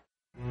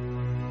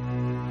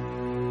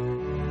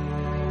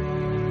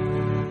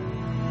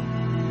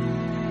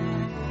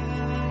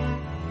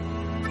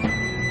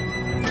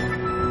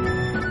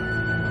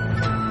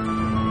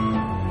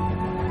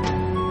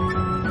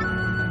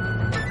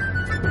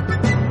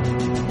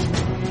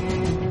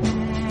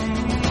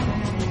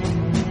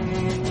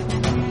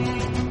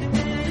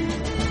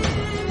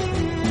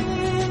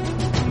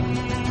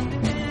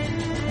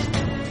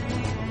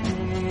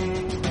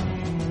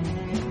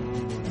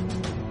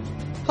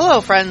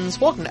Hello friends,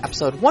 welcome to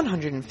episode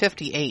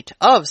 158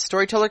 of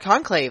Storyteller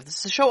Conclave. This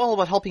is a show all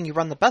about helping you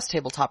run the best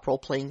tabletop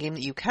role-playing game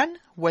that you can,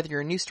 whether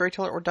you're a new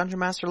storyteller or dungeon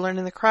master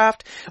learning the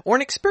craft, or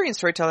an experienced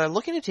storyteller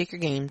looking to take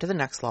your game to the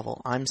next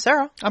level. I'm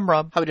Sarah. I'm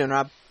Rob. How we doing,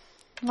 Rob?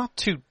 Not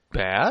too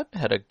bad.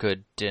 Had a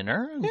good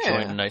dinner.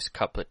 Enjoyed a nice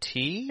cup of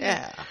tea.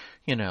 Yeah.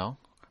 You know,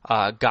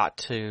 got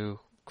to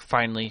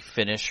finally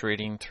finish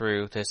reading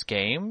through this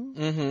game.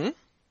 Mm-hmm.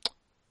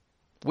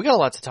 We got a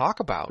lot to talk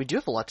about. We do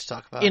have a lot to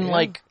talk about. In,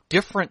 like,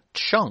 different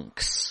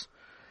chunks.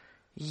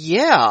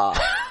 Yeah.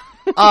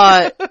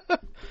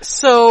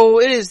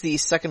 So, it is the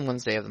second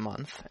Wednesday of the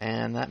month,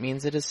 and that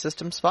means it is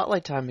System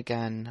Spotlight time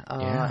again.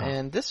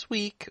 And this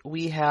week,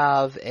 we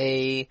have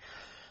a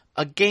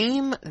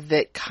game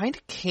that kind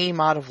of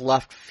came out of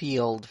left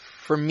field,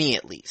 for me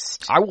at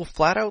least. I will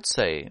flat out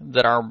say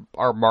that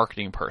our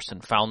marketing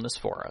person found this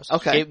for us.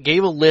 Okay.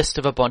 Gave a list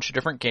of a bunch of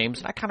different games,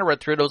 and I kind of read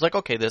through it. I was like,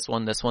 okay, this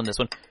one.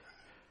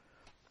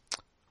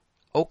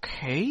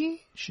 Okay,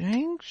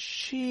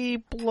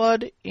 Jiangshi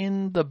Blood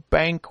in the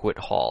Banquet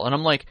Hall. And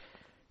I'm like,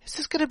 is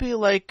this going to be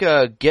like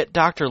Get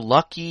Dr.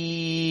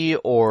 Lucky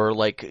or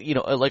like, you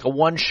know, like a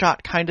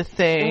one-shot kind of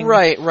thing?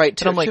 Right.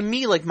 To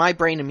me, like, my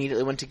brain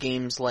immediately went to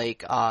games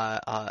like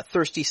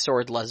Thirsty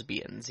Sword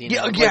Lesbians. You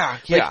know?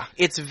 Yeah.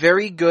 It's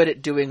very good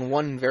at doing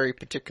one very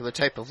particular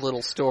type of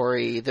little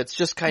story that's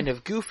just kind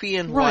of goofy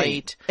and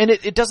light. And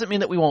it doesn't mean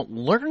that we won't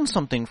learn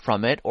something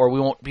from it or we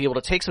won't be able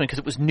to take something because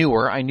it was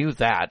newer. I knew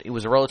that. It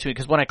was a relatively,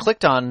 because when I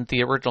clicked on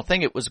the original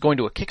thing, it was going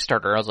to a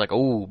Kickstarter. I was like,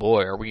 oh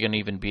boy, are we going to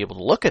even be able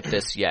to look at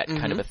this yet?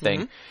 Kind of a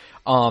thing.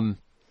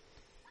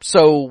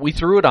 So we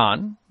threw it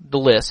on the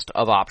list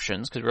of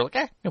options because we were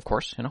like, of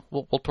course, you know,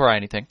 we'll try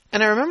anything.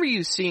 And I remember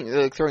you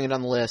throwing it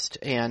on the list,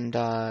 and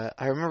I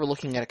remember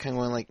looking at it kind of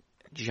going like,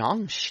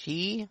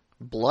 Jiangshi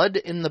Blood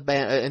in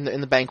the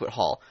in the Banquet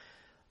Hall.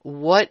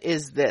 What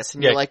is this?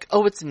 And you're like,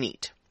 oh, it's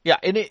neat. Yeah,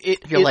 and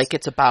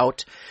it's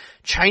about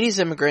Chinese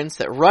immigrants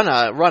that run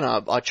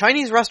a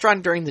Chinese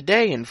restaurant during the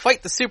day and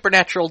fight the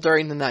supernatural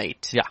during the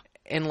night. Yeah.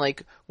 And,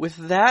 like, with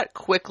that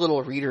quick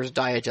little Reader's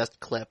Digest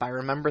clip, I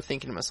remember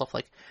thinking to myself,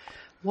 like,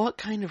 what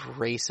kind of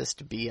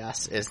racist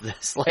BS is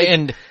this? Like,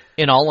 and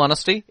in all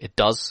honesty, it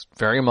does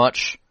very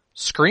much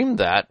scream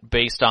that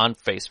based on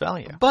face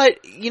value.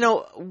 But, you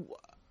know,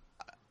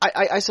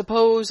 I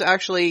suppose,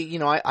 actually, you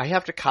know, I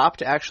have to cop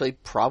to actually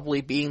probably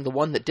being the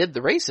one that did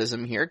the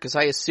racism here, because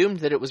I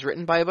assumed that it was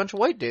written by a bunch of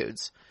white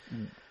dudes.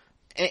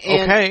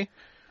 Okay.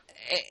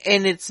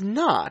 And it's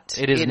not.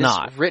 It is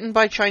not. It's written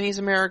by Chinese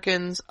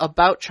Americans,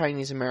 about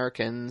Chinese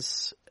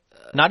Americans.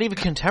 Not even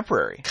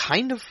contemporary.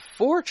 Kind of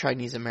for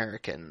Chinese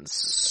Americans.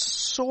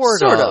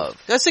 Sort of.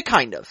 That's a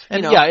kind of.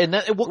 And yeah,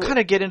 and we'll kind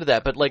of get into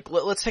that, but like,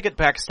 let's take it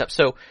back a step.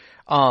 So,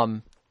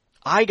 I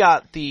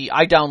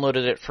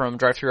downloaded it from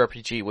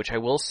DriveThruRPG, which I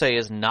will say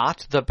is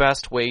not the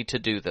best way to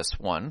do this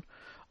one.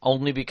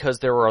 Only because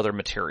there were other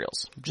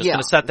materials. I'm just going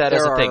to set that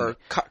as a thing. There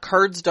are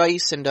cards,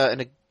 dice, and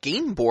a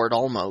game board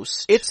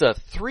almost. It's a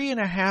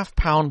 3.5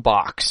 pound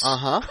box.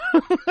 Uh-huh.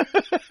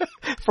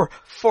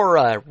 for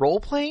a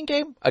role-playing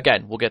game?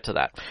 Again, we'll get to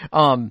that.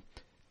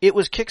 It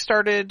was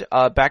kickstarted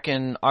back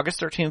in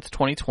August 13th,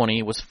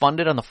 2020. Was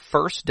funded on the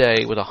first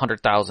day with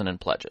 100,000 in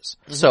pledges.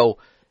 Mm-hmm. So,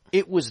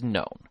 it was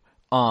known.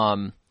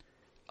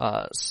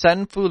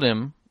 Sen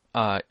Fenglim,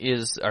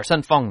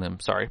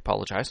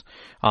 apologize.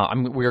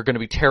 We are going to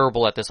be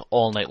terrible at this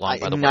all night long,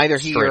 by the way. Neither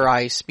he or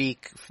I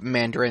speak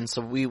Mandarin,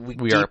 so we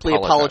deeply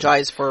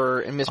apologize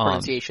for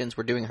mispronunciations.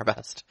 We're doing our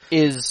best.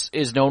 Is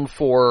known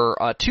for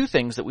two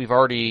things that we've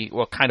already,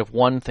 kind of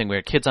one thing. We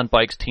had Kids on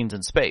Bikes, Teens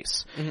in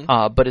Space.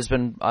 Mm-hmm.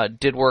 But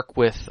did work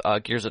with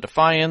Gears of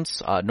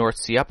Defiance, North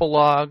Sea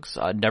Epilogues,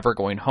 Never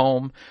Going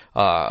Home,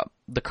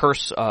 The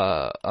Curse,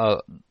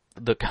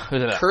 The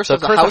Curse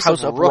of the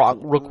House of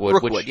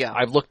Rookwood, which yeah.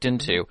 I've looked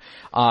into,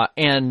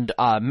 and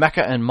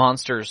Mecha and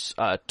Monsters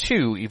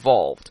 2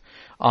 Evolved,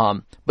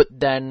 but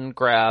then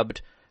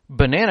grabbed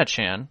Banana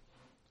Chan,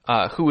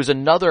 who is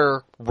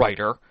another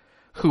writer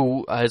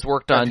who has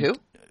worked on who?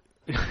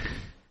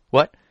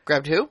 What?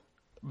 Grabbed who?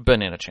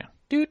 Banana Chan.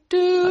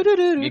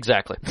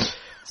 Exactly.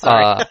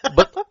 Sorry.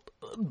 But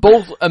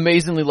both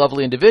amazingly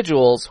lovely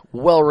individuals,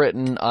 well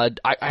written. I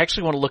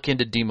actually want to look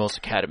into Demos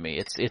Academy.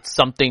 It's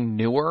something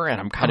newer, and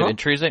I'm kind of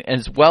intrigued,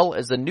 as well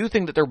as the new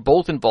thing that they're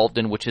both involved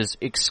in, which is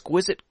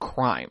Exquisite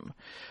Crime,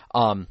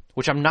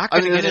 which I'm not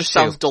going to get into. It just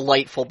sounds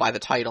delightful by the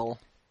title.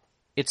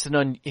 It's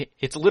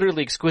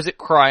literally Exquisite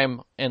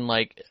Crime and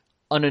like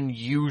an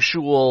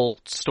unusual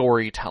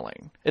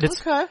storytelling.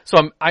 Okay. So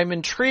I'm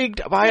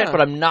intrigued by it,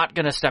 but I'm not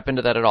going to step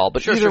into that at all.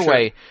 But either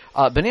way,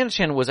 Banana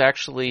Chan was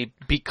actually,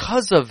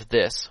 because of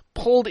this,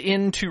 pulled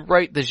in to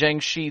write the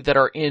Jiangshi that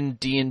are in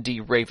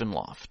D&D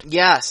Ravenloft.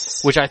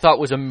 Yes. Which I thought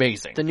was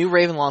amazing. The new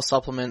Ravenloft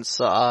supplements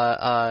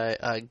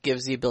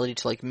gives the ability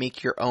to like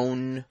make your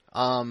own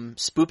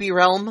spoopy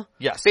realm.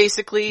 Yes.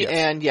 Basically. Yes.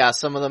 And yeah,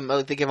 some of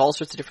them they give all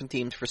sorts of different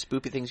themes for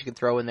spoopy things you can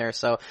throw in there.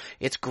 So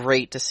it's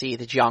great to see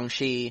the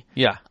Jiangshi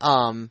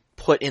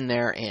put in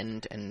there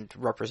and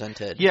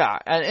represented. Yeah,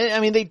 and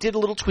I mean they did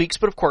little tweaks,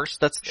 but of course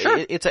that's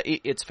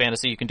it's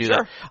fantasy. You can do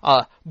Sure.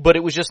 that. But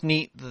it was just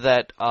neat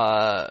that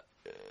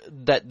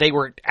that they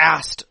were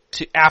asked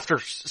to, after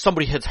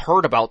somebody had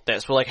heard about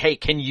this, we're like, hey,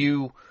 can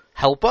you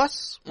help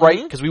us?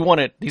 Right? Because we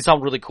want it. These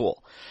sound really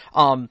cool.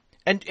 And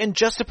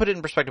just to put it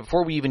in perspective,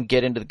 before we even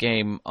get into the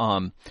game,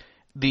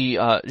 the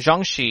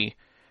Jiangshi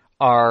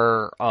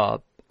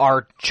are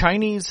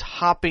Chinese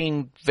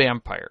hopping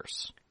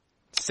vampires.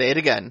 Say it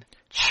again.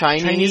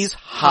 Chinese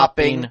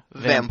hopping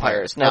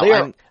vampires. Now they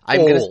are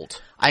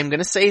old. I'm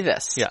gonna say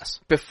this. Yes.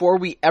 Before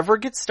we ever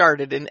get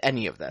started in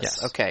any of this.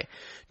 Yes. Okay.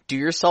 Do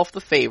yourself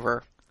the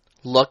favor.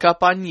 Look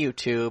up on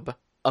YouTube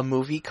a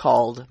movie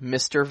called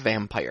Mr.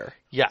 Vampire.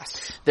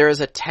 Yes. There is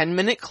a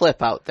 10-minute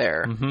clip out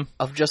there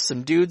of just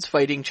some dudes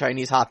fighting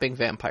Chinese hopping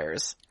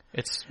vampires.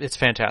 It's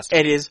fantastic.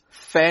 It is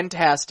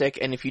fantastic,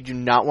 and if you do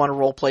not want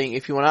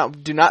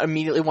do not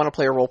immediately want to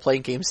play a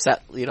role-playing game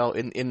set,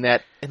 in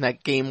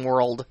that game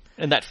world.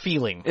 And that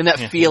feeling.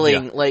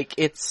 Like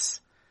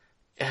it's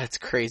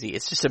crazy.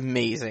 It's just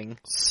amazing.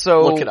 So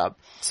look it up.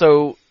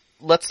 So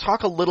let's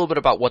talk a little bit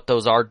about what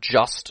those are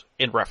just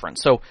in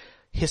reference. So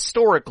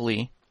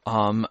historically,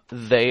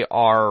 they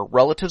are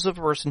relatives of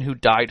a person who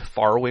died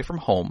far away from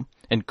home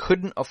and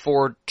couldn't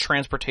afford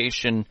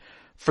transportation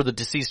for the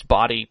deceased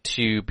body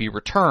to be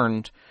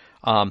returned,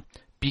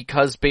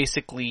 because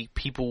basically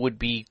people would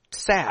be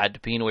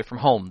sad being away from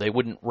home. They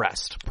wouldn't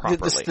rest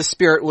properly. The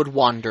spirit would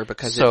wander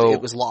because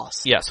it was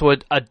lost. Yeah, so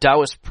a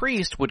Taoist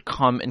priest would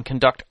come and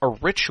conduct a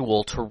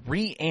ritual to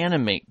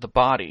reanimate the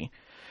body,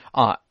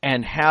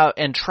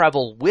 and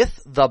travel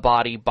with the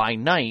body by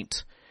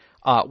night,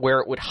 where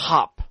it would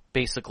hop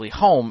basically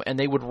home, and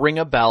they would ring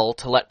a bell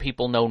to let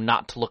people know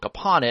not to look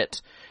upon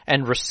it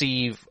and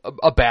receive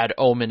a bad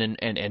omen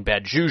and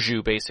bad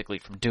juju basically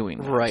from doing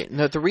that. Right.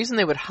 Now, the reason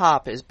they would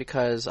hop is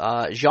because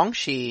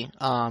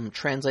Jiangshi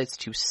translates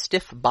to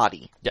stiff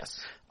body. Yes.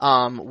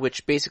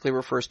 Which basically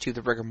refers to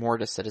the rigor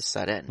mortis that is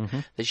set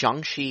in. The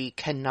Jiangshi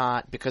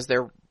cannot, because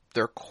they're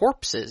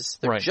corpses,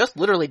 they're just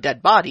literally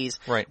dead bodies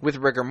with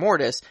rigor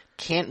mortis,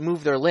 can't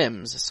move their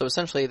limbs. So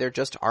essentially they're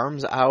just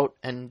arms out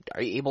and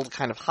are able to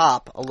kind of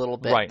hop a little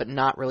bit, but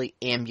not really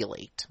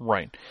ambulate.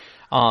 Right.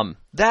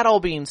 That all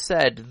being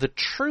said, the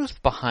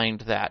truth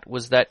behind that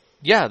was that,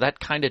 that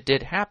kind of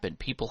did happen.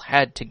 People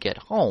had to get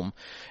home.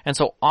 And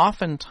so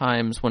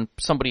oftentimes when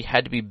somebody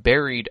had to be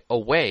buried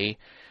away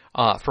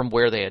from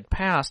where they had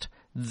passed,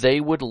 they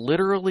would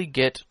literally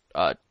get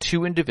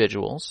two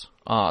individuals.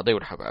 They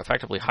would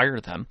effectively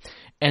hire them,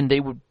 and they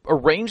would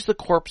arrange the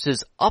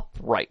corpses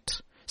upright,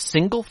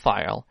 single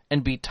file,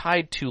 and be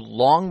tied to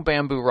long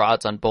bamboo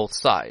rods on both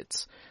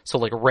sides. So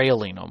like a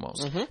railing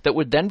almost. That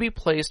would then be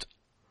placed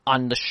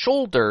on the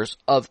shoulders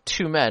of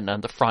two men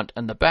on the front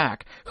and the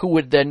back, who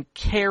would then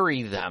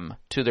carry them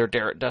to their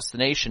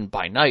destination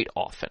by night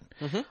often,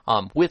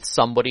 with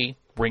somebody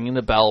ringing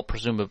the bell,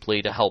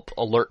 presumably to help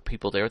alert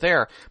people they're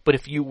there. But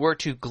if you were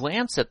to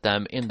glance at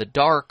them in the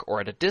dark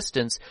or at a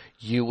distance,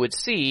 you would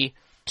see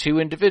two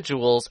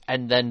individuals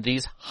and then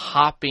these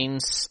hopping,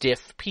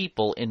 stiff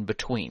people in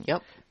between.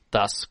 Yep.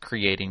 Thus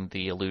creating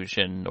the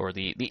illusion or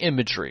the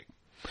imagery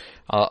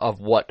of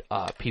what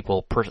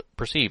people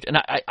perceived. And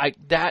I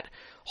that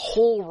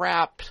whole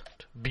wrapped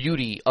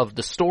beauty of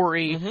the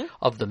story,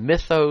 of the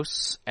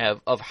mythos,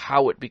 of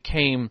how it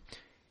became,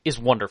 is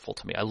wonderful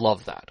to me. I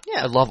love that.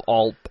 Yeah. I love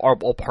all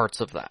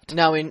parts of that.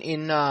 Now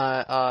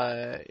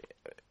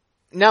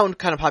now in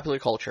kind of popular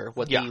culture,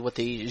 what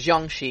the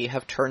Jiangshi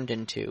have turned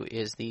into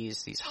is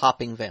these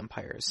hopping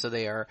vampires. So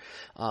they are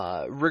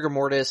rigor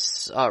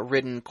mortis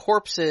ridden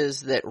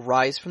corpses that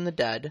rise from the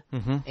dead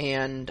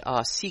and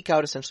seek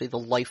out essentially the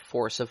life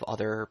force of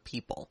other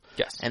people.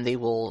 Yes. And they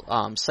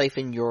will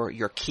siphon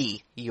your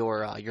ki,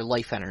 your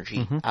life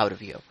energy out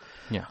of you.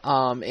 Yeah.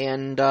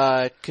 And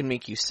can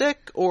make you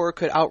sick, or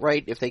could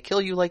outright, if they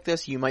kill you like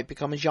this, you might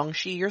become a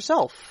Jiangshi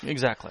yourself.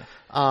 Exactly.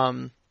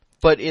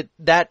 But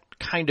that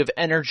kind of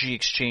energy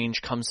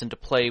exchange comes into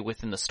play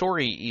within the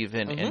story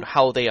even, and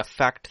how they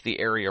affect the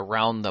area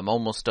around them,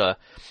 almost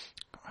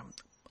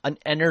an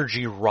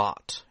energy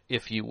rot,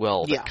 if you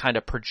will, that kind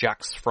of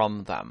projects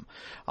from them.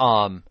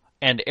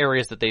 And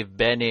areas that they've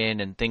been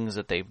in and things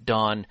that they've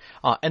done,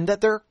 and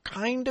that they're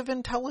kind of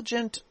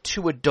intelligent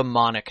to a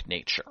demonic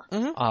nature,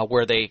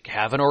 where they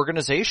have an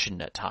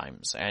organization at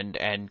times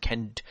and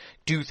can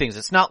do things.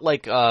 It's not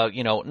like,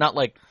 not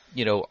like,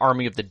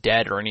 Army of the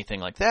Dead or anything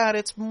like that.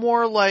 It's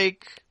more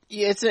like,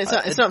 it's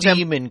not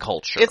demon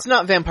culture. It's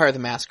not Vampire the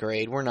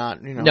Masquerade. We're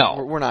not,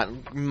 we're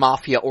not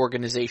mafia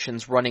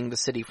organizations running the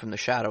city from the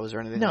shadows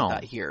or anything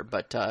like that here.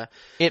 But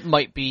it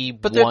might be,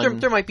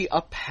 there might be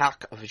a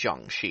pack of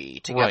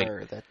Jiangshi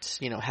together that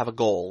have a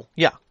goal.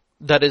 Yeah,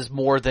 that is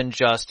more than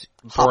just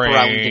hop brains,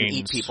 around and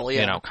eat people,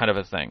 yeah. you know, kind of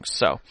a thing.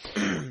 So,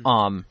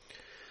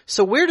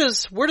 so where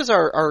does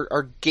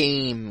our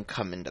game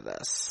come into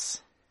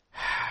this?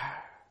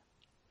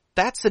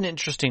 That's an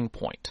interesting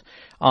point.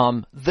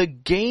 The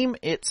game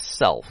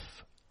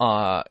itself,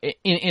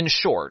 in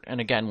short, and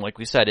again, like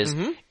we said,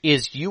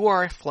 is you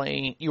are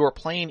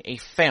playing a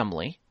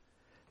family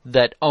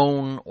that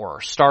own or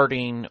are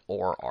starting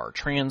or are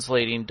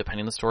translating,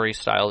 depending on the story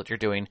style that you're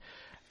doing,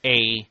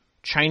 a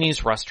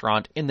Chinese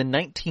restaurant in the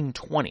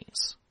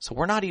 1920s. So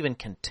we're not even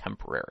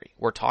contemporary.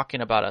 We're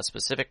talking about a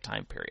specific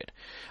time period.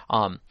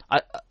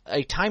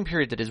 A time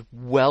period that is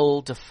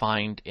well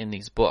defined in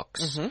these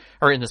books,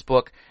 or in this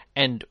book,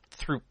 and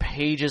through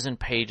pages and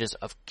pages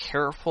of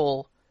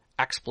careful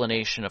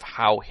explanation of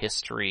how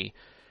history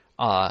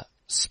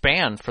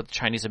spanned for the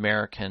Chinese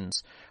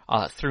Americans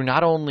through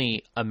not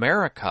only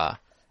America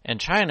and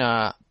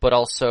China, but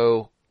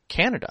also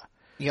Canada.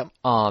 Yep.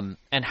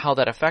 And how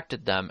that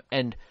affected them,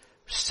 and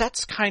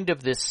sets kind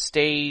of this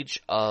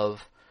stage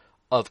of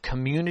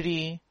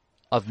community,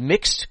 of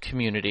mixed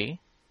community,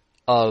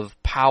 of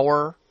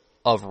power,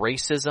 of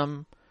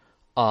racism,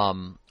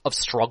 of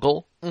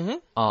struggle,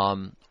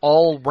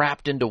 all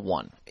wrapped into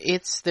one.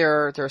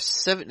 There are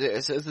seven.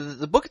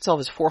 The book itself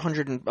is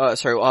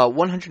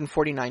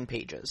 149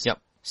 pages. Yep.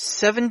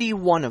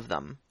 71 of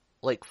them,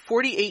 like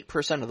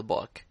 48% of the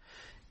book,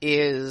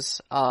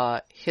 is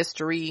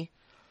history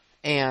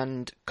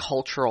and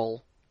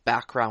cultural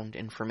background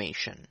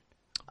information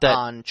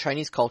on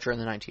Chinese culture in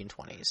the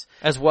 1920s.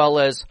 As well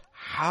as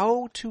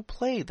how to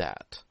play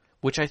that,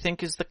 which I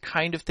think is the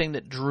kind of thing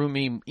that drew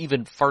me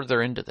even further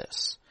into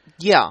this.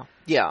 Yeah.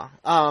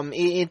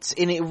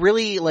 It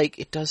really, like,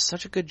 it does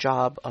such a good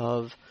job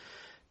of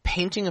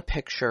painting a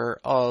picture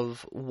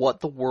of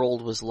what the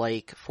world was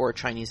like for a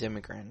Chinese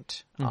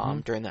immigrant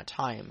during that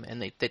time.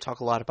 And they talk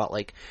a lot about,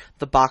 like,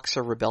 the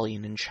Boxer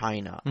Rebellion in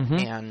China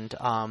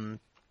and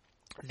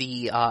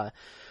the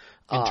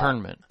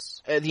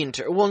internments.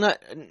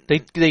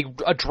 They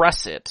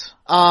address it.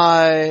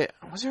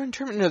 Was there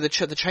internment? No, the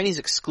Chinese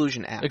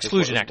Exclusion Act.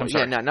 Exclusion Act. I'm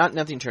sorry. Yeah, not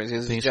the internments. It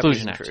was the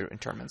Exclusion Act.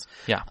 Internments.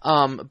 Yeah.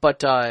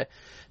 But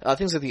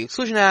things like the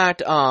Exclusion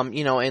Act,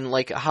 and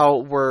like how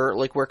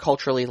we're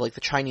culturally, like,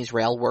 the Chinese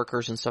rail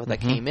workers and stuff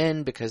that came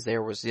in because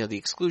there was, the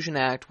Exclusion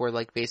Act where,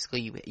 like,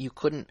 basically you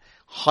couldn't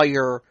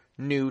hire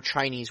new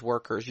Chinese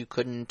workers. You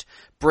couldn't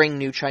bring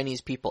new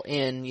Chinese people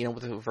in,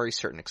 with very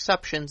certain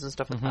exceptions and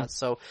stuff like that.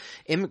 So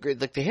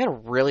they had a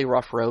really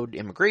rough road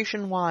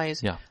immigration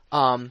wise. Yeah.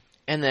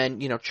 And then,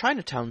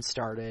 Chinatown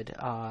started.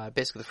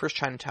 Basically the first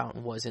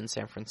Chinatown was in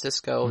San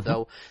Francisco,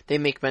 though they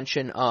make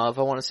mention of,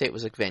 I want to say it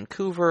was like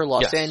Vancouver,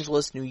 Los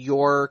Angeles, New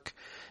York,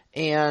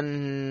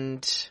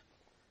 and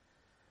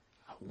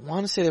I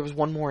want to say there was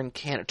one more in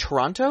Canada.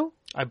 Toronto?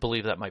 I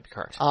believe that might be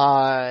correct.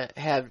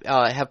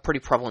 Have pretty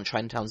prevalent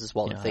Chinatowns as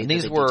well. Yeah, and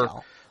these were,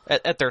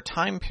 at their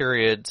time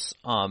periods,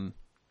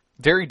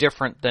 very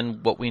different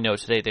than what we know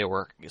today. They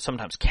were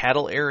sometimes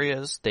cattle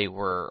areas. They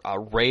were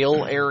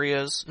rail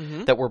areas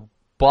that were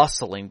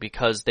bustling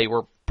because they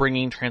were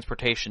bringing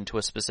transportation to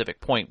a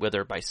specific point,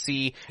 whether by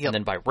sea and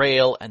then by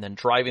rail and then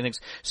driving things.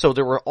 So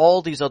there were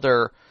all these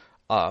other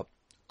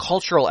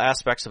cultural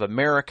aspects of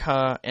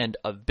America and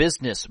of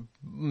business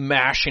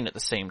mashing at the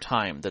same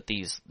time that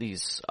these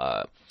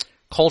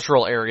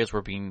cultural areas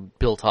were being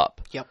built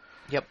up. Yep.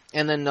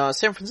 And then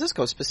San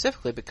Francisco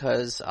specifically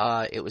because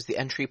it was the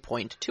entry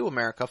point to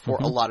America for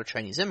a lot of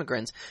Chinese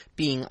immigrants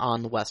being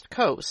on the West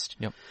Coast.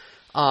 Yep.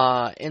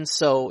 And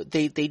so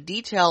they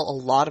detail a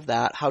lot of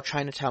that, how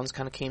Chinatowns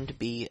kind of came to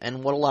be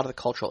and what a lot of the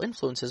cultural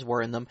influences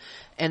were in them.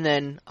 And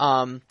then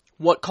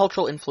what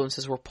cultural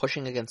influences were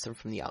pushing against them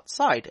from the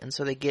outside. And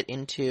so they get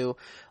into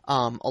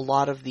a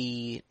lot of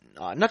the,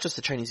 not just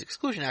the Chinese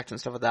Exclusion Act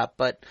and stuff like that,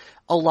 but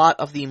a lot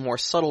of the more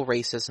subtle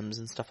racisms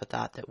and stuff like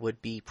that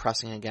would be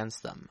pressing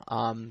against them.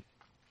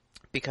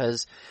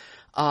 Because,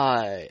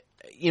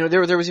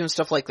 there was even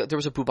stuff like, there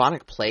was a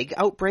bubonic plague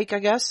outbreak, I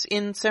guess,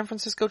 in San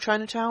Francisco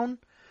Chinatown.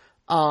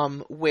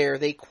 Where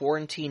they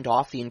quarantined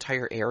off the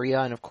entire area,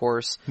 and of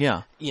course,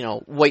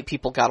 white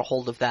people got a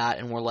hold of that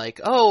and were like,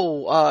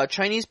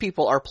 Chinese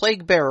people are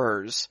plague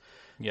bearers.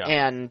 Yeah.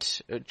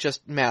 And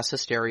just mass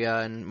hysteria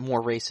and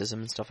more racism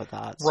and stuff like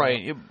that. So.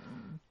 Right.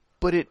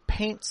 But it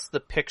paints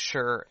the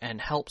picture and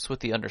helps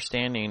with the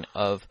understanding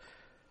of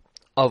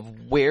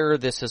where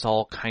this is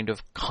all kind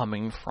of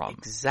coming from.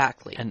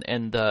 Exactly.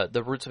 And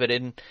the roots of it.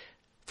 And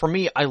for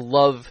me, I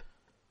love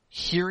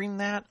hearing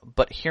that,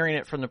 but hearing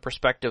it from the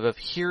perspective of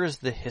here's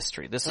the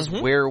history. This is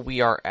where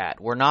we are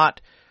at. We're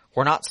not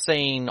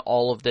saying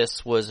all of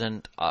this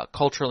wasn't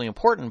culturally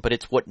important, but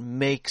it's what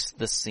makes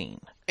the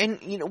scene.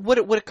 And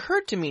what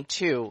occurred to me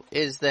too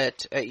is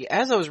that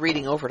as I was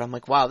reading over it, I'm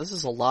like, wow, this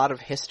is a lot of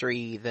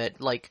history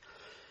that like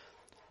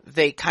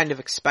they kind of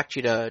expect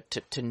you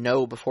to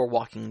know before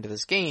walking into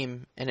this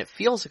game, and it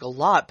feels like a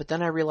lot. But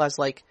then I realized,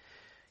 like,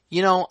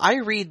 I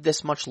read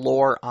this much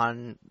lore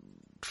on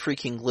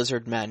freaking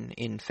lizard men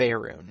in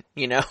Faerun,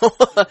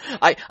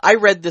 I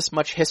read this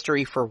much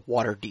history for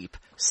Waterdeep.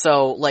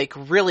 So, like,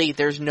 really,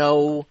 there's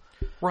no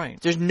Right.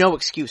 There's no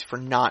excuse for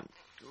not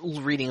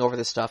reading over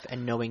this stuff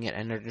and knowing it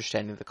and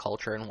understanding the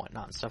culture and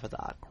whatnot and stuff like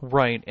that.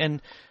 Right.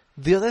 And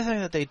the other thing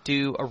that they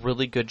do a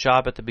really good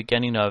job at the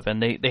beginning of,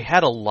 and they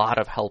had a lot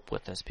of help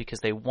with this because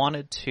they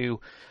wanted to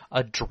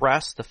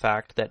address the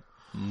fact that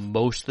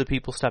most of the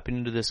people stepping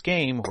into this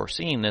game who are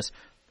seeing this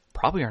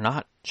probably are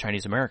not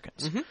Chinese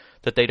Americans,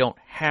 that they don't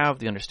have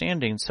the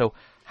understanding. So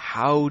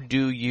how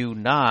do you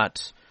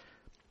not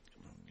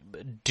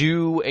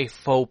do a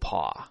faux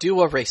pas?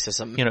 Do a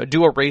racism.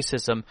 Do a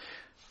racism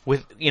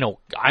with,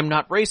 I'm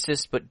not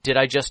racist, but did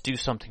I just do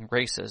something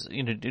racist?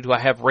 Do I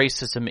have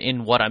racism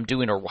in what I'm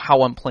doing or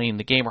how I'm playing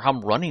the game or how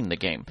I'm running the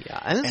game? Yeah,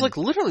 and it's like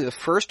literally the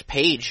first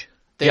page.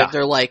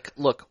 They're like,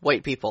 look,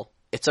 white people,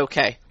 it's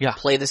okay. Yeah.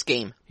 Play this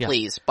game,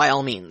 please, by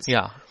all means.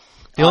 Yeah.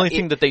 The only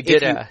thing that they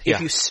did...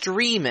 If you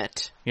stream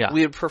it,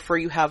 we would prefer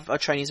you have a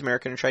Chinese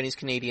American or Chinese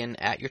Canadian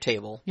at your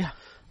table. Yeah.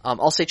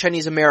 I'll say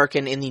Chinese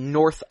American in the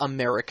North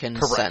American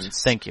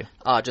sense. Thank you.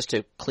 Just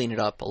to clean it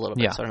up a little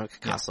bit, so I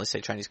don't constantly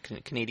say Chinese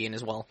Canadian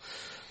as well.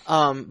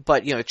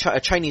 But a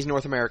Chinese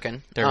North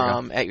American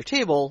at your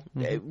table,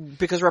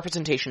 because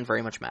representation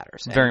very much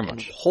matters. Very much.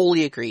 And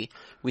wholly agree.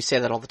 We say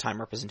that all the time.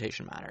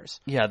 Representation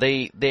matters. Yeah,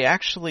 they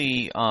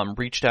actually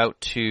reached out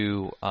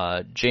to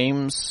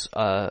James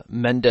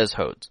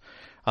Mendez-Hodes,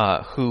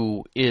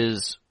 who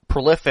is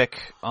prolific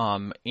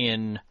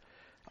in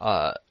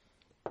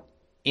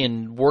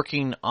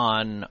working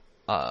on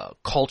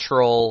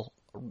cultural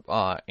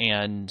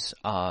and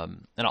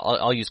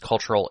I'll use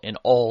cultural in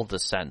all the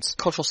sense.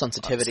 Cultural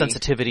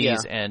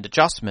sensitivities and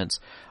adjustments.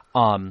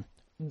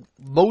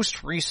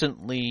 Most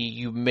recently,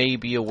 you may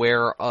be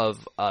aware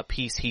of a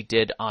piece he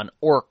did on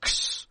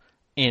orcs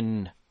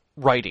in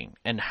writing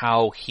and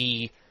how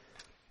he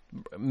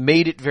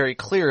made it very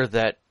clear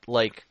that,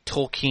 like,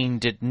 Tolkien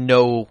did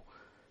no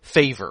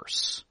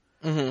favors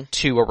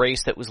to a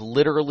race that was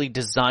literally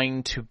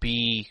designed to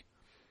be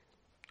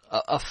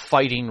a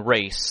fighting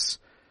race,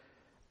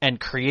 and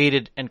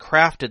created and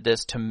crafted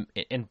this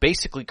and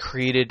basically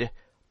created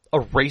a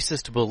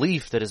racist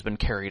belief that has been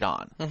carried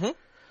on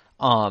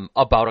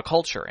about a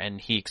culture.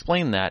 And he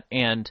explained that,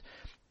 and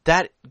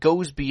that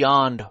goes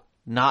beyond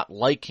not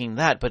liking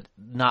that, but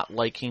not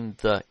liking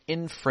the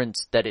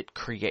inference that it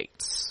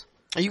creates.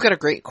 You got a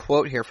great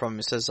quote here from him.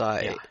 It says,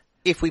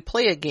 if we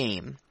play a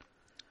game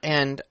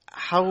and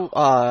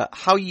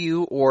how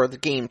you or the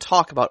game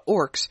talk about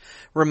orcs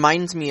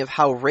reminds me of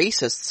how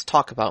racists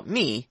talk about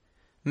me,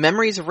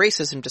 memories of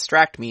racism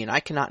distract me and I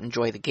cannot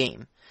enjoy the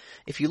game.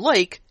 If you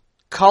like,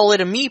 call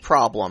it a me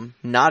problem,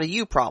 not a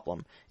you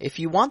problem. If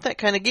you want that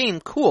kind of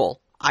game,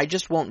 cool. I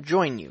just won't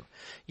join you.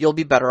 You'll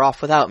be better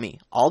off without me.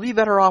 I'll be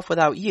better off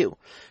without you.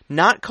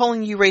 Not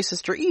calling you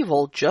racist or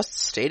evil, just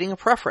stating a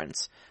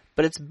preference.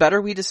 But it's better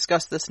we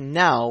discuss this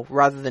now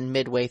rather than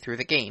midway through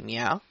the game,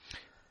 yeah?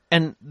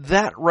 And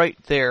that right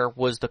there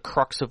was the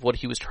crux of what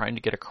he was trying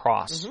to get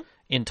across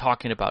in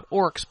talking about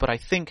orcs. But I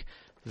think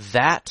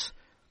that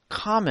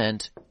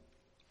comment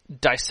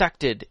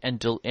dissected and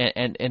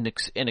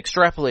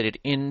extrapolated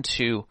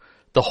into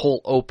the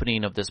whole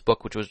opening of this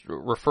book, which was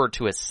referred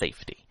to as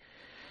safety.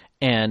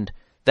 And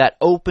that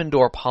open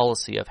door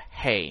policy of,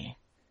 hey,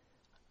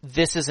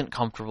 this isn't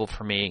comfortable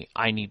for me,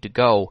 I need to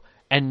go,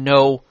 and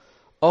no,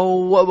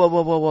 oh,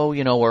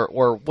 whoa,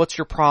 or what's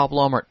your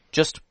problem, or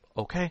just,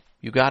 okay,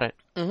 you got it.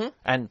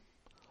 And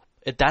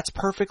that's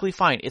perfectly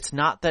fine. It's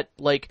not that,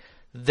 like,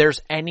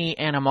 there's any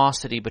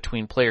animosity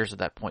between players at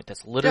that point.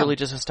 That's literally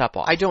just a step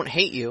off. I don't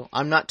hate you.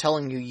 I'm not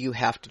telling you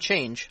have to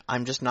change.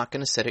 I'm just not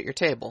going to sit at your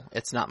table.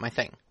 It's not my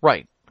thing.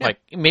 Right. Yeah. Like,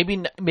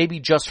 maybe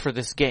just for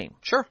this game.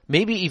 Sure.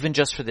 Maybe even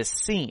just for this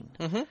scene.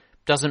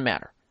 Doesn't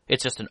matter.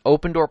 It's just an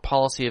open door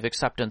policy of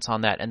acceptance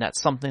on that, and that's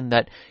something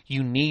that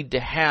you need to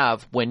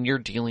have when you're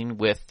dealing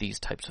with these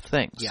types of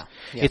things. Yeah.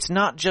 It's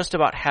not just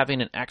about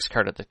having an X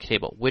card at the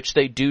table, which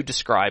they do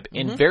describe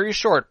in very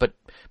short, but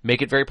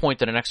make it very point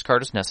that an X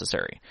card is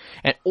necessary.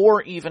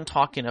 Or even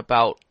talking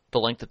about the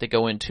length that they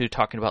go into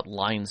talking about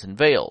lines and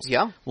veils.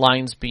 Yeah.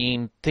 Lines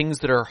being things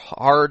that are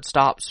hard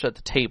stops at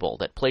the table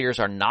that players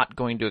are not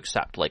going to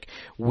accept. Like,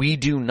 we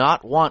do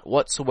not want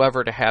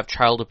whatsoever to have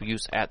child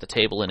abuse at the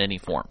table in any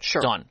form.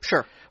 Sure. Done.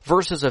 Sure.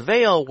 Versus a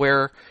veil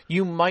where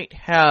you might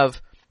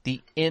have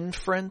the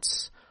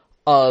inference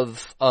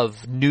of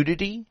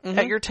nudity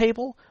at your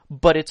table,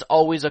 but it's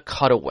always a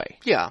cutaway.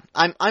 Yeah,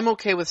 I'm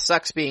okay with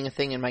sex being a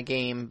thing in my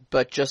game,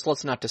 but just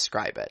let's not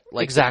describe it.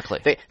 Like,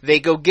 exactly.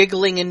 They go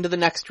giggling into the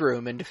next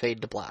room and to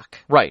fade to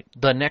black. Right.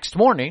 The next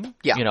morning,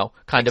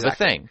 kind of a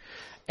exactly. thing.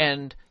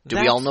 And do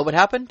we all know what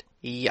happened?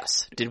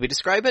 Yes. Did we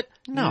describe it?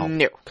 No.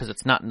 Because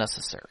it's not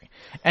necessary.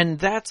 And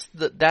that's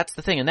the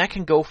thing. And that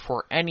can go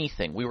for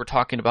anything. We were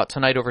talking about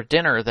tonight over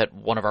dinner that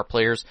one of our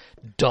players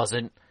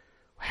doesn't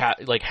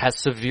has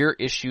severe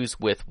issues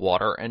with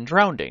water and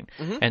drowning.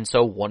 And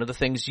so one of the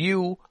things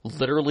you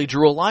literally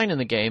drew a line in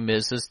the game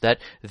is that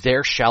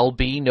there shall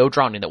be no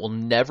drowning. That will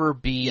never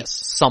be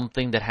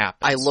something that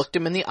happens. I looked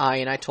him in the eye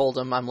and I told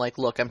him, I'm like,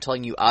 look, I'm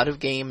telling you out of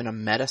game in a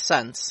meta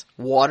sense,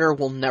 water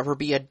will never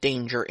be a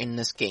danger in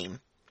this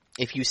game.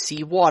 If you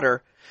see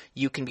water,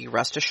 you can be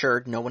rest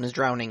assured no one is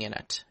drowning in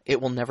it.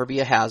 It will never be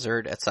a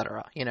hazard,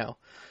 etc.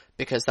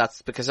 Because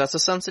that's a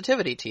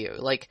sensitivity to you.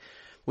 Like,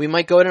 we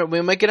might get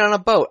on a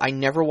boat. I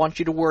never want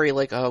you to worry,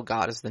 like, oh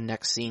God, is the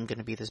next scene going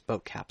to be this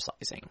boat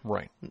capsizing?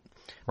 Right.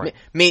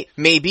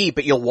 Maybe,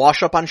 but you'll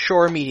wash up on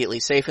shore immediately,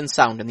 safe and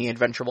sound, and the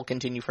adventure will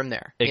continue from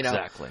there.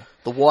 Exactly.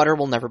 The water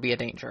will never be a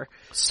danger.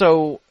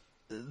 So,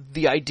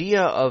 the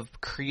idea of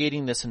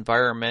creating this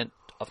environment,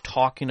 of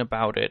talking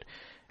about it,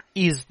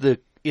 is the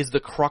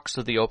crux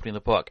of the opening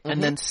of the book.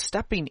 And then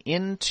stepping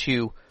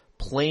into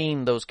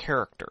playing those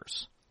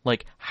characters.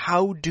 Like,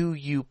 how do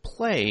you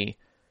play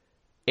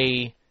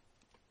a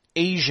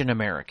Asian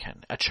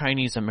American, a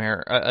Chinese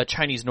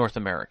North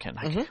American?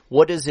 Like,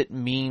 what does it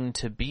mean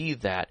to be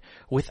that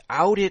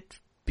without it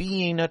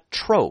being a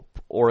trope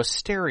or a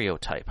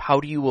stereotype? How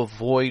do you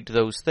avoid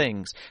those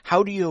things?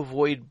 How do you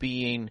avoid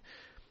being,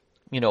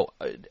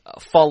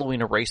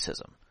 following a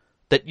racism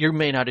that you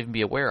may not even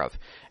be aware of?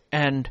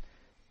 And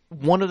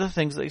one of the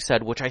things they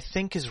said, which I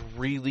think is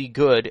really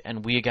good,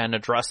 and we again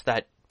address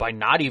that by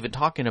not even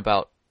talking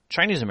about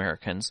Chinese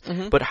Americans,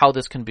 but how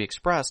this can be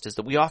expressed, is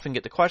that we often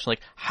get the question,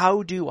 like,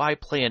 how do I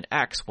play an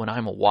X when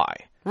I'm a Y?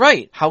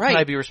 Right. How can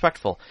I be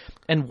respectful?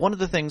 And one of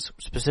the things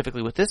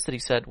specifically with this that he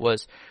said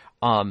was,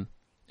 that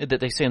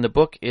they say in the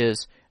book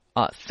is,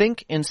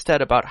 think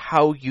instead about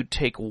how you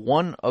take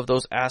one of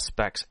those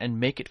aspects and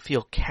make it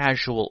feel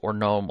casual or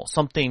normal.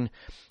 Something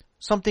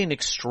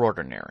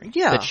extraordinary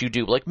that you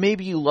do. Like,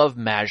 maybe you love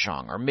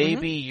Mahjong, or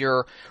maybe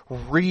you're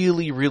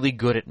really, really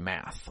good at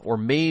math, or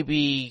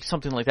maybe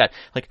something like that.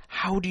 Like,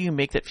 how do you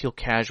make that feel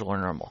casual or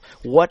normal?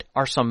 What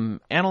are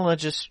some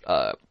analogous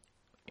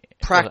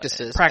analogous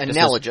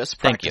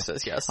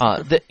practices, yes.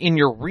 That in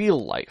your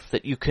real life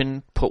that you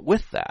can put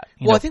with that.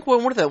 I think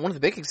one of the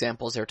big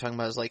examples they were talking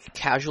about is like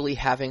casually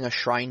having a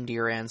shrine to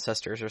your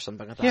ancestors or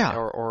something like that. Yeah.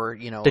 Or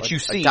that you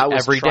see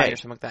every day or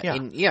something like that.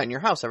 In your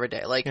house every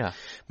day. Like,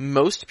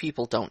 most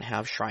people don't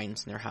have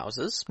shrines in their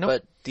houses,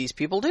 but these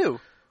people do.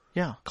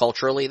 Yeah.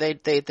 Culturally,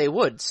 they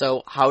would.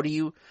 So how do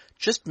you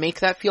just make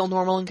that feel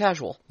normal and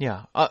casual?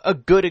 Yeah. A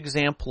good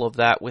example of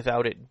that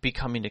without it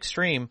becoming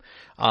extreme,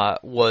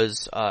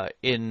 was,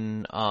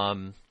 in,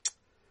 oh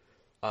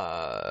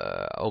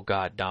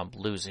God, now I'm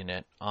losing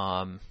it.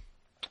 I'll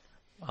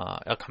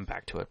come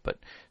back to it, but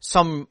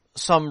some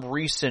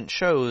recent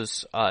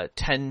shows,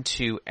 tend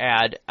to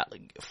add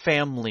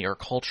family or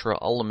cultural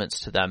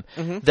elements to them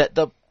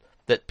that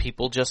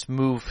people just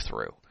move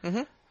through.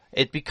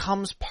 It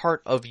becomes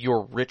part of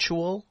your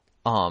ritual,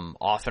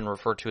 often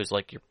referred to as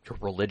like your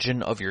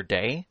religion of your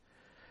day.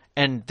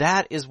 And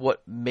that is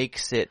what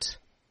makes it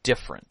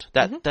different.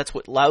 That's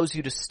what allows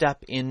you to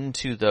step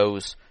into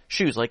those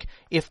shoes. Like,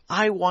 if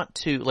I want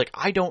to, like,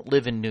 I don't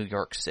live in New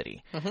York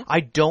City.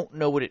 I don't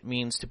know what it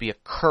means to be a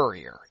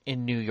courier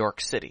in New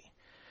York City.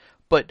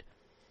 But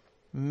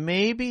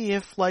maybe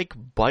if, like,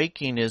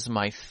 biking is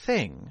my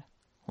thing,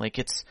 like,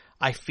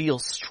 I feel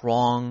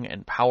strong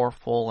and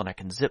powerful and I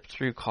can zip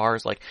through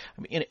cars, like,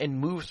 and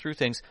move through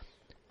things.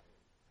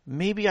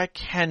 Maybe I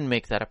can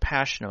make that a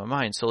passion of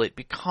mine, so it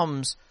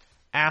becomes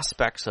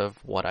aspects of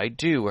what I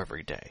do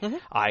every day.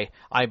 I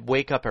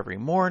wake up every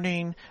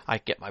morning, I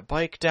get my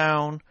bike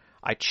down,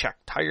 I check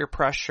tire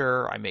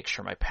pressure, I make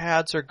sure my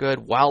pads are good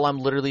while I'm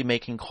literally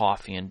making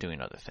coffee and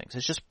doing other things.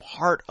 It's just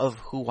part of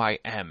who I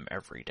am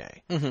every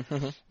day.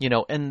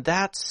 And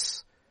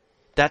that's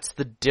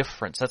the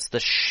difference. That's the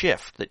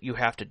shift that you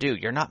have to do.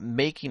 You're not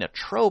making a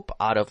trope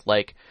out of,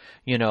 like,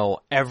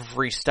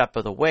 every step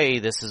of the way,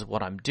 this is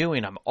what I'm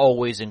doing. I'm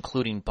always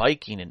including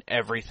biking in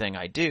everything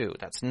I do.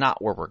 That's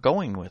not where we're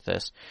going with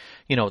this.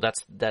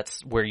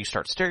 That's where you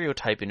start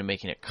stereotyping and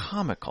making it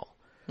comical.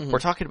 We're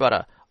talking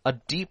about a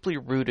deeply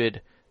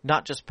rooted,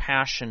 not just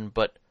passion,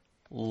 but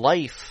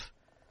life,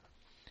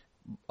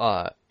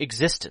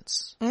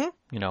 existence.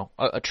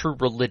 A true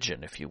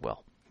religion, if you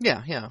will.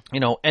 Yeah.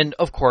 And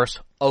of course,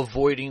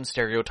 avoiding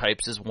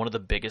stereotypes is one of the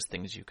biggest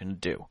things you can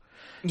do.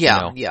 Yeah.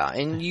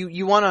 And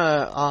you want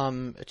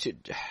to,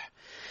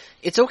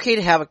 it's okay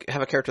to have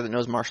a character that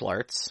knows martial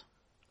arts,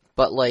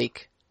 but,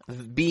 like,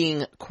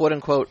 being quote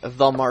unquote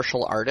the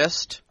martial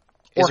artist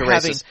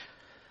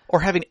or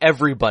having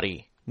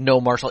everybody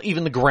know martial,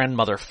 even the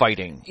grandmother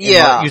fighting,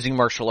 using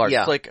martial arts.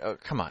 Yeah. Like,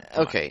 come on.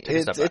 Okay.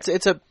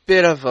 It's a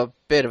bit of a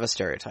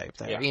stereotype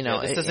there.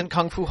 This isn't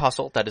Kung Fu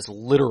Hustle. That is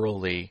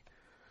literally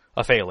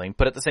a failing,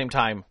 but at the same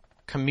time,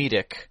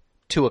 comedic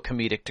to a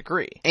comedic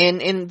degree.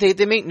 And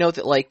they make note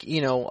that, like,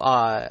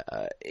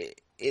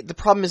 the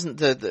problem isn't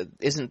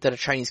that a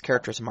Chinese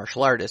character is a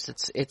martial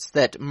artist. It's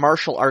that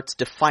martial arts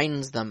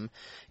defines them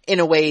in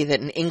a way that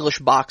an English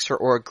boxer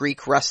or a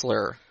Greek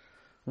wrestler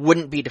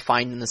wouldn't be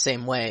defined in the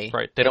same way.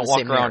 Right. They don't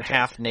walk around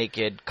half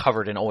naked,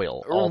 covered in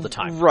oil all the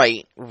time.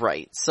 Right.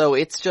 So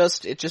it's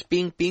just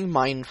being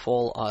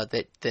mindful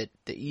that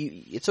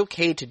it's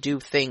okay to do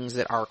things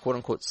that are quote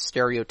unquote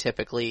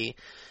stereotypically,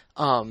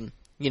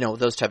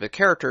 those type of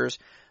characters,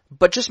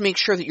 but just make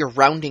sure that you're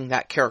rounding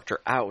that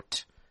character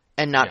out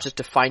and not just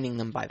defining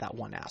them by that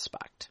one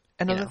aspect.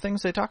 And other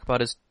things they talk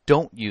about is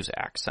don't use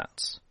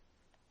accents.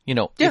 You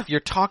know, if you're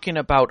talking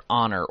about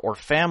honor or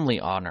family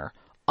honor,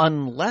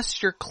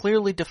 unless you're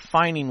clearly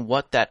defining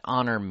what that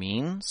honor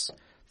means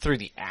through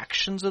the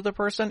actions of the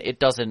person, it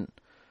doesn't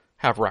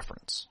have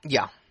reference.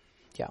 Yeah.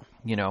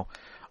 You know,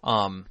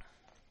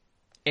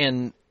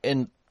 and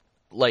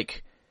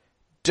like,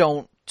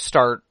 don't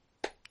start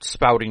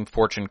spouting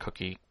fortune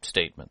cookie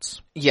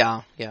statements.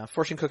 Yeah.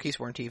 Fortune cookies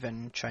weren't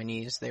even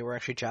Chinese; they were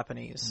actually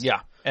Japanese.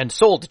 Yeah, and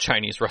sold to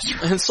Chinese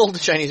restaurants.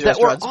 That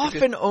were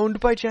often owned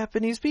by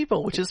Japanese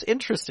people, which is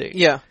interesting.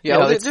 Yeah. You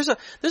know, there's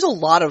a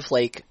lot of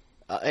like,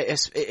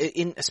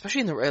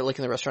 especially in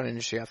the restaurant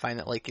industry, I find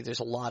that like there's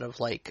a lot of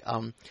like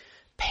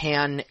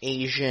Pan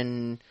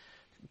Asian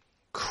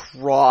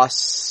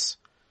cross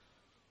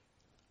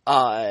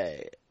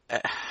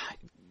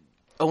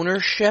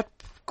ownership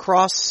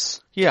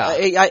cross. Yeah.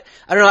 I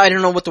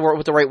don't know what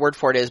the right word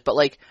for it is, but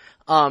like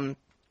one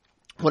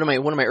of my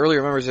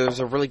earlier memories, there was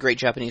a really great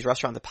Japanese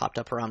restaurant that popped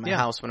up around my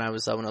house when I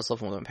was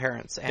living with my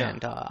parents,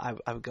 and I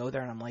would go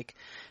there, and I'm like,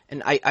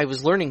 and I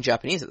was learning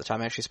Japanese at the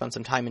time. I actually spent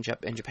some time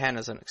in Japan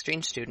as an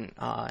exchange student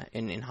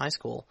in high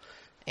school,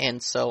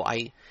 and so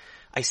I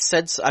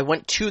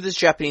went to this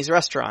Japanese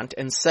restaurant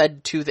and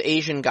said to the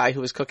Asian guy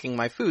who was cooking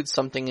my food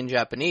something in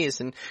Japanese,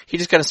 and he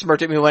just kind of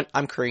smirked at me and went,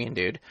 "I'm Korean,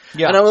 dude."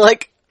 Yeah. And I was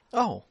like,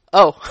 oh,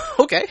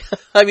 okay.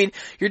 I mean,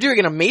 you're doing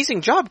an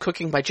amazing job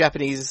cooking my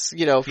Japanese,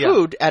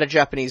 food at a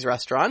Japanese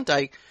restaurant.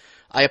 I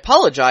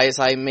apologize.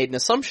 I made an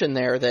assumption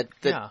there that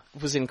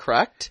was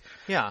incorrect.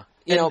 Yeah.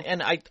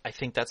 And I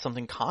think that's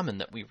something common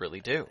that we really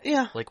do.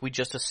 Yeah. Like, we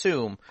just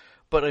assume.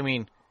 But, I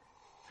mean,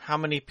 how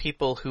many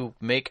people who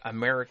make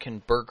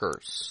American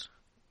burgers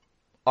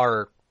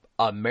are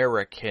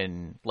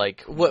American,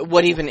 like...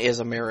 What even is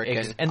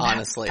American,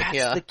 honestly?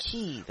 That's the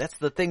key. That's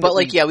the thing. But,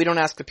 we don't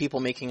ask the people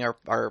making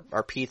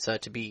our pizza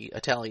to be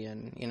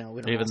Italian, we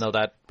don't even though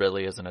that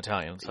really isn't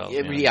Italian, so...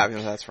 Yeah,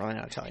 that's really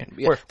not Italian.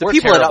 Yeah.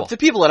 The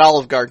people at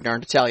Olive Garden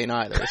aren't Italian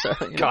either, so...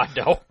 God,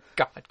 no.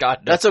 God,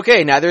 no. That's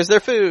okay, neither is their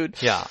food.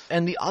 Yeah,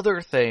 and the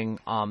other thing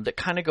that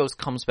kind of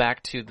comes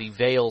back to the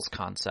veils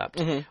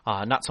concept,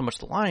 not so much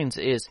the lines,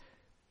 is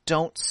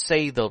don't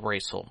say the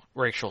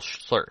racial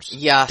slurs.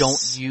 Yes.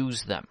 Don't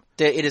use them.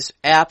 It is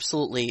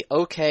absolutely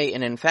okay,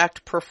 and in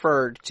fact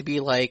preferred, to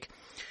be like,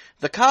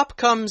 the cop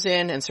comes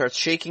in and starts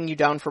shaking you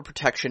down for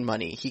protection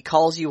money. He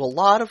calls you a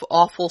lot of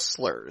awful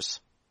slurs.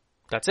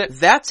 That's it.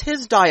 That's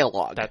his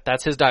dialogue.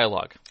 That's his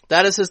dialogue.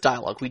 That is his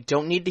dialogue. We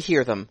don't need to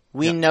hear them.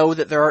 We know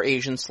that there are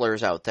Asian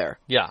slurs out there.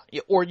 Yeah.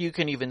 Or you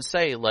can even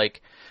say,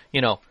 like,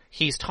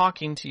 he's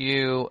talking to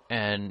you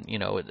and,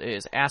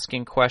 is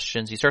asking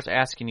questions. He starts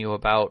asking you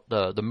about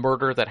the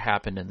murder that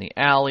happened in the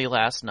alley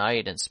last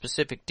night and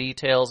specific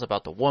details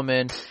about the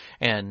woman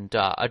and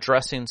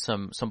addressing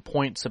some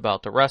points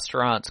about the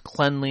restaurant's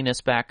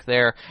cleanliness back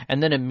there,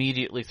 and then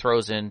immediately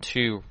throws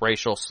into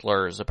racial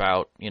slurs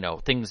about,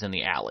 things in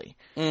the alley.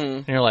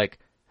 And you're like,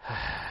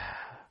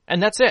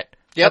 and that's it.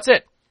 Yep. That's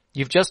it.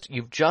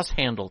 You've just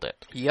handled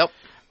it. Yep.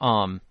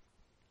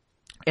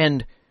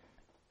 And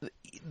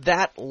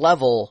that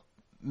level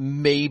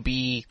may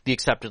be the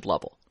accepted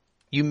level.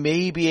 You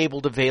may be able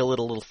to veil it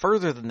a little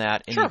further than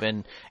that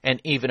and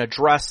even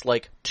address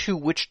like to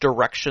which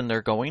direction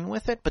they're going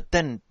with it, but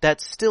then that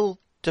still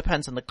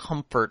depends on the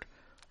comfort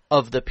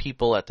of the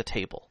people at the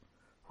table,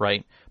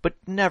 right? But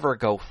never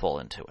go full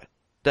into it.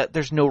 That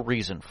there's no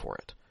reason for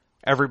it.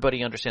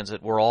 Everybody understands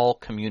that we're all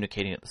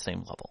communicating at the same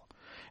level.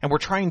 And we're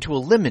trying to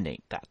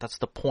eliminate that. That's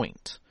the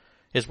point.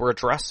 Is we're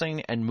addressing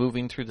and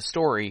moving through the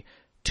story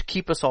to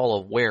keep us all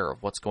aware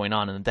of what's going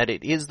on and that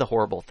it is the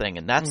horrible thing.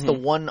 And that's the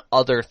one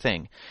other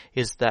thing,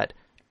 is that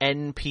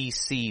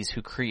NPCs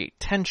who create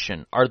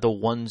tension are the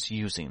ones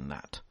using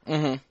that.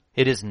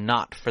 It is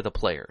not for the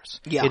players.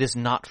 Yeah. It is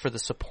not for the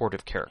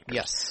supportive characters.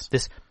 Yes.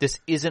 This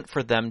isn't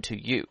for them to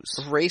use.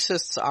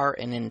 Racists are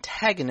an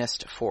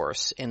antagonist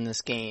force in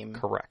this game.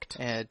 Correct.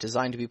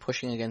 Designed to be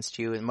pushing against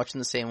you in much in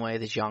the same way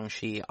the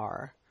Jiangshi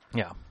are.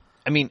 Yeah.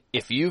 I mean,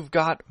 if you've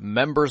got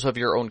members of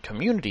your own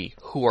community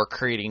who are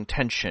creating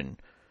tension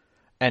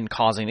and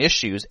causing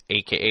issues,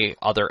 aka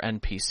other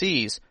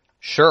NPCs,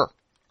 sure.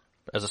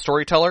 As a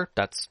storyteller,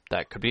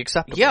 that could be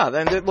acceptable. Yeah,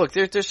 then look,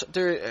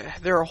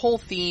 there are whole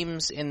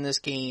themes in this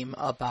game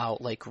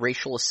about like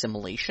racial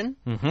assimilation,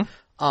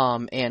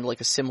 and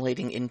like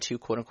assimilating into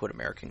quote unquote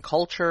American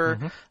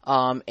culture,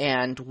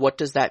 and what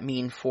does that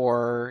mean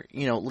for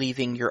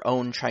leaving your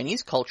own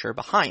Chinese culture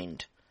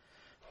behind?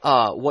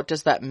 What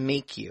does that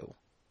make you,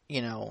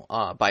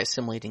 by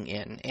assimilating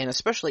in, and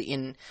especially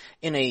in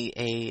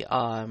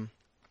a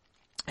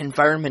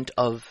environment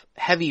of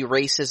heavy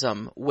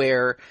racism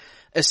where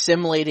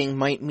assimilating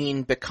might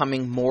mean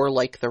becoming more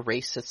like the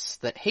racists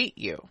that hate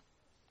you.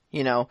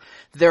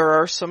 There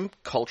are some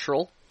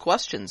cultural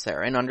questions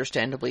there, and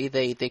understandably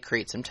they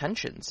create some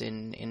tensions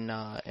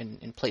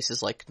in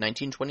places like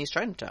 1920s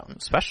Chinatown.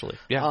 Especially,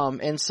 yeah.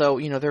 And so,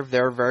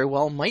 there very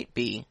well might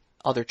be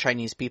other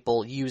Chinese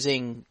people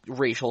using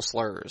racial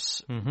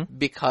slurs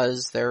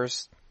because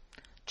there's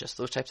just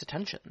those types of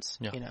tensions,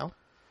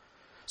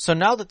 So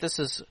now that this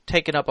has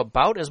taken up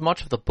about as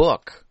much of the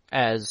book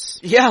as...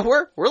 Yeah,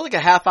 we're like a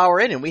half hour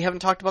in and we haven't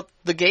talked about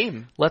the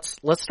game. Let's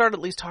start at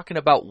least talking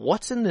about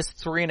what's in this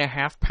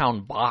 3.5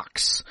 pound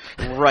box.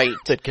 Right.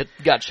 That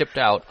got shipped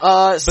out.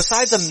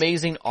 Besides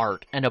amazing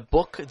art and a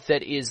book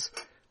that is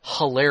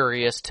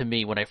hilarious to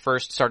me when I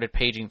first started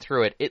paging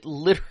through it, it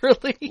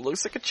literally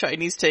looks like a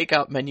Chinese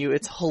takeout menu.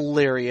 It's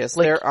hilarious.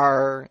 Like,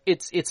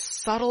 it's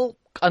subtle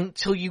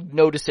until you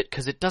notice it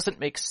because it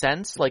doesn't make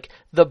sense. Like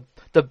the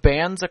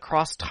bands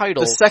across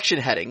titles, the section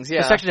headings,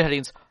 the section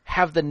headings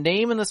have the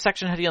name and the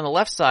section heading on the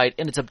left side,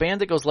 and it's a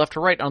band that goes left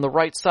to right on the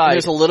right side. And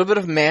there's a little bit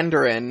of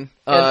Mandarin,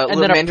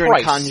 and then Mandarin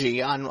a price.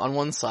 kanji on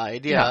one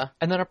side, yeah.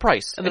 And then a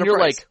price, and then you're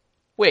like,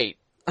 wait,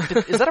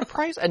 is that a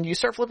price? And you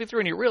start flipping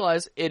through and you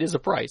realize it is a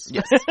price.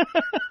 Yes.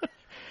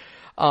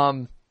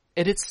 And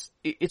it's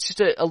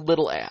just a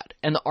little ad,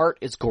 and the art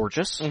is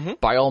gorgeous,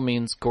 by all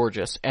means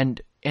gorgeous,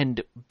 and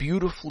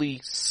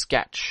beautifully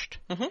sketched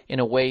in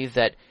a way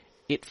that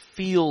it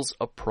feels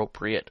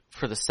appropriate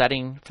for the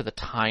setting, for the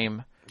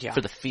time,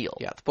 for the feel.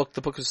 Yeah,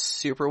 the book was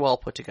super well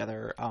put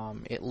together.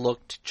 It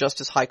looked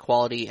just as high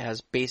quality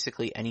as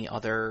basically any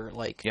other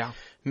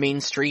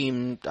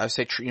mainstream, I would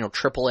say,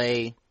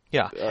 AAA.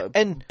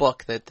 And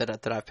book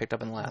that I've picked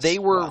up in the last. They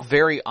were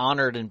very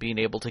honored in being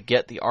able to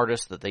get the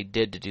artist that they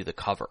did to do the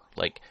cover.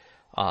 Like,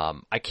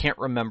 I can't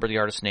remember the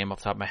artist's name off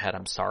the top of my head.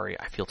 I'm sorry.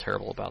 I feel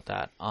terrible about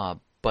that.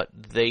 But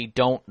they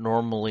don't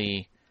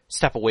normally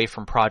step away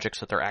from projects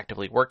that they're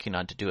actively working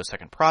on to do a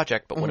second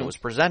project. But when it was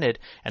presented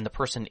and the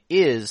person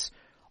is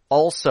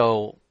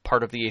also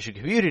part of the Asian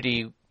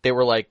community, they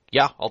were like,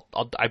 yeah,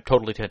 I'm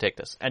totally going to take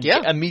this. And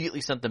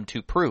immediately sent them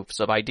 2 proofs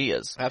of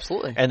ideas.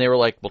 Absolutely. And they were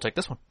like, we'll take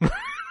this one.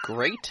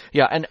 Great.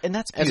 Yeah, and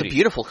that's beauty. It's a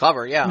beautiful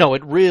cover, yeah. No,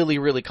 it really,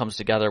 really comes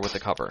together with the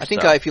cover. I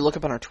think if you look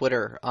up on our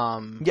Twitter,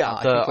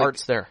 the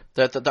art's there.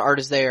 The art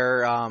is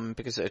there,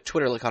 because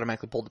Twitter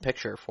automatically pulled the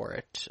picture for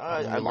it.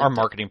 Our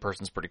marketing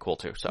person's pretty cool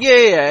too, so.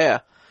 Yeah.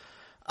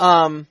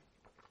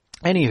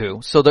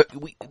 Anywho, so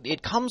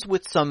it comes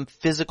with some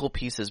physical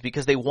pieces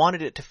because they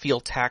wanted it to feel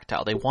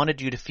tactile. They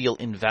wanted you to feel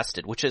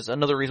invested, which is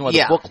another reason why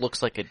the book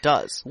looks like it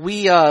does.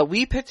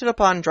 We picked it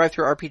up on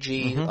Drive-Thru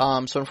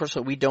RPG, so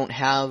unfortunately we don't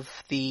have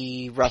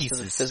the rest of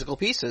the physical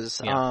pieces.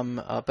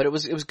 Yeah. But it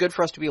was good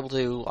for us to be able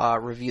to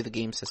review the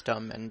game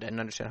system and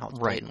understand how it's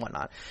played and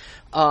whatnot.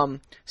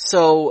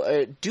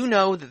 So do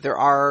know that there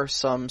are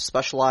some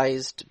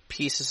specialized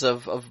pieces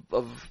of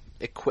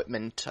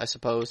equipment, I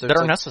suppose. That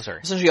are necessary.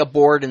 Essentially a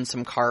board and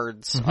some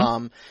cards.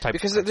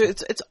 Because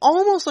it's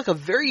almost like a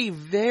very,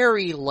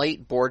 very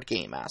light board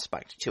game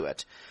aspect to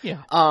it.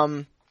 Yeah.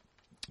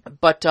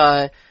 But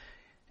there's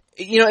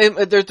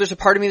a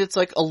part of me that's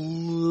like a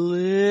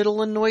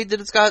little annoyed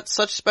that it's got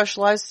such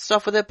specialized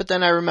stuff with it, but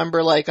then I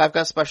remember like I've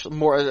got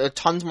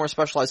tons more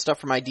specialized stuff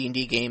for my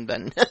D&D game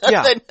than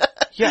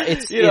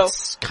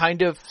it's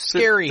kind of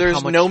scary.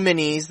 There's no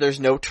minis, there's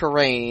no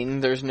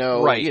terrain, there's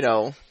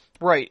no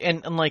Right,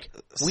 and like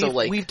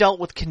we've dealt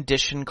with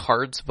condition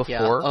cards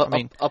before. I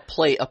mean, a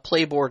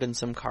playboard and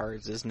some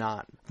cards is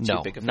not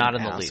too big of an not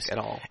in ask the least at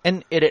all.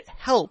 And it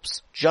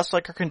helps, just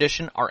like our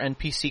condition, our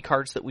NPC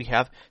cards that we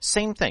have.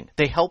 Same thing.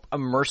 They help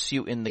immerse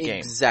you in the game.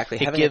 Exactly.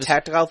 Having a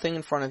tactile thing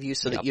in front of you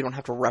so that you don't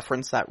have to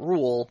reference that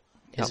rule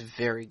is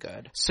very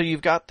good. So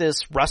you've got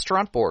this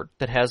restaurant board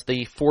that has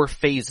the 4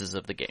 phases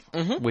of the game,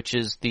 which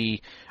is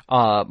the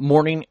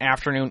morning,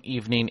 afternoon,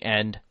 evening,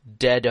 and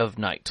dead of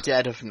night.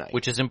 Dead of night.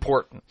 Which is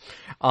important.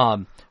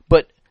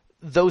 But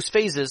those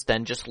phases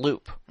then just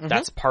loop.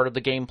 That's part of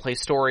the gameplay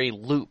story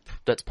loop.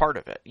 That's part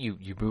of it. You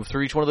move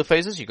through each one of the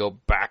phases, you go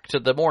back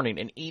to the morning,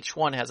 and each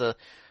one has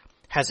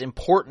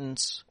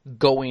importance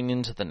going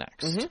into the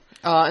next.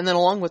 And then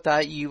along with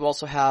that, you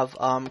also have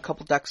a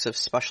couple decks of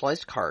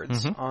specialized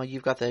cards.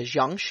 You've got the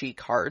Jiangshi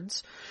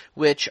cards,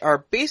 which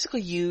are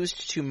basically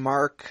used to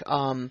mark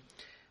harm.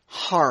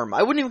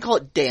 I wouldn't even call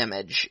it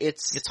damage.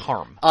 It's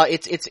harm.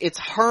 It's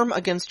harm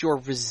against your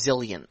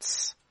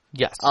resilience.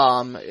 Yes.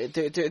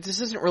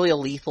 This isn't really a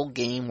lethal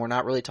game. We're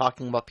not really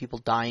talking about people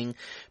dying.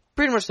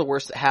 Pretty much the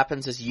worst that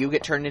happens is you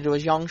get turned into a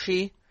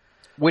Jiangshi.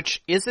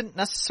 Which isn't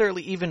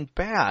necessarily even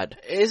bad.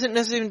 Isn't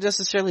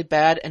necessarily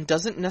bad, and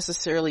doesn't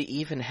necessarily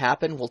even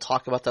happen. We'll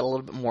talk about that a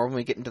little bit more when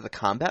we get into the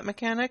combat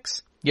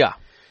mechanics. Yeah.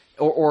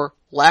 Or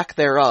lack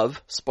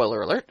thereof.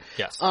 Spoiler alert.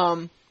 Yes.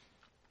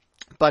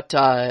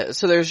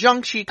 So there's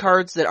Jiangshi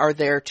cards that are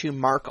there to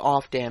mark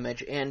off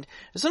damage, and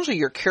essentially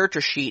your character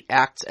sheet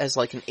acts as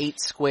like an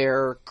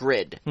 8-square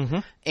grid.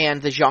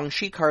 And the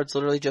Jiangshi cards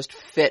literally just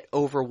fit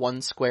over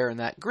 1 square in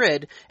that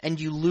grid, and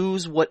you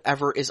lose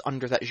whatever is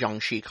under that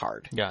Jiangshi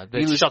card. Yeah,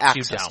 you lose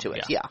access to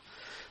it. Yeah.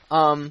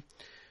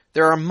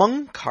 There are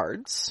Hmong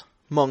cards.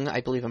 Hmong,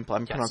 I believe I'm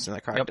pronouncing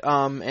that correct.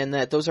 And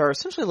that those are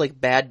essentially like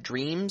bad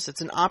dreams.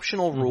 It's an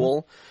optional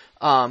rule.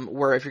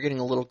 Where if you're getting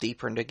a little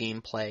deeper into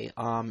gameplay,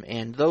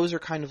 and those are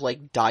kind of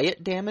like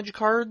diet damage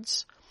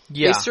cards.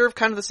 Yeah. They serve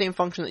kind of the same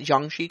function that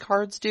Jiangshi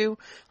cards do,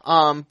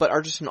 but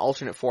are just an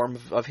alternate form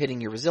of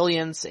hitting your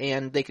resilience,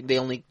 and they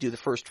only do the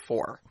first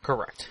 4.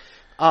 Correct.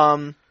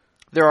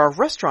 There are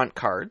restaurant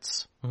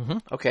cards.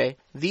 Okay.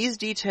 These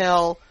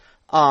detail,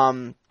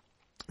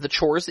 the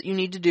chores that you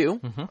need to do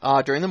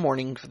during the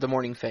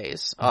morning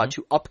phase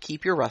to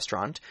upkeep your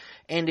restaurant,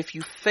 and if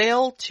you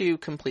fail to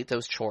complete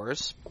those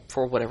chores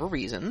for whatever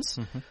reasons,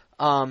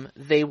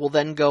 they will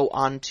then go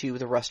onto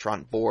the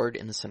restaurant board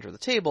in the center of the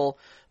table,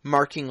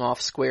 marking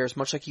off squares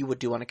much like you would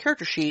do on a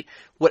character sheet.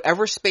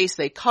 Whatever space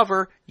they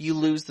cover, you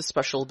lose the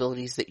special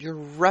abilities that your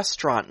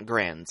restaurant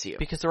grants you.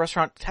 Because the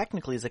restaurant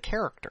technically is a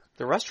character.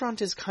 The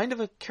restaurant is kind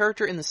of a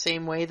character in the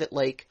same way that,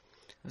 like,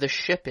 the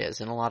ship is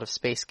in a lot of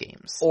space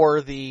games.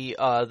 Or the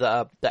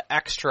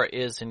extra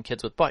is in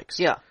Kids with Bikes.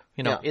 Yeah.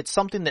 You know, it's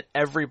something that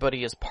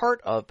everybody is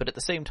part of, but at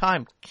the same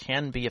time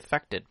can be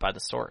affected by the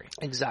story.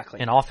 Exactly.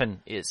 And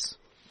often is.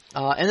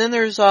 And then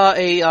there's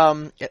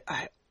I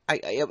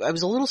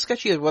was a little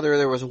sketchy of whether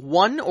there was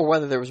one or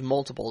whether there was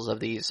multiples of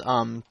these,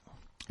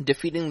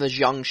 defeating the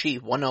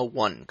Jiangshi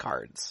 101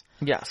 cards.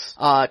 Yes.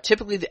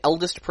 Typically the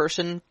eldest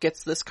person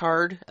gets this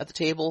card at the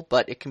table,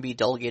 but it can be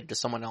delegated to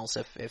someone else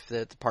if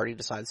the party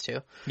decides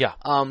to. Yeah.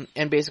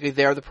 And basically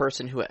they're the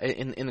person who,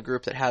 in the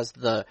group that has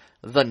the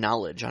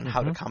knowledge on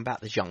how to combat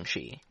the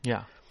Jiangshi.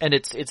 Yeah. And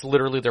it's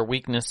literally their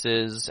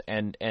weaknesses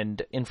and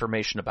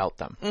information about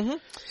them.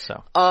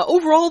 So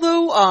overall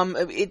though,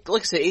 it,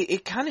 like I said,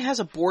 it kind of has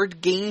a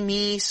board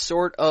gamey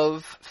sort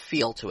of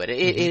feel to it.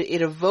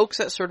 It evokes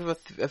that sort of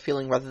a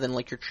feeling rather than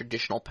like your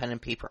traditional pen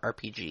and paper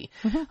RPG.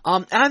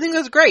 And I think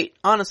that's great,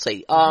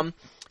 honestly.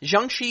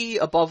 Jiangshi,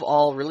 above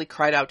all, really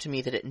cried out to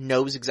me that it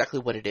knows exactly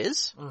what it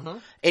is.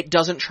 It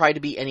doesn't try to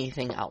be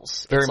anything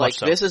else. Very it's much like,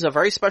 so. This is a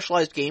very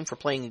specialized game for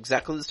playing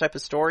exactly this type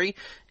of story,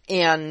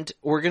 and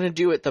we're going to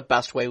do it the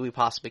best way we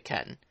possibly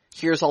can.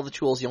 Here's all the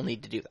tools you'll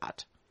need to do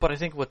that. But I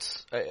think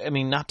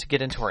not to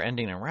get into our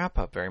ending and wrap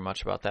up very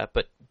much about that,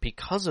 but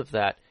because of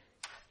that,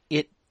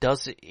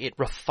 it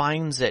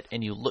refines it,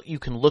 and you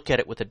can look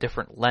at it with a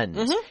different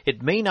lens.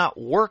 It may not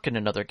work in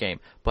another game,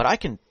 but I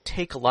can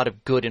take a lot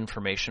of good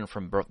information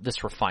from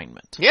this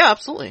refinement. Yeah,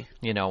 absolutely.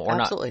 You know,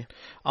 or absolutely.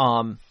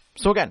 Not.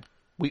 So again,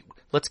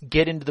 let's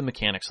get into the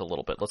mechanics a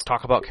little bit. Let's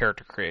talk about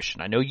character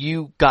creation. I know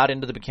you got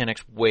into the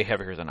mechanics way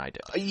heavier than I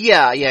did.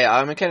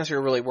 Yeah. Mechanics are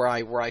really where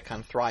I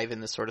kind of thrive in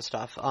this sort of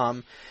stuff.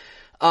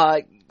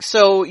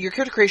 So your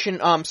character creation,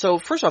 so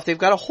first off, they've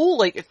got a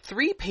whole,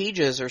 3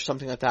 pages or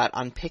something like that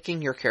on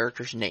picking your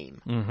character's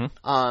name.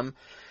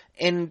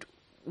 And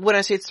when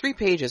I say it's 3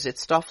 pages,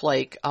 it's stuff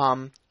like,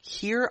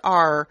 here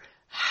are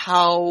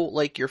how,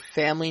 your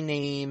family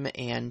name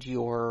and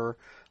your,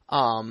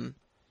 and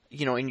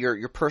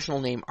your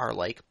personal name are,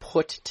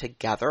 put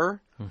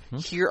together.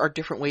 Here are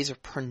different ways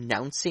of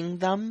pronouncing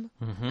them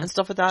and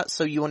stuff like that,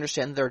 so you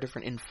understand there are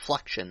different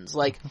inflections.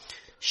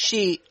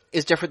 She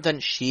is different than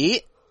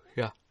she.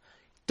 Yeah.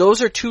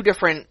 Those are 2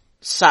 different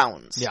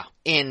sounds. Yeah.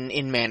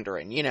 In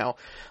Mandarin,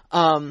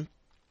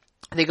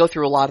 They go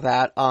through a lot of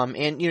that,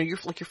 and your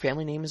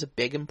family name is a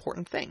big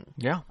important thing.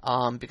 Yeah.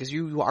 Because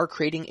you are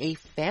creating a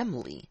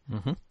family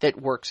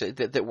that works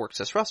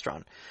this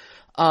restaurant.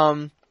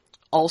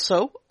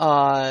 Also,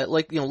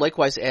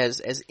 likewise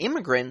as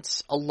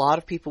immigrants, a lot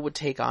of people would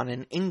take on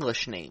an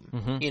English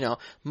name.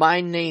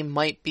 My name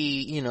might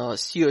be,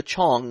 Xue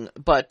Chong,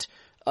 but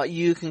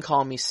you can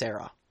call me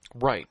Sarah.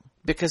 Right.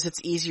 Because it's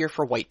easier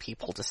for white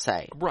people to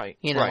say. Right.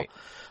 Right.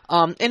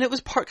 And it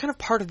was part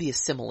of the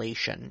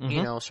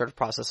assimilation, sort of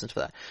process into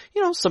that.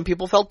 Some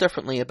people felt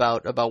differently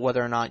about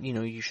whether or not,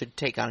 you should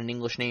take on an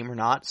English name or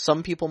not.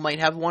 Some people might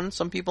have one,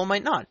 some people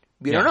might not.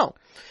 We don't know.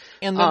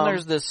 And then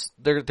there's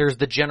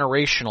the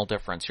generational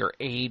difference, your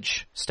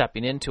age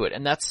stepping into it.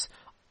 And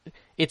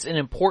it's an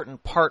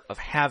important part of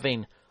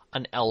having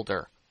an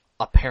elder,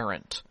 a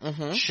parent,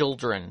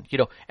 children,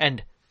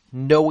 and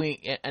knowing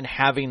and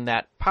having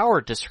that power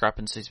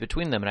discrepancies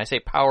between them. And I say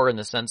power in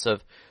the sense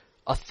of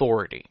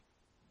authority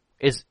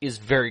is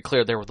very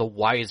clear. They're the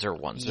wiser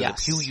ones.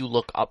 Yes. They're who you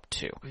look up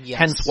to. Yes.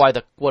 Hence why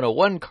the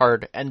 101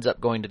 card ends up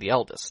going to the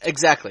eldest.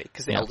 Exactly.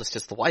 Because the eldest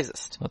is the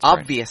wisest. That's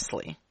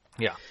obviously.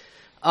 Right.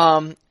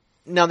 Yeah.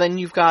 Now then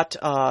you've got,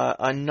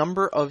 a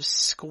number of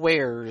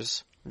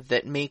squares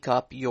that make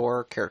up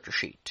your character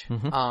sheet.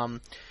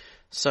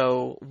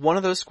 So one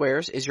of those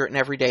squares is an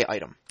everyday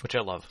item. Which I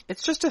love.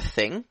 It's just a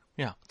thing.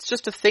 Yeah. It's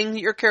just a thing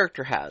that your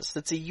character has.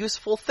 That's a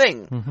useful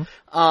thing.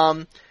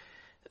 How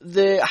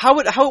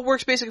it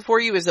works basically for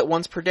you is that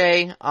once per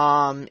day,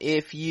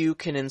 if you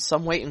can in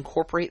some way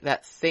incorporate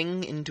that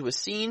thing into a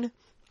scene, it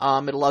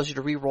allows you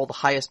to re-roll the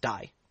highest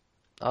die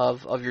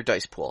of your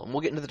dice pool. And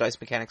we'll get into the dice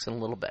mechanics in a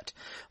little bit.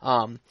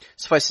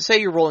 Suffice to say,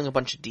 you're rolling a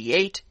bunch of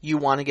D8. You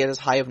want to get as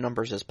high of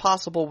numbers as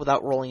possible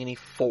without rolling any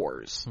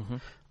 4s.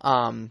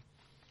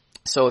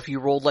 So if you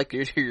rolled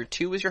your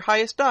 2 is your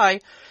highest die,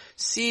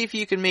 see if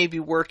you can maybe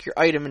work your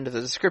item into the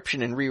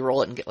description and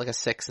re-roll it and get a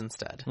 6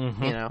 instead.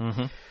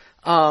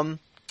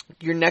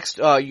 Your next,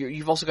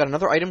 you've also got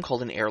another item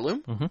called an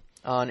heirloom.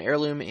 An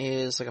heirloom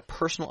is a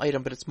personal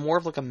item, but it's more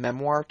of a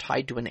memoir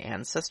tied to an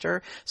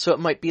ancestor. So it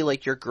might be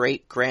your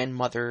great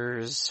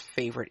grandmother's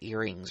favorite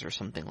earrings or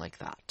something like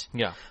that.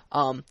 Yeah.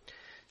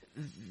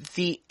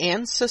 the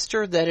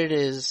ancestor that it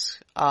is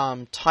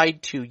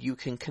tied to, you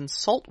can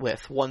consult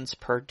with once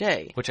per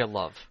day. Which I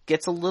love.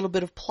 Gets a little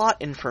bit of plot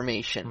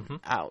information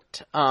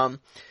out. And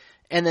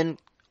then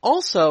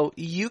also,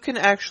 you can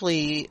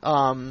actually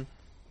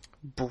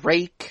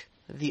break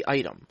the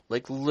item.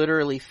 Like,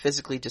 literally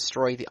physically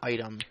destroy the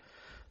item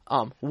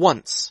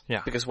once.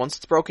 Yeah. Because once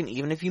it's broken,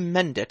 even if you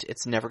mend it,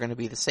 it's never going to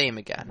be the same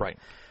again. Right.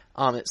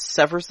 It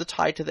severs the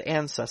tie to the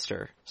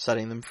ancestor,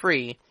 setting them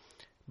free,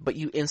 but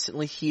you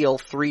instantly heal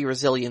 3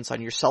 resilience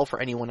on yourself or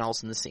anyone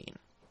else in the scene.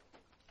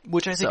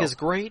 Which I think is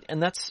great,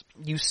 and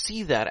you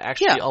see that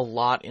actually a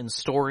lot in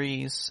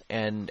stories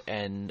and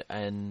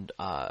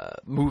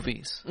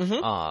movies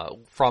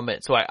from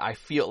it. So I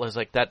feel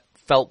like that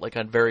felt like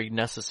a very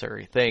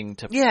necessary thing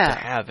to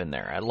have in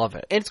there. I love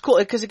it. It's cool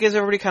because it gives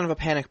everybody kind of a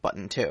panic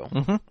button too.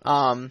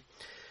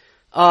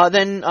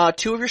 Then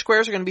 2 of your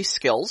squares are going to be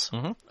skills.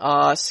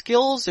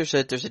 Skills, there's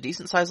a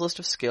decent sized list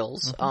of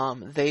skills.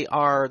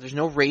 There's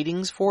no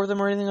ratings for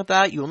them or anything like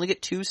that. You only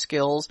get 2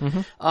 skills.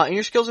 And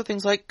your skills are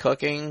things like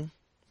cooking,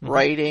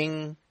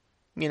 writing,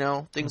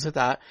 things like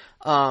that.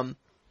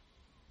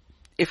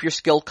 If your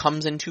skill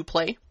comes into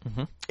play,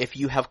 if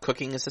you have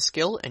cooking as a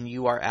skill and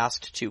you are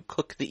asked to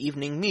cook the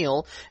evening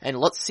meal, and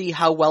let's see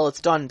how well it's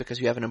done because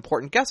you have an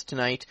important guest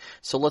tonight,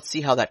 so let's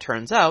see how that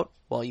turns out.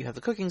 Well, you have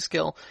the cooking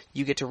skill,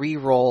 you get to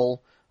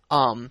re-roll,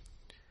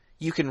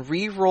 you can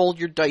re-roll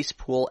your dice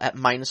pool at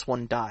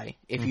 -1 die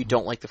if you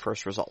don't like the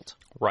first result.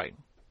 Right.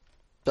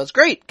 That's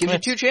great. Gives you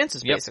 2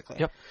 chances, basically.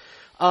 Yep.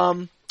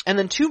 And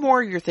then 2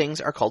 more of your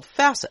things are called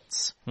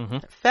facets.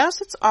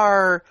 Facets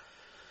are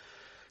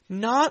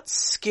not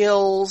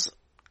skills,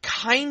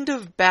 kind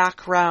of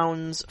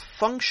backgrounds,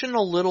 function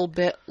a little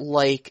bit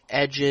like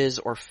edges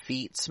or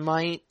feats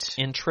might.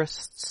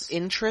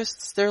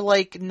 Interests. They're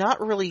like not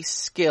really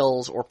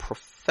skills or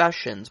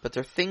professions, but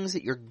they're things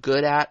that you're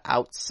good at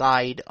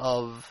outside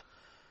of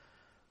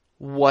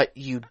what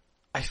you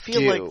I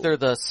feel like they're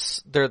the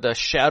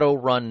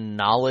Shadowrun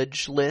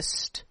knowledge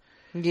list.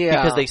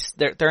 Yeah. Because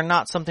they're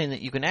not something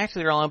that you can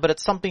actually rely on, but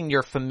it's something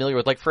you're familiar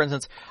with. Like, for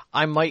instance,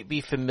 I might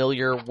be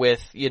familiar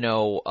with,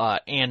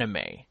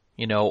 anime,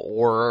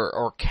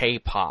 or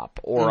K-pop,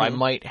 or I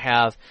might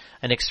have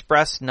an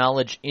express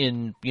knowledge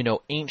in,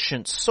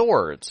 ancient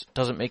swords.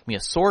 Doesn't make me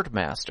a sword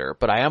master,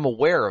 but I am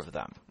aware of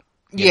them.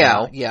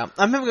 Yeah.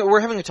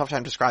 We're having a tough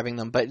time describing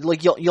them, but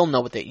like you'll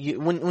know what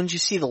when you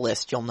see the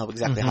list, you'll know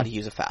exactly how to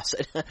use a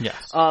facet.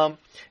 Yes. And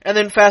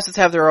then facets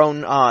have their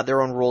own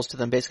rules to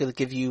them. Basically, they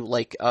give you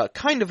like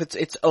kind of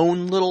its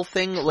own little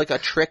thing, like a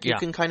trick you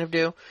can kind of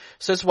do.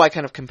 So that's why I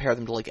kind of compare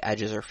them to like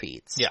edges or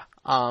feats. Yeah.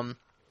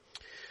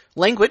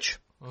 Language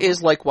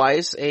is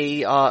likewise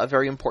a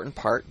very important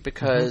part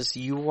because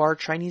you are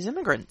Chinese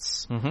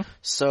immigrants.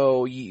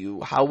 So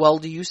how well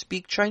do you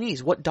speak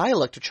Chinese? What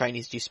dialect of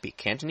Chinese do you speak?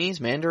 Cantonese,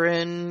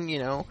 Mandarin,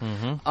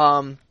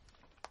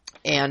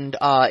 and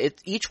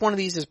each one of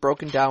these is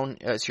broken down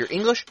as your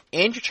English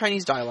and your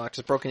Chinese dialect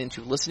is broken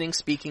into listening,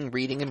 speaking,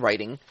 reading, and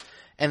writing.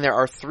 And there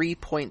are 3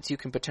 points you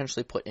can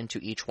potentially put into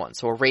each one.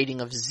 So a rating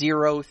of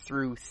 0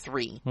 through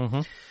 3.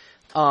 And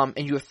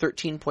you have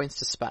 13 points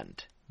to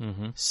spend.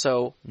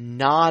 So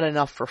not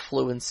enough for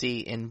fluency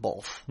in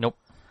both. Nope.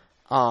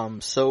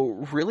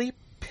 So really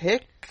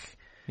pick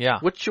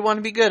what you want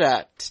to be good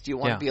at. Do you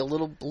want to be a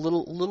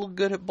little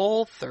good at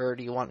both, or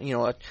do you want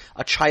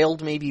a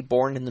child maybe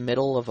born in the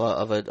middle of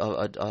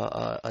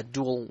a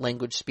dual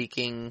language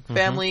speaking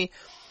family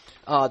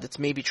that's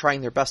maybe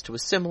trying their best to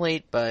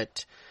assimilate,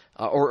 but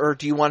or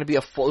do you want to be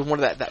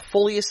one of that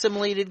fully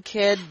assimilated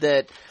kid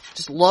that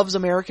just loves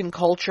American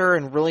culture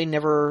and really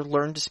never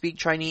learned to speak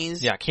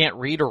Chinese? Yeah, can't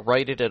read or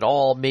write it at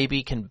all,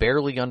 maybe can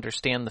barely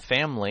understand the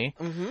family,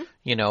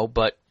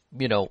 but,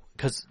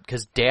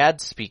 because dad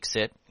speaks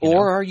it.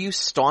 Or are you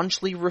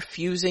staunchly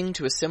refusing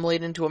to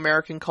assimilate into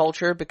American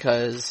culture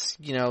because,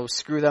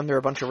 screw them, they're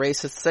a bunch of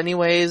racists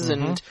anyways,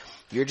 and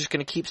you're just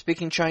going to keep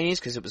speaking Chinese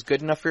because it was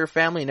good enough for your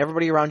family and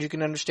everybody around you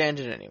can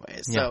understand it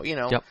anyways. So,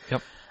 Yep.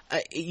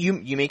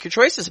 You make your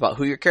choices about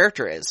who your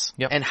character is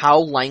and how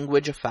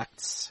language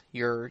affects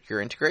your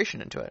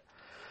integration into it.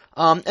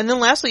 And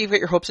then lastly, you've got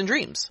your hopes and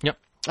dreams. Yep.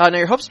 Now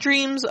your hopes and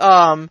dreams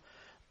are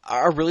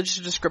really just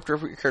a descriptor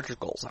of what your character's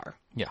goals are.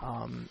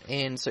 Yeah.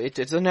 And so it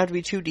doesn't have to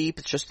be too deep.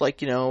 It's just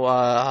like,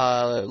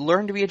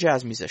 learn to be a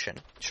jazz musician.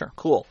 Sure.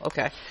 Cool.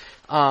 Okay.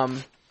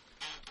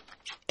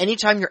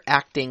 Anytime you're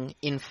acting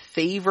in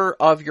favor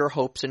of your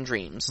hopes and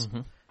dreams,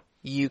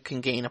 you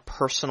can gain a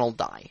personal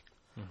die.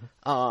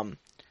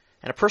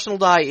 And a personal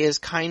die is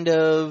kind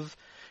of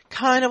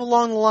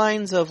along the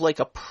lines of like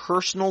a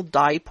personal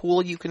die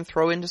pool you can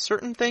throw into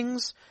certain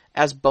things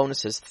as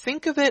bonuses.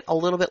 Think of it a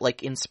little bit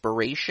like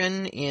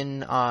inspiration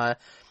in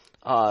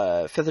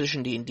 5th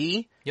edition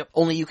D&D. Yep.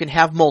 Only you can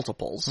have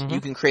multiples.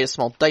 You can create a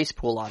small dice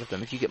pool out of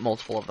them if you get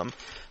multiple of them.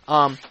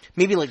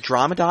 Maybe like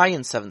drama die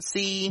in 7th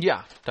C.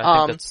 Yeah,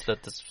 I think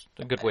that's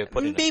a good way of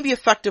putting it. Maybe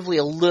effectively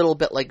a little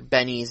bit like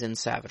Bennies in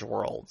Savage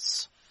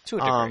Worlds. To a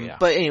degree, yeah.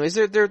 But anyways,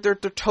 they're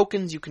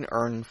tokens you can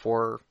earn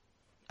for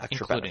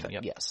extra Including,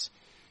 benefit. Yep. Yes.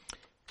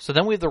 So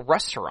then we have the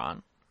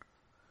restaurant.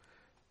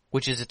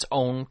 which is its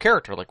own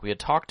character, like we had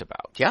talked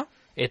about. Yeah.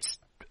 It's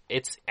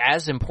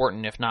as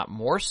important, if not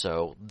more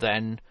so,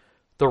 than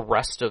the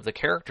rest of the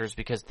characters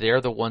because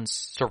they're the ones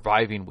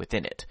surviving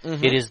within it.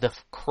 Mm-hmm. It is the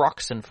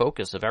crux and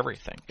focus of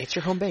everything. It's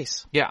your home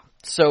base. Yeah.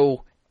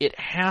 So it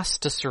has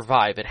to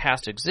survive. It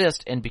has to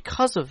exist. And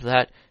because of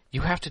that,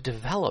 you have to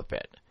develop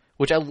it,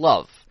 which I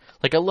love.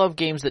 Like, I love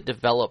games that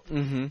develop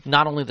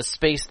not only the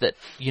space that,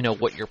 you know,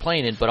 what you're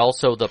playing in, but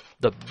also the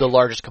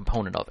largest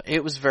component of it.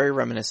 It was very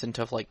reminiscent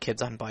of, like,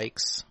 Kids on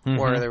Bikes,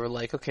 where they were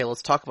like, okay,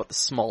 let's talk about the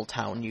small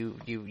town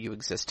you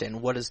exist in.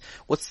 What's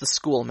the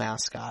school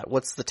mascot?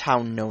 What's the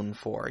town known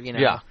for, you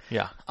know?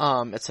 Yeah.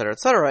 Et cetera,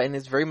 et cetera. And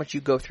it's very much you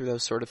go through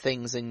those sort of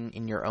things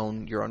in your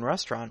own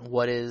restaurant.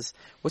 What's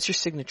your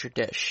signature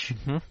dish?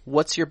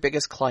 What's your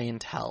biggest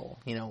clientele?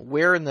 You know,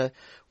 where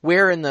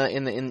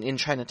in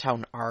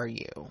Chinatown are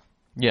you?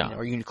 Yeah. You know,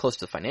 are you close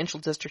to the financial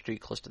district? Are you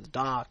close to the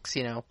docks?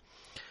 You know,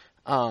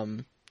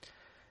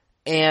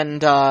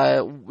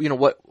 you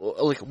know,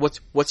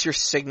 what's your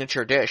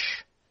signature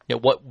dish? Yeah.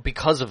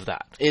 Because of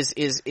that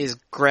is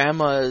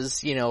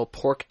grandma's, you know,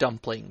 pork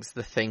dumplings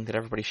the thing that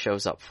everybody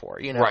shows up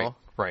for? You know,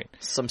 right.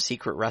 Some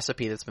secret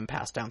recipe that's been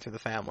passed down through the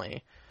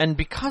family. And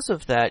because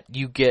of that,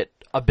 you get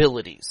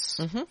abilities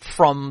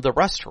from the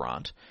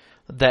restaurant.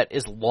 That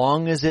as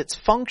long as it's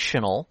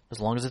functional, as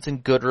long as it's in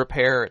good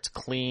repair, it's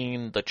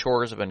clean, the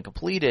chores have been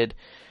completed,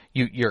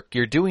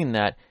 you're doing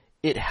that,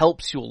 it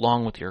helps you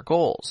along with your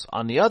goals.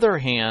 On the other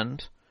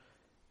hand,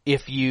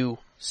 if you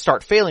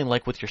start failing,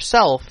 like with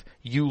yourself,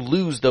 you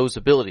lose those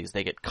abilities.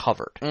 They get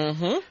covered.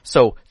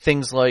 So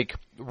things like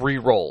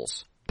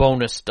re-rolls,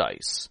 bonus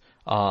dice,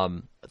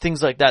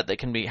 things like that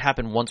can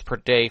happen once per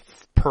day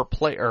per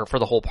play or for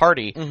the whole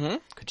party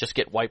could just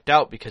get wiped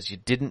out because you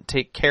didn't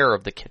take care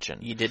of the kitchen.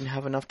 You didn't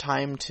have enough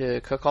time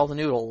to cook all the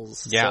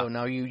noodles. Yeah. So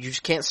now you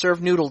just can't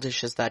serve noodle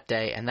dishes that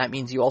day, and that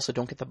means you also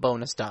don't get the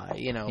bonus die,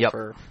 you know,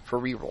 for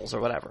re-rolls or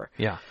whatever.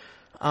 Yeah.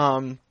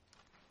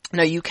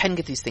 Now you can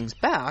get these things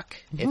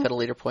back if at a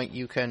later point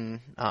you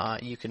can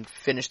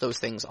finish those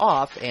things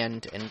off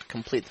and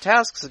complete the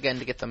tasks again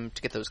to get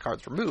those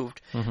cards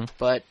removed.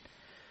 But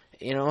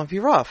you know, it'd be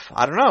rough.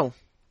 I don't know.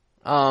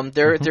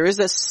 There is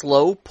this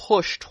slow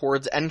push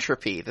towards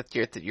entropy that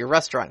your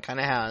restaurant kind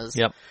of has.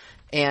 Yep.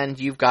 And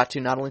you've got to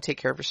not only take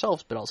care of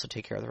yourselves, but also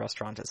take care of the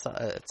restaurant,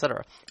 et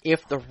cetera.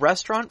 If the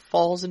restaurant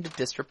falls into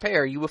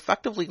disrepair, you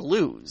effectively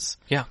lose.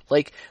 Yeah.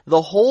 Like,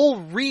 the whole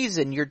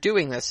reason you're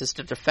doing this is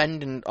to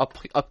defend and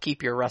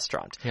upkeep your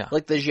restaurant. Yeah.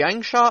 Like, the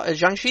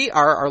Jiangshi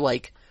are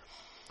like,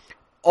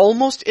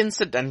 almost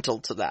incidental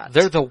to that.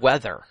 They're the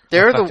weather.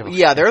 They're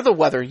the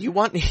weather. You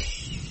want...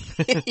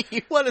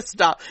 you want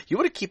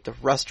to keep the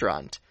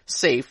restaurant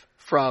safe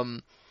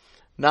from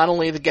not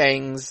only the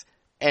gangs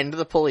and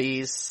the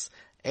police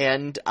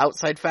and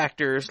outside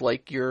factors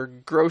like your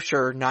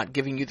grocer not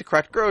giving you the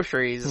correct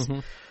groceries,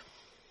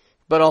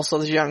 but also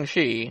the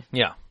Jiangshi.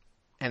 Yeah.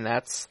 And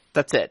that's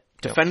it.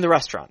 Defend the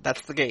restaurant.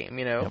 That's the game,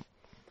 you know?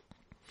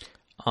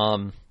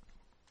 Yep.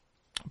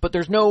 But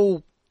there's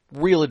no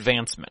real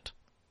advancement.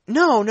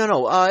 No.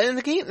 And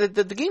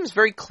the game is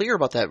very clear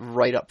about that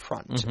right up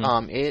front.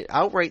 It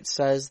outright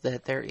says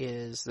that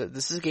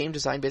this is a game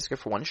designed basically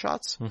for one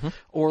shots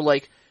or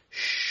like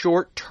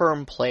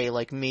short-term play,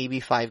 like maybe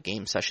 5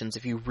 game sessions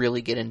if you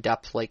really get in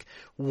depth, like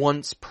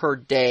once per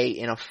day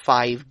in a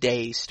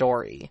 5-day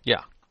story.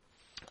 Yeah.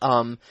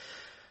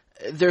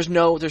 There's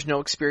no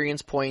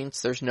experience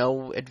points. There's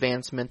no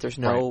advancement. There's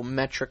no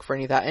metric for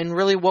any of that. And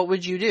really, what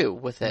would you do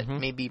with it?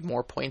 Maybe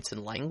more points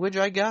in language,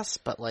 I guess,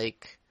 but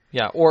like...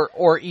 Yeah,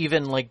 or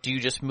even like, do you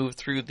just move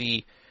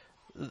through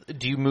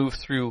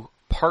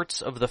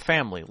parts of the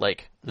family?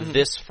 Like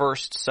this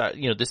first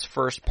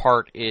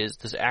part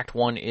this act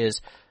 1 is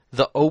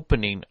the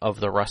opening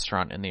of the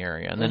restaurant in the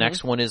area, and the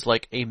next one is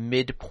like a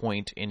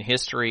midpoint in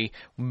history,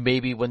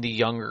 maybe when the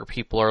younger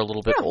people are a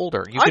little bit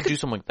older. You could do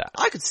something like that.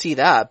 I could see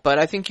that, but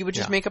I think you would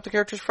just make up the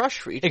characters fresh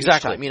for each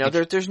time. You know,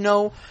 there's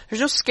no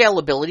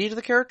scalability to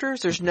the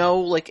characters. There's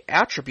no like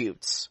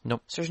attributes.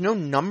 Nope. So there's no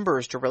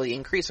numbers to really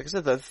increase. Like I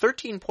said, the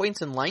 13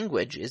 points in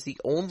language is the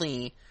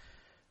only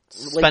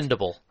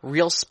spendable,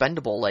 real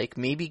spendable. Like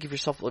maybe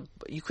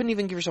you couldn't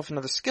even give yourself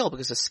another skill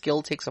because a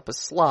skill takes up a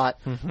slot,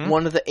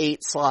 one of the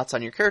 8 slots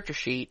on your character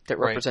sheet that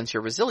represents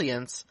your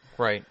resilience.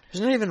 Right.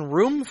 There's not even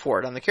room for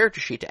it on the character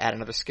sheet to add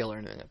another skill or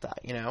anything like that,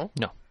 you know?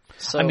 No.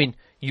 So, I mean,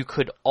 you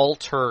could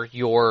alter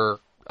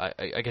your,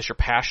 I guess your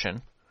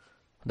passion.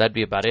 That'd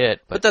be about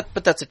it. But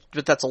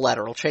that's a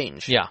lateral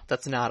change. Yeah.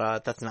 That's not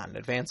an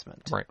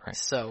advancement. Right.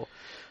 So,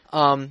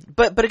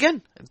 but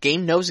again, the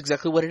game knows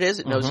exactly what it is.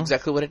 It knows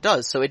exactly what it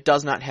does. So it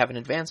does not have an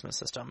advancement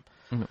system.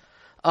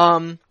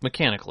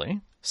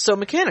 Mechanically. So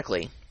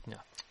mechanically,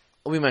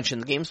 we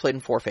mentioned the game's played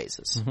in 4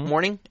 phases.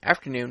 Morning,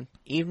 afternoon,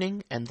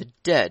 evening, and the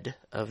dead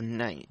of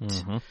night.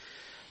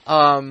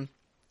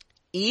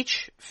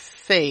 Each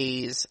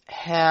phase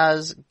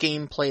has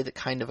gameplay that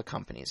kind of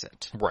accompanies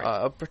it. Right.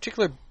 A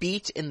particular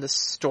beat in the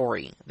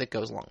story that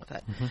goes along with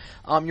it.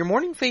 Your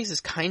morning phase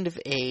is kind of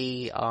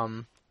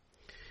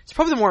it's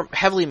probably the more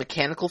heavily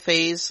mechanical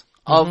phase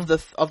of the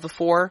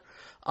 4.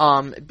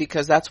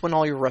 because that's when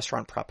all your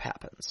restaurant prep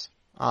happens.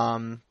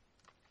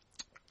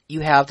 You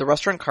have the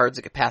restaurant cards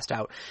that get passed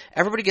out.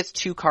 Everybody gets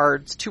two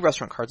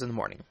restaurant cards in the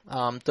morning.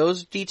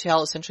 Those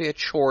detail essentially a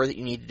chore that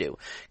you need to do.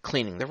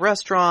 Cleaning the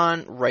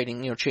restaurant,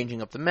 writing,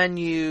 changing up the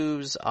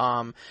menus,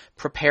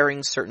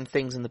 preparing certain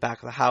things in the back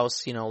of the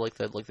house, like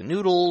the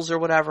noodles or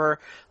whatever.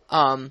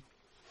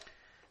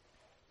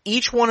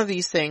 Each one of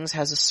these things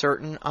has a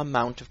certain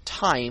amount of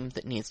time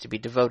that needs to be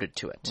devoted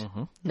to it.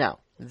 Mm-hmm. Now,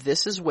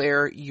 this is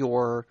where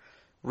your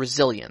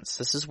resilience,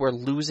 this is where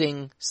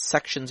losing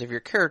sections of your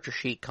character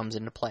sheet comes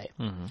into play.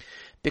 Mm-hmm.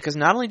 Because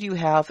not only do you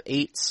have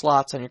 8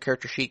 slots on your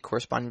character sheet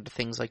corresponding to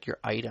things like your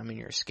item and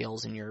your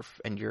skills and your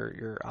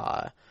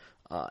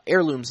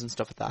heirlooms and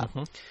stuff like that,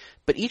 mm-hmm.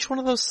 but each one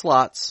of those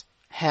slots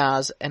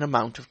has an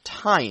amount of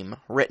time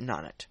written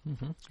on it.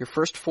 Mm-hmm. Your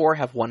first 4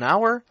 have 1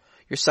 hour,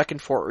 your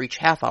second 4 are each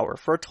half hour,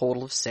 for a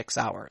total of 6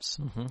 hours.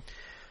 Mm-hmm.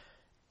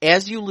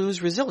 As you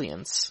lose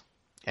resilience,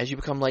 as you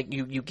become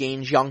you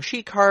gain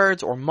Jiangshi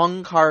cards or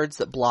Hmong cards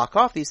that block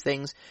off these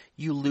things,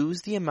 you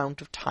lose the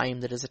amount of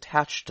time that is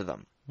attached to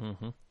them.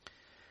 Mm-hmm.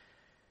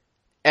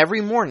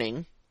 Every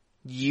morning,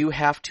 you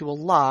have to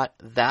allot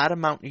that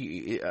amount,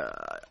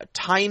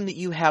 time that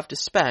you have to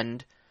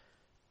spend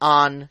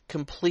on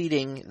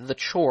completing the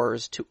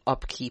chores to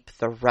upkeep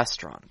the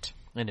restaurant.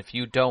 And if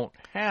you don't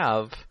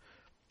have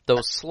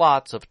those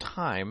slots of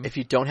time, if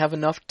you don't have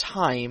enough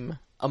time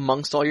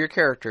amongst all your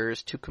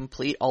characters to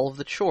complete all of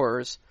the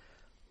chores,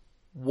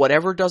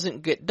 whatever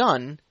doesn't get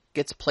done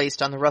gets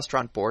placed on the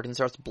restaurant board and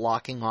starts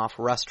blocking off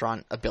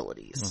restaurant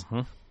abilities. Mm-hmm.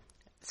 It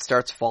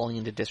starts falling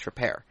into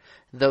disrepair.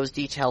 Those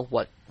detail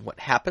what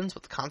happens,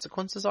 what the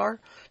consequences are,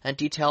 and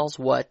details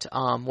what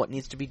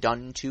needs to be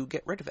done to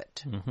get rid of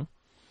it. Mm-hmm.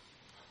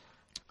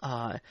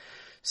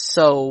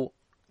 So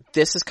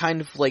this is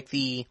kind of like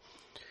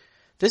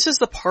this is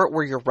the part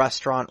where your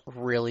restaurant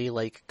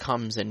really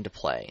comes into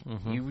play.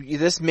 Mm-hmm.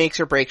 This makes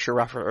or breaks your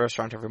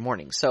restaurant every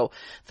morning. So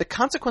the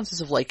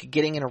consequences of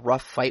getting in a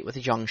rough fight with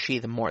Jiangshi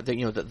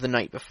the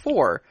night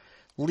before,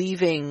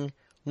 leaving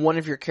one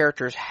of your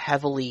characters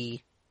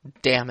heavily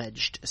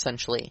damaged,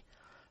 essentially,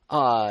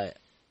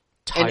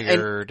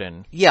 tired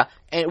and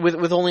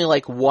with only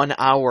 1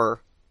 hour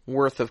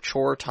worth of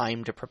chore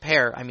time to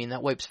prepare. I mean,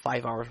 that wipes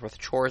 5 hours worth of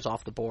chores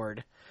off the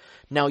board.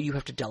 Now you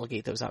have to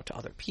delegate those out to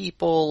other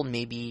people.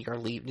 Maybe you're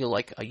you know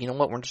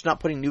what? We're just not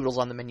putting noodles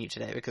on the menu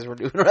today because we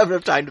don't have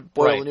enough time to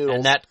boil the noodles.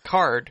 And that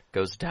card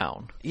goes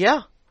down.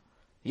 Yeah.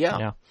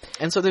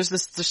 And so there's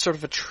this sort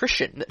of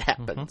attrition that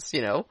happens,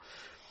 mm-hmm.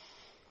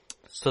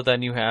 So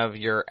then you have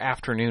your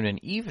afternoon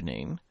and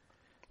evening,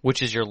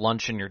 which is your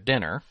lunch and your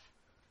dinner.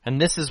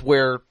 And this is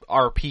where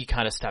RP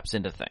kind of steps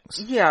into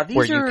things. Yeah,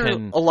 these are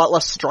a lot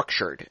less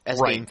structured as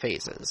game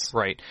phases.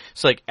 Right.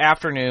 So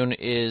afternoon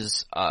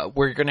is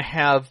where you're going to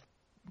have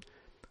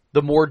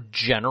the more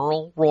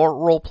general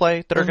role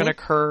play that are going to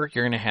occur.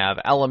 You're going to have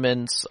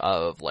elements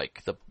of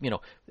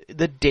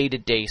the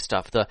day-to-day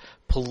stuff. The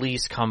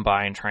police come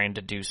by and trying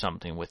to do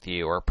something with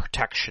you, or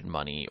protection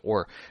money,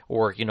 or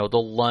the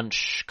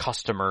lunch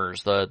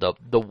customers, the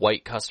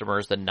white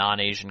customers, the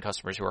non-Asian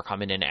customers who are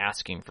coming in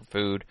asking for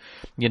food,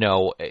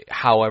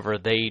 however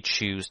they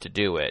choose to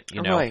do it,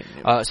 Right.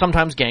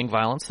 Sometimes gang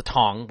violence, the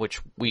Tong, which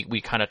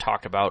we kind of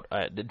talked about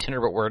at dinner,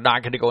 but we're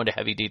not going to go into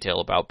heavy detail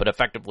about, but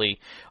effectively,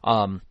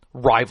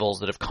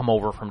 rivals that have come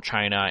over from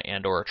China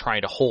and or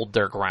trying to hold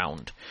their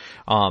ground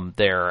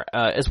there,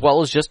 as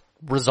well as just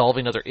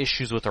resolving other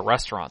issues with the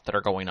restaurant that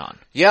are going on.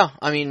 Yeah,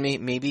 I mean,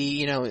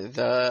 maybe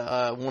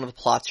the one of the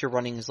plots you're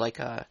running is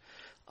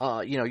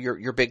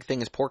your big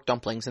thing is pork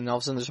dumplings, and all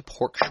of a sudden there's a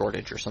pork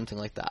shortage or something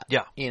like that.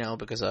 Yeah,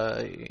 because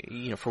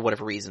for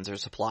whatever reasons there's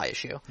a supply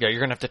issue. Yeah,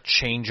 you're gonna have to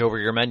change over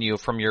your menu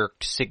from your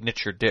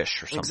signature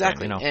dish or something.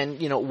 Exactly.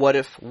 And what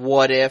if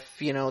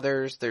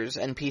there's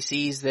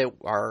NPCs that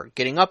are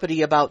getting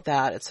uppity about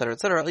that, et cetera, et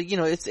cetera.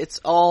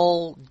 It's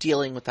all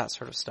dealing with that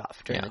sort of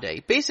stuff during the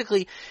day.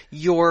 Basically,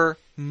 your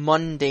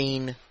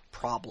mundane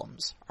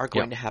problems are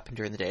going to happen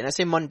during the day, and I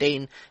say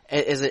mundane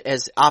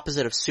as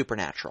opposite of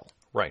supernatural.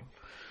 Right.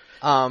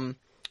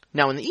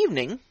 Now in the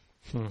evening,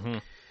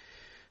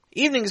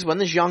 evening is when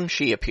the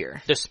Jiangshi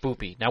appear. The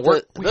spoopy. Now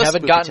we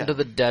haven't gotten to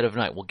the dead of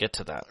night. We'll get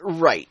to that.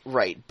 Right.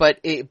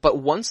 But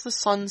once the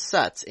sun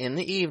sets in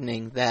the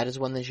evening, that is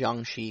when the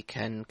Jiangshi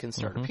can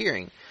start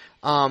appearing.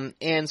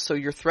 And so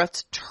your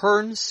threats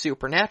turn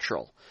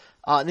supernatural.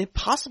 And they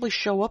possibly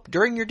show up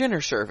during your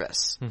dinner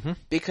service. Mm-hmm.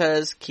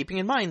 Because, keeping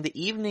in mind,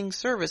 the evening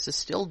service is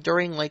still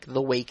during,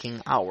 the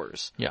waking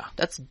hours. Yeah.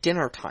 That's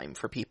dinner time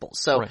for people.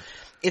 So,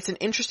 it's an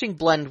interesting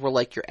blend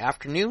where, your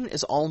afternoon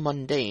is all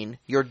mundane,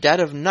 your dead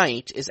of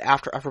night is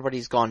after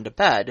everybody's gone to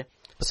bed,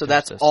 so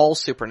that's all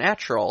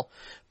supernatural,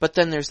 but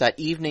then there's that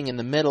evening in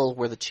the middle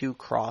where the two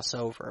cross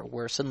over,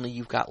 where suddenly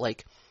you've got,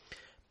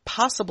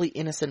 possibly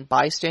innocent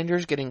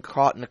bystanders getting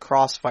caught in the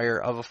crossfire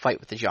of a fight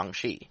with the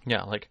Jiangshi.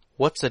 Yeah,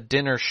 what's a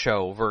dinner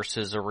show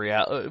versus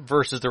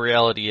versus the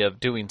reality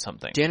of doing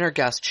something? Dinner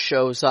guest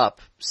shows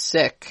up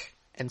sick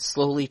and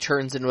slowly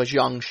turns into a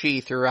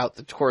Jiangshi throughout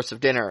the course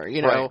of dinner,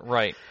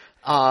 Right.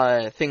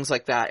 things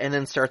like that, and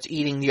then starts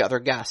eating the other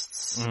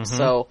guests.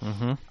 So,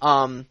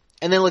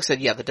 and then like I said,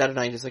 the dead of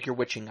night is like your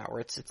witching hour.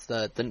 It's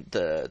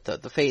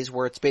the phase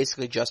where it's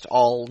basically just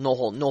all no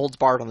holds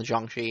barred on the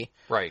Jiangshi.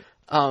 Right.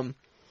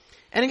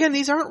 And again,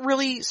 these aren't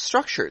really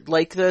structured.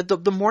 Like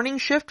the morning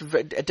shift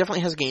it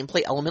definitely has a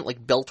gameplay element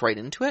like built right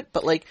into it,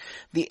 but like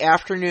the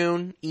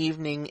afternoon,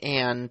 evening,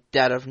 and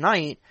dead of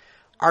night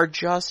are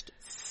just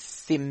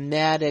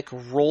thematic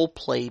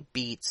roleplay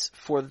beats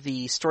for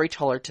the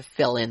storyteller to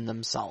fill in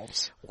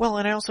themselves. Well,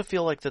 and I also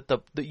feel like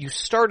that you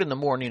start in the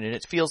morning and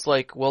it feels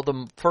like, well,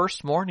 the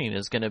first morning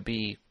is going to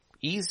be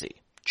easy.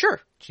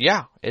 Sure.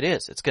 Yeah, it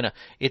is. It's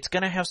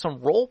gonna have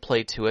some role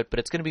play to it, but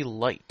it's gonna be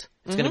light.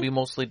 It's gonna be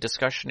mostly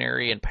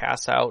discussionary and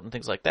pass out and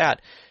things like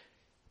that.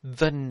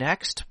 The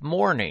next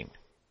morning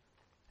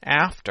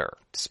after,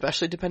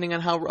 especially depending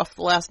on how rough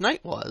the last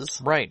night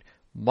was, right,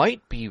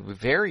 might be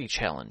very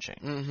challenging.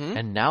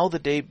 And now the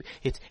day,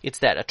 it's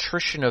that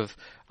attrition of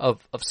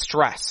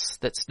stress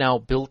that's now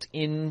built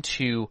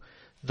into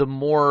the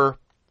more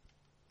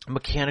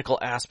mechanical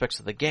aspects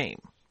of the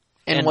game.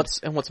 And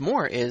what's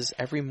more is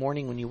every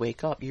morning when you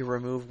wake up, you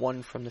remove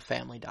one from the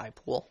family die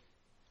pool.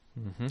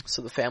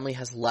 So the family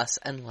has less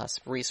and less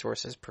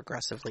resources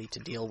progressively to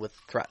deal with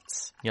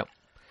threats. Yep.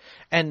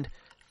 And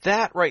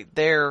that right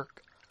there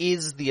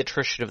is the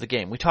attrition of the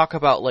game. We talk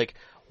about like,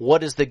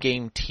 what is the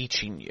game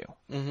teaching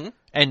you?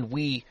 And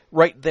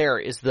right there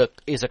is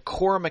a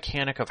core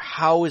mechanic of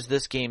how is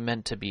this game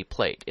meant to be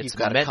played. You've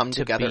got to come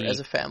together as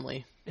a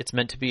family. It's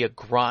meant to be a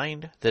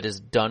grind that is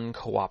done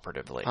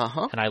cooperatively.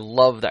 And I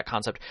love that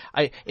concept.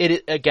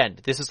 Again,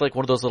 this is like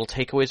one of those little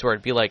takeaways where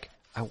I'd be like,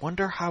 I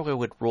wonder how I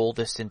would roll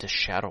this into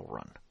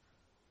Shadowrun.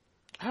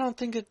 I don't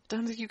think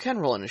you can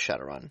roll into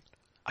Shadowrun.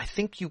 I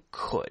think you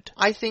could.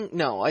 I think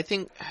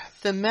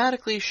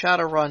thematically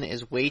Shadowrun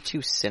is way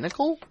too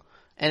cynical,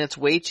 and it's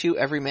way too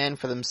every man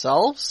for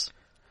themselves.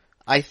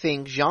 I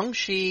think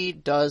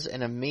Jiangshi does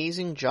an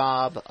amazing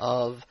job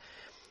of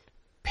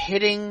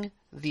pitting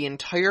the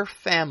entire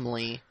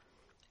family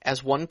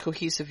as one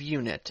cohesive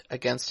unit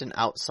against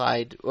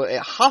a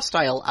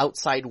hostile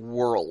outside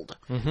world,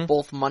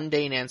 both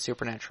mundane and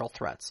supernatural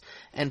threats.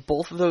 And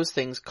both of those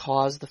things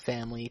cause the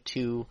family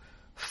to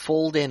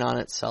fold in on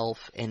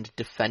itself and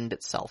defend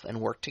itself and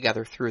work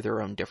together through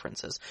their own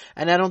differences.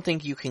 And I don't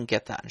think you can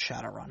get that in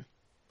Shadowrun.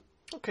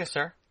 Okay,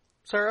 sir.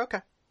 Sir, okay.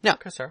 Yeah.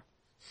 Okay, sir.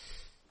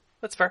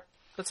 That's fair.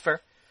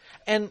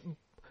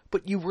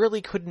 But you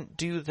really couldn't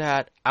do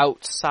that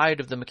outside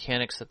of the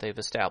mechanics that they've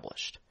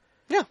established.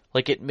 Yeah.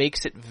 Like it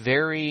makes it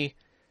very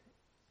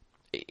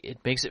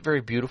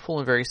beautiful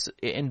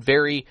and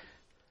very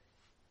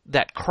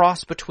that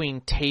cross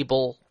between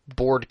table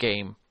board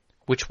game,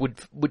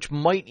 which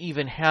might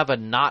even have a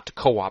not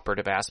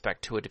cooperative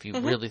aspect to it if you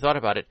really thought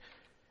about it,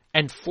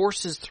 and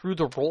forces through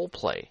the role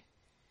play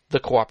the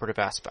cooperative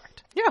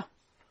aspect. Yeah.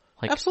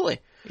 Like, absolutely.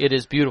 It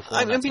is beautiful.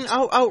 I mean,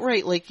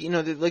 outright, like,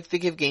 like they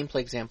give gameplay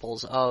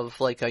examples of,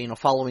 like,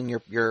 following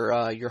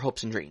your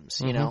hopes and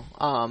dreams, you know?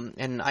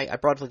 And I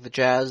brought up, like, the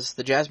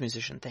jazz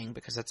musician thing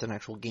because that's an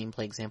actual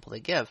gameplay example they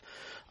give,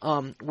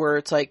 where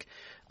it's like,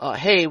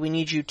 hey, we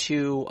need you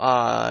to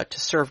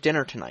serve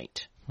dinner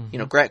tonight.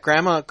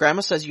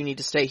 Grandma says you need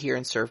to stay here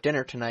and serve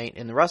dinner tonight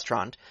in the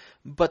restaurant,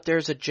 but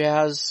there's a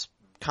jazz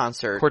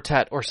concert.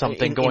 Quartet or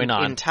something going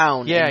on. In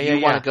town. Yeah, and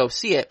you want to go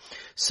see it.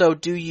 So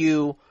do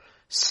you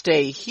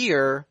stay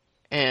here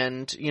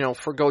and,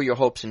 forgo your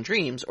hopes and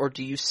dreams, or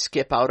do you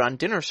skip out on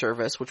dinner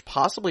service, which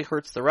possibly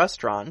hurts the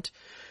restaurant,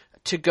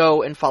 to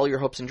go and follow your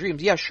hopes and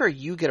dreams? Yeah, sure,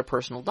 you get a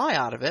personal die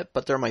out of it,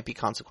 but there might be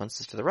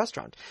consequences to the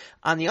restaurant.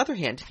 On the other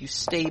hand, if you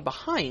stay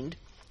behind,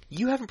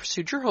 you haven't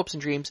pursued your hopes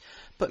and dreams,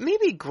 but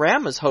maybe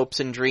Grandma's hopes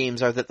and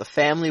dreams are that the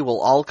family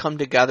will all come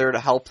together to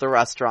help the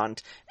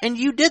restaurant, and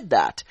you did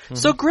that.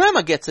 So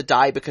Grandma gets a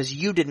die because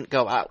you didn't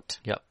go out.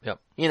 Yep.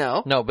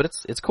 No, but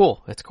it's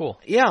cool. It's cool.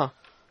 Yeah.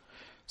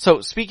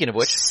 So, speaking of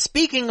which...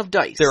 Speaking of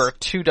dice... There are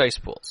two dice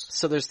pools.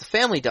 So there's the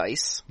family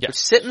dice, yes, which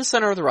sit in the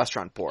center of the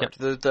restaurant board.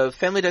 Yep. The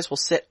family dice will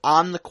sit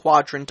on the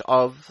quadrant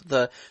of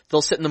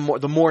they'll sit in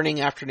the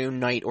morning, afternoon,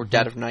 night, or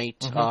dead of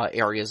night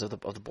areas of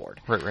the board.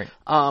 Right.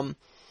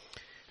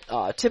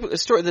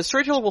 Typically, the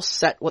storyteller will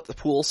set what the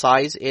pool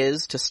size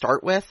is to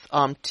start with.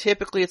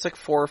 Typically it's like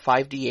 4 or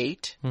 5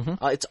 D8.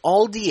 It's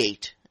all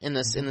D8 in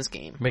this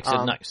game. Makes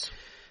it nice.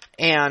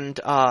 And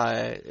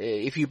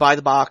if you buy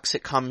the box,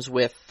 it comes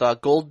with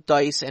gold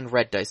dice and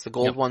red dice. The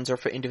gold ones are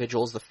for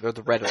individuals,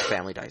 the red are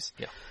family dice.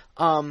 Yeah.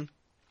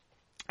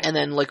 And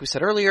then, like we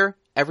said earlier,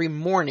 every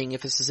morning,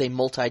 if this is a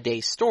multi-day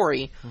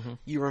story,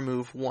 you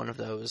remove one of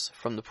those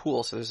from the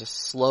pool. So there's a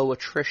slow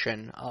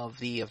attrition of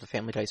the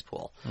family dice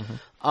pool.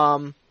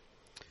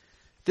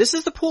 This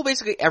is the pool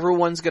basically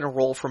everyone's going to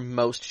roll for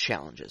most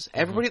challenges.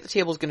 Everybody at the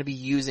table is going to be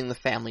using the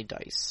family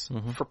dice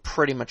for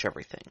pretty much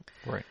everything.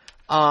 Right.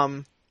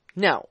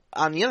 Now,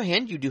 on the other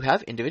hand, you do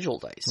have individual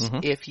dice.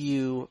 If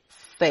you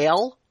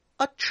fail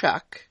a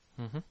check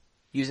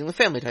using the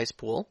family dice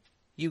pool,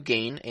 you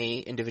gain a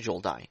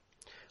individual die.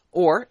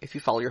 Or, if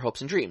you follow your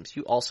hopes and dreams,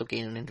 you also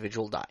gain an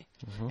individual die.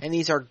 And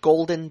these are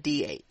golden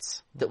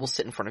D8s that will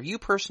sit in front of you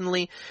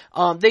personally.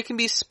 They can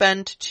be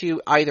spent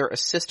to either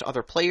assist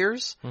other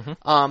players.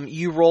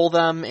 You roll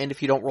them, and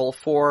if you don't roll a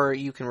 4,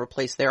 you can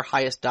replace their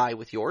highest die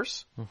with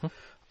yours.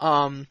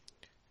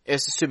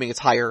 It's assuming it's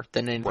higher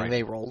than anything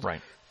they rolled.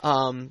 Right.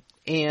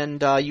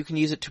 And you can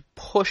use it to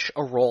push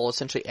a roll,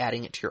 essentially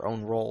adding it to your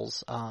own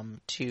rolls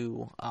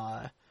to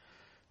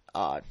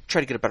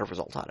try to get a better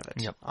result out of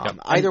it.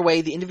 Either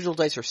way, the individual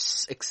dice are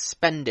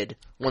expended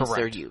once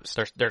they're used.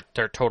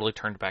 They're totally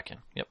turned back in.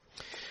 Yep.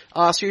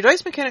 So your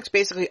dice mechanics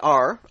basically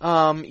are,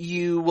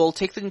 you will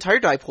take the entire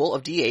die pool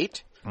of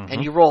D8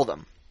 and you roll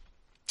them.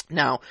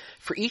 Now,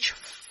 for each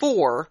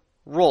 4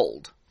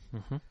 rolled,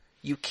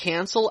 you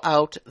cancel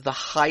out the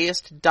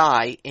highest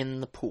die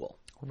in the pool.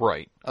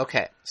 Right.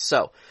 Okay,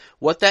 so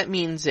what that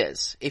means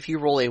is, if you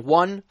roll a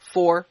 1,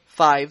 4,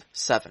 5,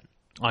 7.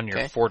 On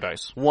your 4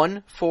 dice.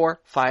 1, 4,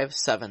 5,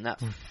 7.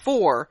 That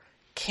 4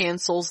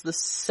 cancels the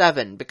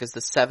 7 because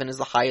the 7 is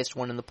the highest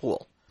one in the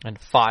pool. And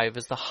 5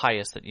 is the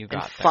highest that you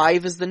got. And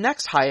 5 is the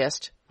next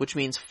highest, which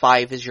means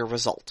 5 is your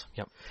result.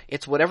 Yep.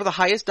 It's whatever the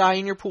highest die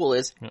in your pool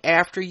is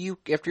after your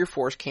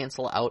 4s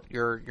cancel out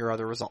your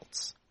other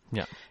results.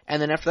 Yeah.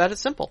 And then after that,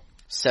 it's simple.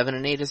 7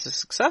 and 8 is a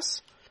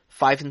success.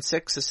 5 and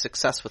 6 is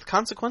success with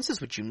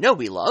consequences, which you know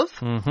we love.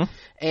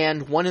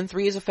 And 1 and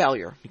 3 is a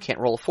failure. You can't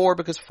roll a 4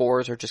 because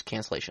 4s are just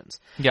cancellations.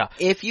 Yeah.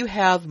 If you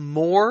have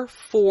more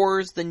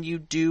 4s than you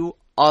do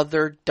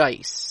other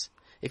dice,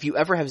 if you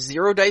ever have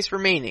 0 dice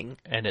remaining...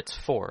 And it's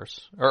 4s.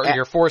 Or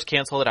your 4s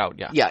cancel it out,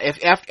 yeah. Yeah,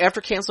 if after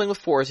canceling with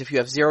 4s, if you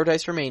have 0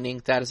 dice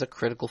remaining, that is a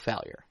critical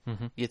failure.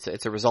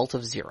 It's a result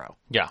of 0.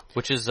 Yeah,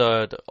 which is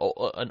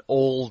an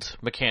old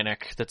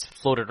mechanic that's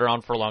floated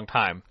around for a long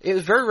time. It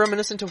was very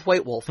reminiscent of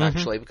White Wolf,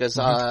 actually, because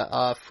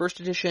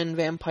first edition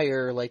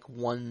Vampire,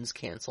 1s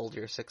canceled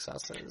your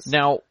successes.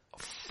 Now,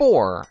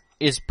 4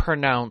 is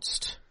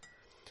pronounced...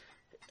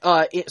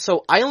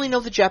 So I only know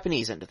the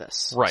Japanese end of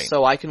this. Right.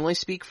 So I can only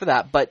speak for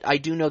that, but I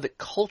do know that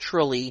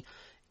culturally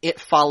it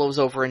follows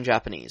over in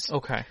Japanese.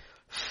 Okay.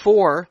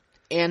 4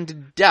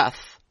 and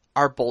death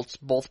are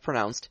both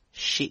pronounced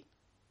shi.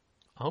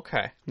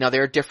 Okay. Now they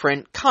are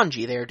different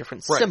kanji, they are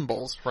different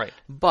symbols. Right.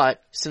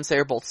 But since they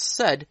are both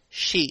said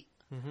shi,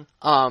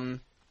 4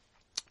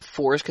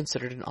 is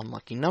considered an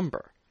unlucky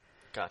number.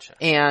 Gotcha.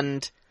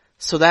 And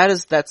so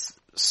that's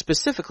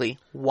specifically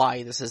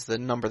why this is the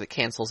number that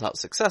cancels out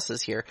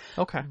successes here.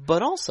 Okay.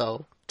 But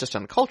also, just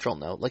on a cultural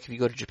note, if you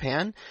go to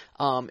Japan,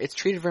 it's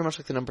treated very much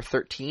like the number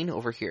 13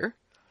 over here,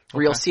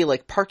 where you'll see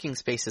parking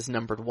spaces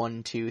numbered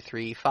 1, 2,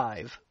 3,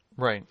 5.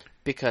 Right.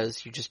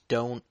 Because you just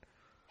don't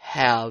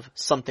have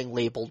something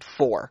labeled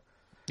 4.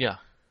 Yeah.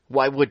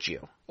 Why would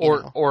you?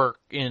 Or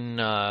in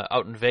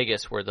out in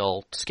Vegas where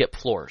they'll skip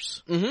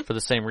floors for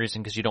the same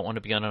reason because you don't want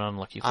to be on an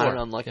unlucky floor. On an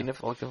unlucky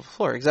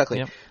floor, exactly.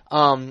 Yep.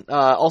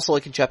 Also,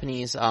 in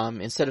Japanese,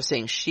 instead of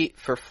saying shi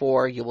for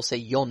 4, you will say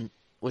yon,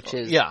 which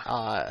is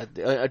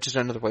just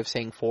another way of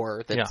saying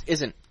 4 that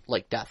isn't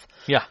like death.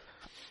 Yeah,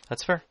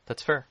 that's fair.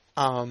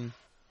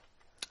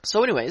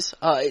 So, anyways,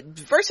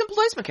 very simple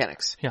dice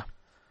mechanics. Yeah.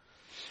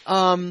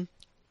 And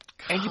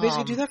you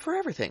basically do that for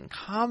everything.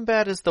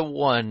 Combat is the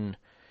one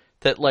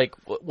that,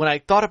 when I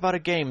thought about a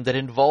game that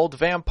involved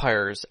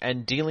vampires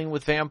and dealing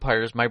with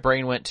vampires, my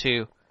brain went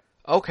to,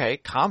 okay,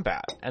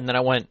 combat. And then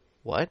I went,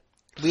 what?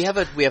 We have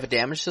a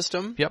damage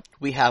system. Yep.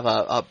 We have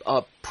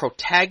a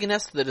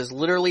protagonist that is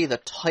literally the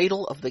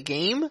title of the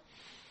game. And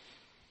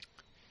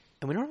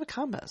we don't have a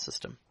combat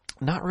system.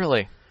 Not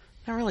really.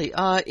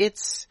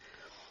 It's...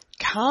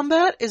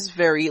 Combat is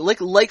very,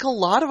 like a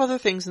lot of other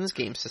things in this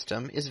game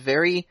system, is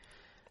very,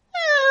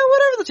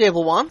 whatever the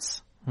table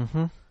wants.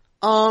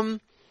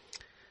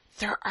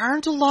 There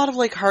aren't a lot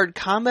of, hard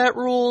combat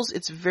rules.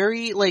 It's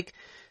very,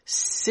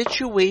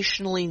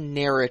 situationally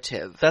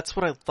narrative. That's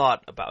what I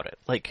thought about it.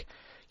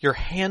 You're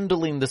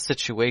handling the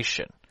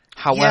situation.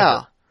 However.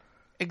 Yeah,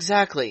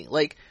 exactly.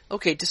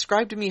 Okay,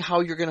 describe to me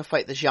how you're gonna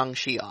fight the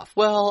Jiangshi off.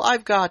 Well,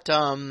 I've got,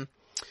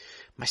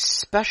 my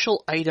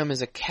special item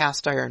is a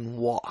cast iron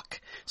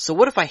walk. So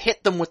what if I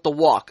hit them with the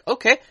walk?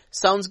 Okay,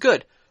 sounds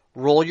good.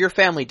 Roll your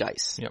family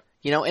dice. Yep.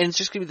 And it's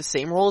just going to be the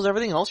same roll as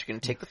everything else. You're going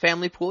to take the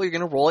family pool, you're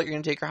going to roll it, you're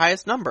going to take your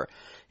highest number.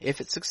 If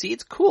it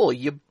succeeds, cool.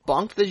 You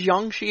bonked the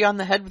Jiangshi on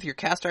the head with your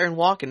cast iron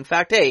walk. In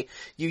fact, hey,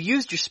 you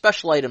used your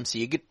special item, so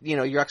you get,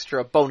 your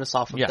extra bonus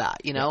off of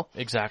that, Yeah,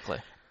 exactly.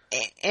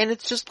 And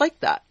it's just like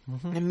that.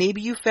 And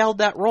maybe you failed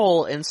that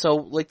roll, and so,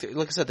 like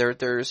I said,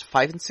 there's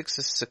 5 and 6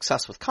 is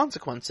success with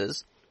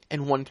consequences,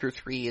 and 1 through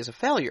 3 is a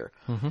failure.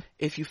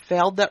 If you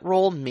failed that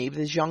roll, maybe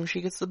the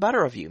Jiangshi gets the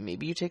better of you.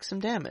 Maybe you take some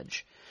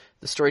damage.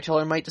 The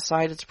storyteller might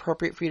decide it's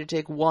appropriate for you to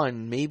take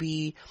 1.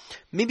 Maybe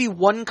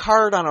 1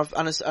 card on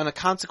a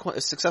consequence,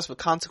 a success with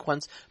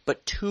consequence,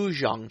 but 2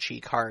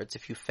 Jiangshi cards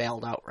if you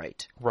failed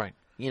outright. Right.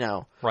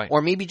 Right.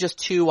 Or maybe just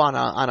 2 on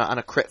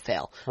a crit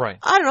fail. Right.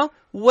 I don't know.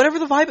 Whatever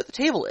the vibe at the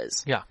table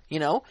is. Yeah.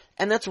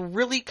 And that's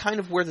really kind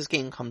of where this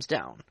game comes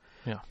down.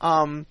 Yeah.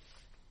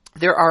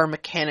 There are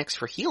mechanics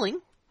for healing.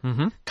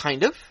 Mm-hmm.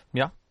 Kind of.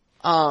 Yeah.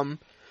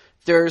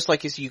 There's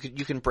like you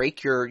can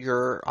break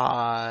your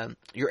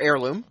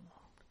heirloom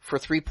for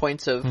 3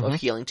 points of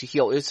healing to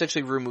heal.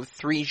 Essentially remove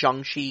 3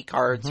 Jiangshi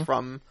cards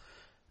from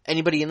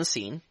anybody in the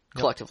scene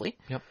collectively.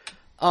 Yep.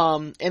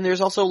 And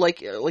there's also like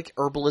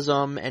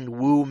herbalism and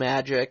woo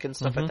magic and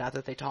stuff like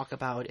that they talk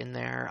about in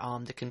there,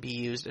 that can be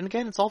used. And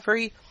again, it's all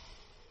very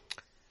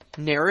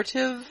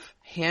narrative,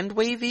 hand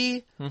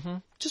wavy,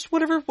 just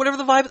whatever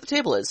the vibe at the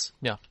table is.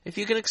 Yeah. If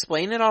you can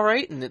explain it all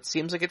right and it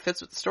seems like it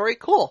fits with the story,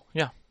 cool.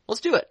 Yeah.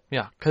 Let's do it.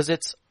 Yeah. Cause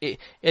it's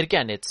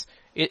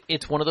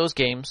one of those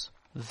games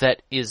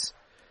that is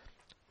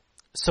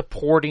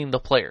supporting the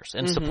players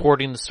and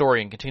supporting the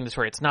story and continuing the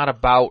story. It's not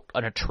about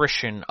an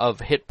attrition of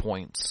hit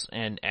points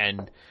and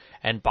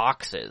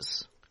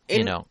boxes,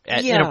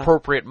 at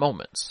inappropriate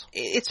moments.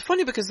 It's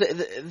funny because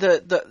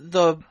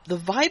the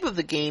vibe of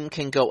the game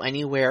can go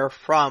anywhere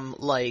from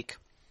like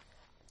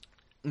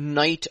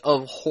night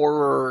of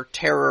horror,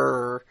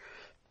 terror,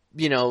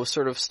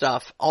 sort of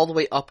stuff, all the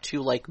way up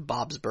to like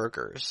Bob's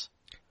Burgers.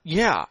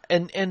 Yeah,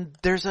 and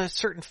there's a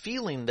certain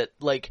feeling that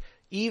like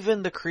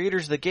even the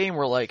creators of the game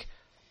were like,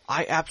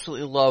 I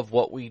absolutely love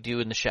what we do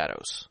in the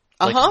shadows.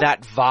 Like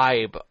that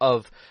vibe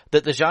of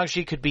that the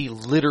Jiangshi could be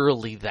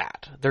literally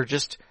that. They're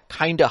just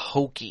kind of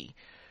hokey.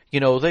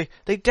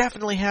 They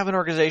definitely have an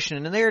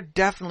organization and they're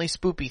definitely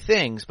spoopy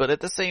things, but at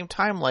the same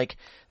time, like,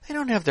 they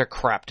don't have their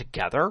crap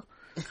together.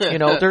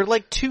 They're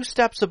like 2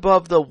 steps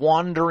above the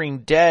wandering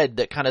dead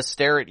that kind of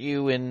stare at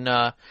you in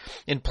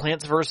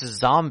Plants vs.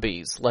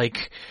 Zombies.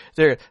 Like,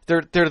 they're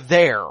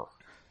there.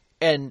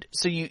 And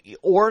so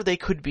or they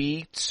could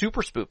be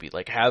super spoopy,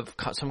 like have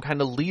some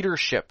kind of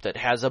leadership that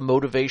has a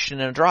motivation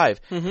and a drive.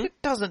 It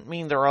doesn't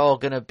mean they're all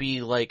gonna be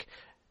like,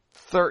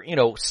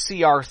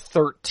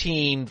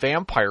 CR13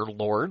 vampire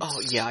lords. Oh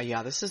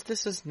yeah. This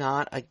is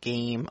not a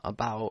game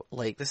about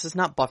like, this is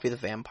not Buffy the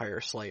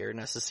Vampire Slayer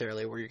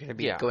necessarily, where you're gonna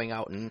be going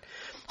out and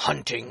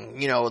hunting,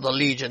 the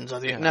legions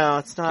of the. No,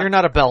 it's not. You're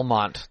not a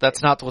Belmont.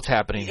 That's not what's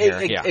happening here.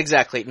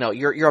 Exactly. No,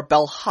 you're a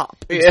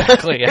bellhop.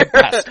 Exactly.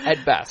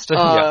 At best.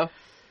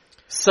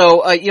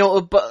 So,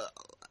 but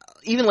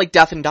even like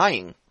Death and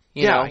Dying,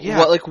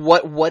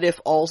 what if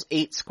all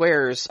 8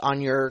 squares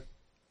on your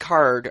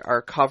card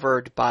are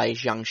covered by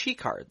Jiangshi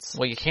cards?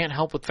 Well, you can't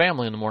help with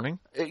family in the morning.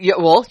 Yeah,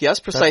 well, yes,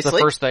 precisely. That's the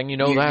first thing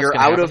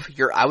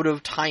you're out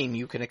of time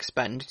you can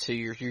expend to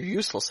you're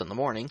useless in the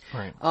morning.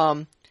 Right.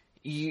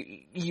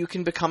 You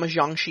can become a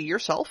Jiangshi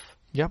yourself.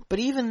 Yep. But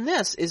even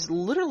this is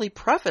literally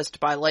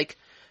prefaced by like,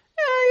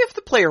 if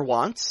the player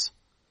wants.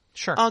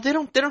 Sure. They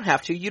don't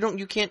have to.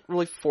 You can't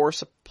really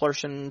force a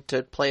person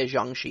to play a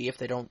Jiangshi if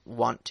they don't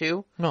want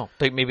to. No.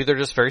 Maybe they're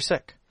just very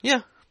sick.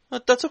 Yeah.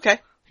 That's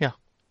okay. Yeah.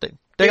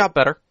 They got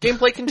better.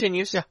 Gameplay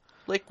continues. Yeah.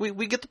 Like,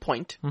 we get the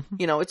point.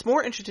 It's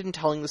more interested in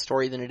telling the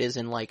story than it is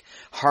in like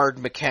hard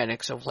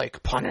mechanics of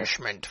like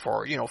punishment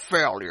for,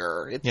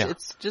 failure.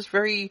 It's just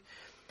very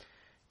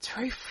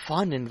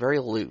fun and very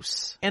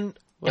loose. And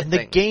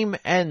the game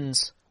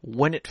ends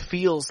when it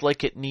feels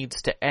like it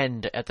needs to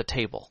end at the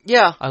table.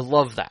 Yeah. I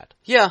love that.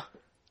 Yeah.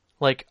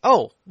 Like,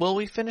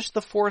 we finished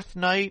the 4th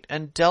night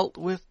and dealt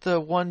with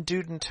the one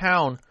dude in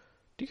town.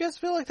 Do you guys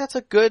feel like that's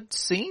a good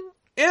scene?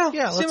 Yeah.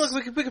 Yeah. Seems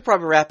like we could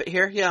probably wrap it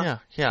here. Yeah.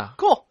 Yeah.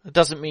 Cool. It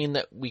doesn't mean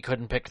that we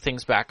couldn't pick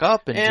things back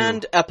up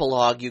and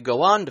epilogue. You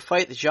go on to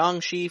fight the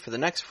Jiangshi for the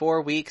next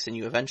 4 weeks and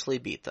you eventually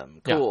beat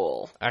them.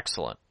 Cool. Yeah.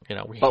 Excellent.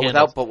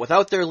 But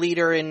without their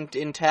leader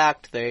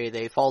intact,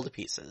 they fall to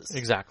pieces.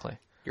 Exactly.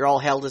 You're all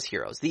held as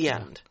heroes. The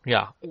end.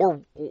 Yeah.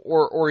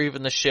 Or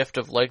even the shift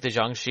of like the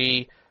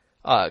Jiangshi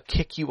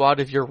kick you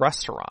out of your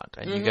restaurant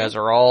and you guys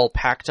are all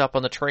packed up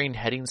on the train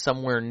heading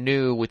somewhere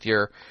new with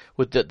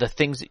the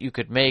things that you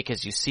could make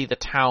as you see the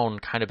town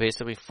kind of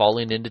basically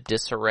falling into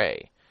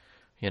disarray.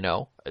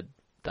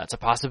 That's a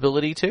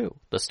possibility too.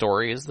 The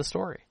story is the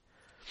story.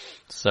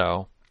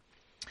 So.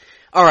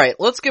 All right,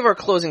 let's give our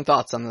closing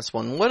thoughts on this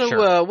one. What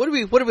do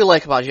we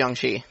like about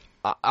Jiangshi?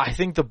 I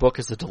think the book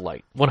is a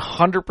delight.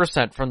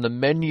 100% from the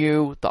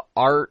menu, the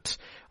art,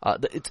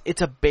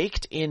 it's a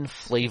baked-in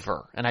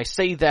flavor. And I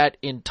say that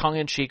in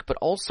tongue-in-cheek, but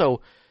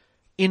also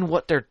in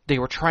what they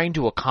were trying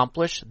to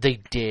accomplish, they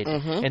did.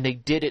 And they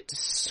did it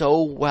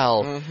so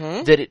well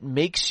that it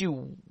makes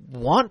you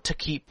want to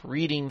keep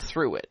reading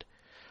through it.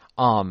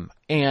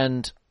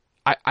 And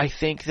I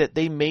think that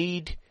they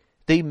made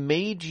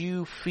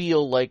you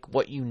feel like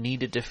what you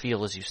needed to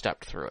feel as you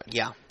stepped through it.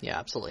 Yeah,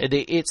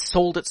 absolutely. It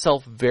sold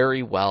itself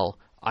very well.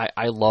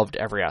 I loved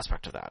every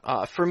aspect of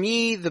that. For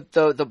me,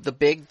 the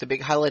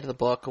big highlight of the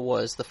book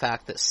was the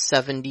fact that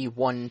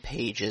 71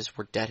 pages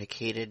were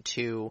dedicated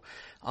to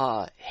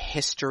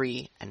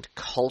history and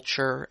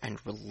culture and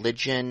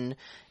religion,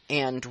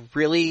 and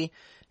really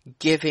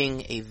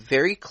giving a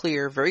very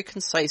clear, very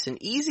concise,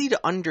 and easy to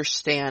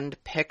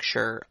understand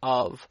picture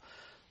of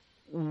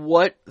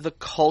what the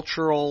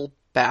cultural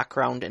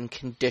background and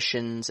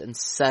conditions and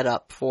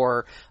setup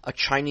for a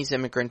Chinese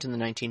immigrant in the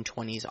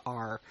 1920s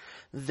are,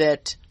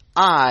 that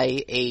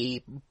I,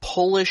 a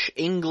Polish,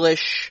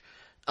 English,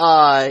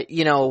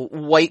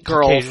 white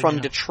girl from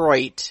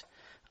Detroit,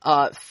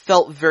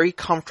 felt very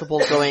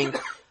comfortable going,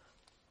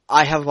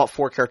 I have about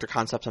 4 character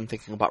concepts I'm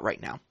thinking about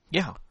right now.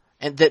 Yeah.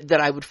 And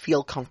that I would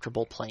feel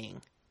comfortable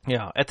playing.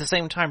 Yeah. At the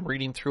same time,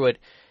 reading through it,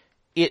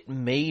 it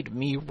made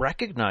me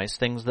recognize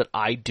things that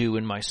I do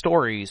in my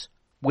stories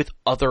with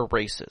other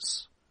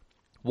races.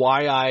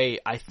 Why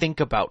I think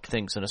about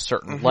things in a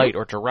certain light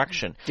or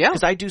direction. Yeah.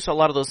 Because I do a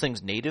lot of those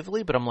things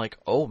natively, but I'm like,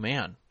 oh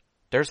man,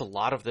 there's a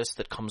lot of this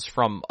that comes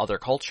from other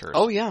cultures.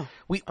 Oh yeah.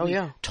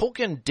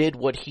 Tolkien did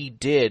what he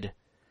did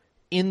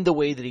in the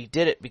way that he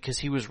did it because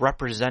he was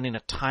representing a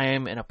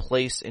time and a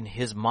place in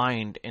his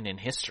mind and in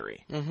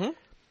history. Mm-hmm.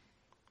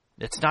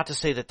 It's not to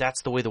say that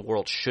that's the way the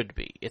world should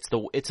be. It's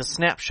a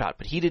snapshot,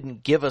 but he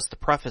didn't give us the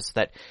preface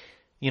that,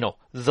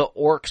 the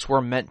orcs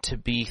were meant to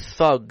be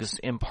thugs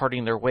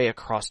imparting their way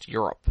across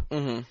Europe,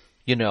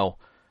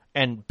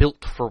 and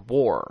built for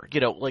war,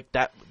 like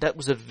that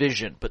was a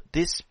vision, but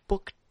this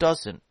book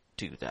doesn't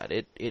do that.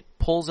 It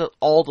pulls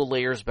all the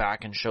layers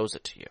back and shows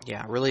it to you.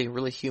 Yeah, really,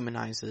 really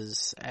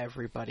humanizes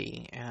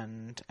everybody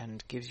and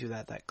gives you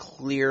that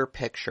clear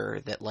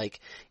picture that, like,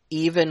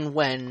 even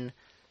when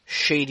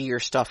shadier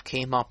stuff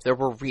came up, there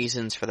were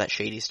reasons for that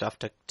shady stuff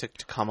to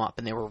come up,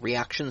 and there were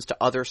reactions to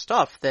other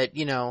stuff that,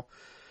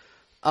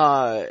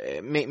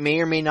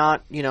 may or may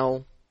not,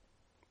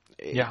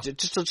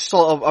 just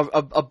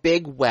a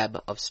big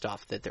web of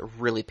stuff that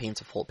really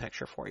paints a full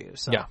picture for you.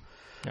 So. Yeah,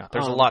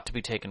 there's a lot to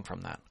be taken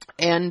from that.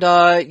 And,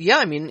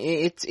 I mean,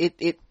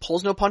 it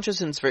pulls no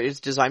punches in its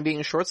design being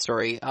a short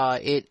story.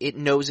 It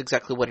knows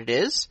exactly what it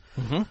is.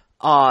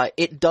 Mm-hmm.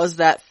 It does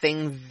that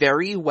thing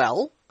very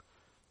well.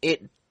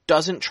 It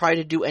doesn't try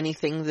to do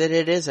anything that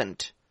it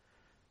isn't.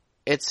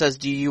 It says,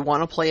 do you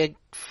want to play a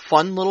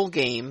fun little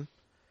game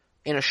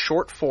in a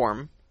short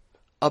form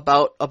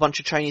about a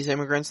bunch of Chinese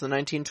immigrants in the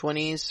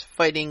 1920s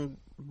fighting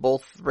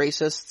both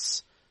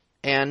racists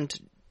and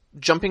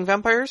jumping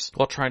vampires?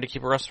 While trying to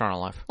keep a restaurant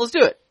alive. Let's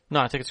do it. No,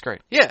 I think it's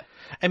great. Yeah.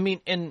 I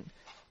mean, and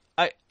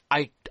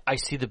I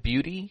see the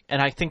beauty,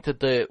 and I think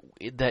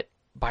that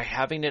by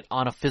having it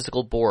on a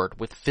physical board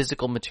with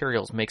physical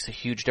materials makes a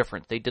huge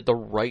difference. They did the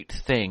right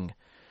thing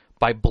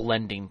by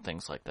blending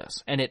things like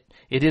this. And it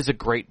is a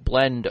great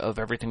blend of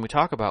everything we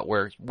talk about,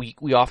 where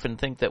we often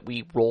think that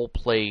we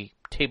role-play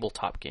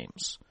tabletop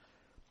games.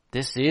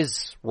 This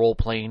is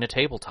role-playing a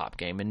tabletop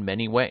game in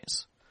many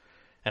ways.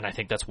 And I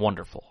think that's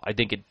wonderful. I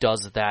think it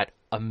does that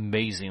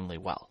amazingly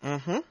well.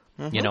 Mm-hmm.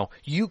 Mm-hmm.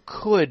 You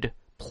could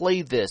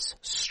play this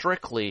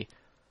strictly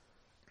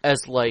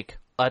as, like,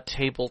 a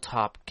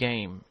tabletop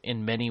game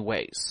in many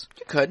ways.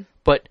 You could.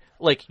 But,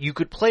 like, you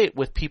could play it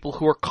with people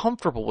who are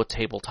comfortable with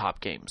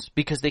tabletop games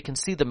because they can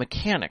see the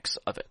mechanics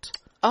of it.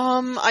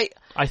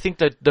 I think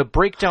that the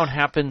breakdown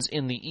happens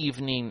in the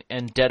evening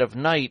and dead of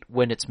night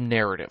when it's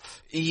narrative.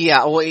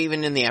 Yeah, well,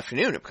 even in the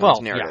afternoon it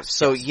becomes narrative. Yes,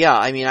 so yes. Yeah,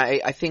 I mean,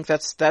 I think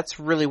that's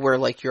really where,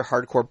 like, your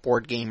hardcore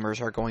board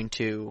gamers are going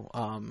to.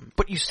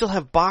 But you still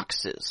have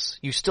boxes.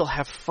 You still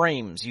have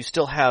frames. You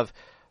still have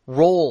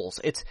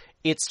roles.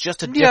 It's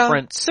just a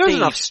different stage. There's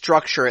enough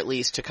structure, at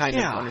least, to kind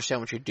of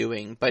understand what you're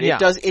doing. But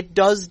it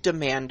does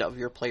demand of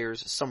your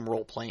players some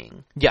role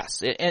playing.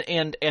 Yes,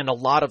 and a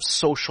lot of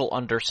social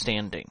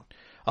understanding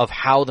of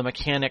how the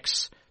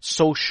mechanics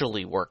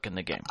socially work in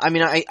the game. I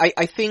mean,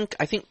 I think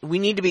we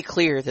need to be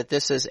clear that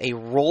this is a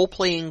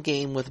role-playing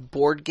game with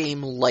board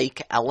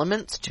game-like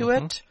elements to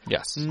it.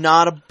 Yes.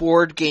 Not a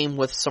board game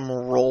with some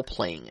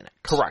role-playing in it.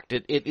 Correct.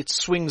 It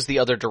swings the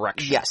other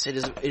direction. Yes, it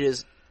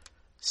is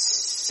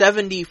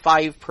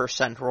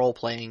 75%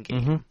 role-playing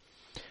game. Mm-hmm.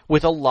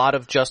 With a lot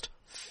of just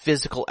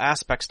physical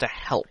aspects to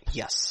help.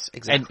 Yes,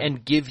 exactly.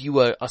 And give you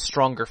a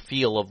stronger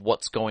feel of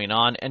what's going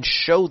on and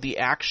show the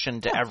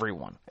action to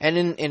everyone. And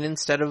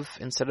instead of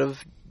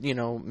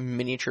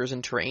miniatures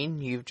and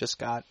terrain, you've just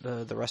got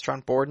the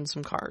restaurant board and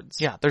some cards.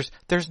 Yeah,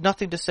 there's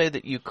nothing to say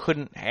that you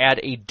couldn't add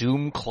a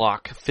doom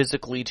clock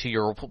physically to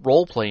your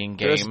role-playing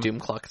game. There's a doom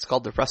clock. It's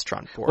called the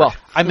restaurant board. Well,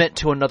 I meant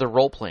to another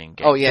role-playing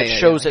game. Oh, yeah, that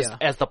shows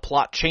as the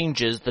plot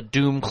changes, the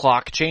doom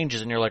clock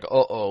changes, and you're like,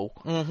 uh-oh.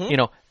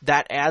 Mm-hmm.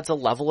 That adds a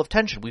level of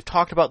tension. We've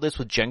talked about this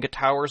with Jenga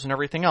towers and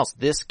everything else.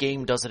 This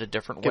game does it a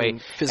different way.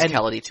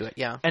 Physicality to it,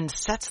 yeah. And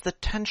sets the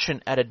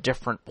tension at a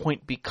different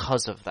point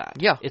because of that.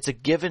 Yeah. It's a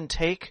give and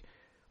take,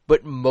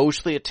 but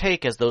mostly a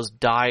take as those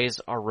dies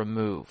are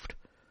removed.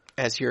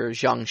 As your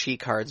Jiangshi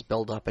cards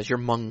build up, as your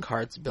Hmong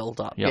cards build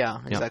up. Yep, yeah,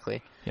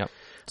 exactly. Yep.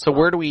 So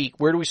where do we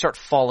start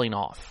falling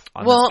off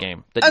on this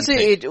game?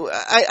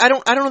 I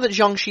don't know that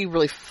Jiangshi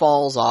really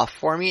falls off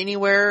for me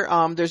anywhere.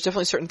 There's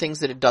definitely certain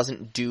things that it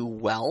doesn't do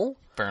well.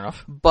 Fair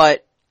enough.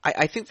 But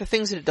I think the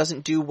things that it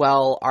doesn't do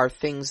well are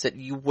things that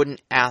you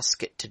wouldn't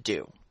ask it to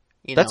do.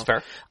 That's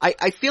fair.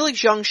 I feel like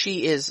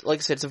Jiangshi is, like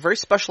I said, it's a very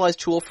specialized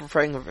tool for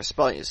telling a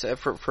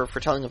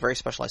very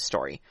specialized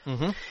story.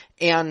 Mm-hmm.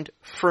 And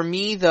for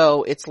me,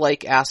 though, it's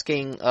like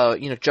asking,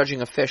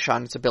 judging a fish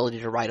on its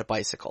ability to ride a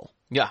bicycle.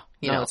 Yeah,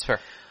 that's fair.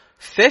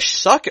 Fish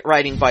suck at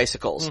riding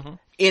bicycles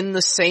in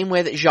the same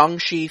way that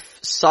Jiangshi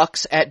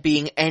sucks at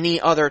being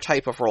any other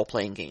type of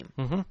role-playing game.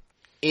 Mm-hmm.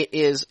 It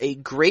is a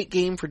great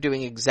game for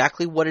doing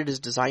exactly what it is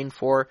designed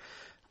for.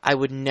 I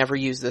would never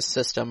use this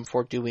system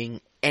for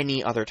doing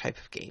any other type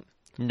of game.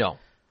 No.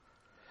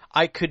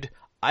 I could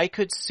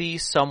see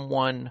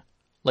someone,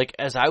 like,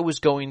 as I was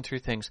going through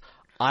things,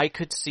 I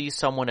could see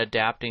someone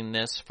adapting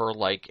this for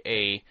like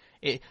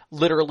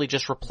literally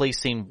just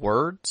replacing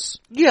words.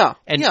 Yeah.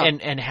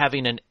 And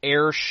having an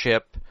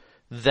airship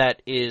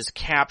that is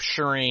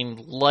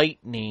capturing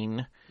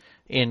lightning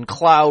in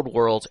Cloud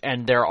World,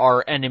 and there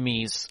are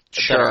enemies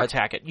that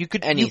attack it. You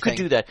could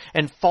do that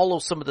and follow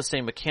some of the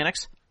same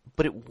mechanics,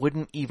 but it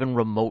wouldn't even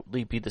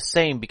remotely be the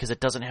same because it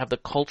doesn't have the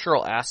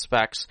cultural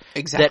aspects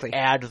that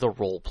add the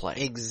role play.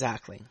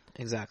 Exactly.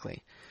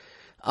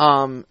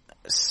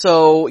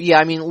 So yeah,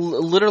 I mean,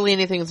 literally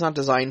anything it's not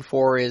designed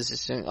for is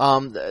just,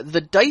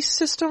 the dice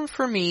system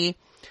for me.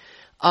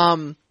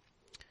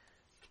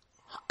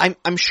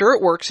 I'm sure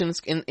it works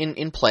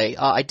in play.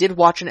 I did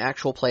watch an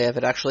actual play of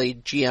it, actually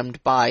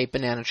GM'd by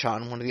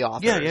Banana-chan, one of the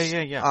authors.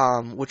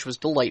 Yeah. Which was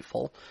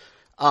delightful.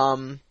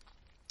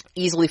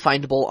 Easily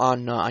findable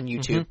on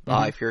YouTube,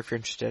 if you're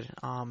interested.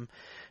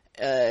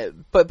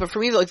 But for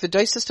me, like, the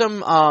dice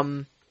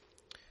system,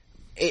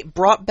 it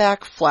brought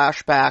back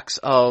flashbacks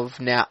of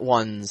Nat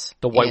 1's.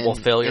 The White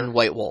Wolf failure? In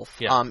White Wolf.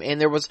 Yeah. And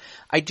there was,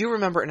 I do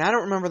remember, and I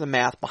don't remember the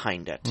math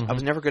behind it. I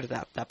was never good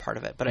at that part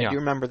of it, but I do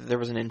remember that there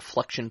was an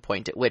inflection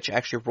point at which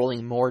actually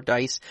rolling more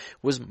dice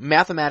was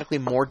mathematically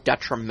more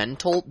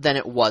detrimental than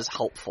it was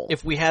helpful.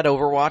 If we had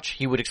Overwatch,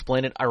 he would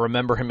explain it. I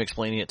remember him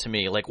explaining it to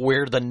me, like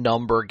where the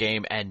number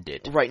game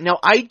ended. Right. Now,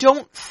 I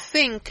don't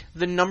think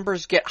the number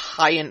of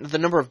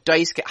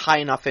dice get high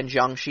enough in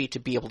Jiangshi to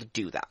be able to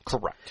do that.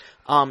 Correct.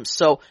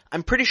 So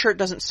I'm pretty sure it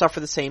doesn't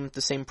suffer the same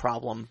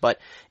problem, but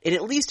it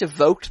at least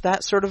evoked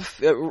that sort of,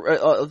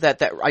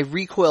 that I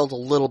recoiled a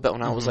little bit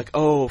when I was like,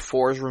 oh,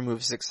 4s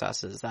remove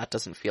successes. That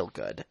doesn't feel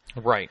good.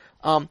 Right.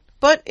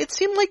 But it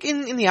seemed like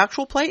in the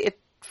actual play, it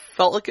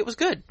felt like it was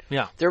good.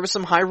 Yeah. There was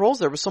some high rolls,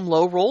 there was some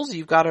low rolls.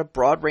 You've got a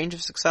broad range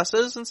of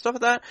successes and stuff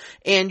like that.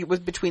 And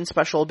with between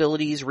special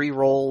abilities,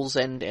 re-rolls,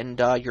 and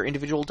your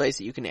individual dice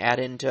that you can add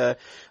into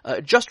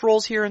just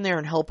rolls here and there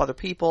and help other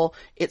people,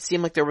 it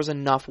seemed like there was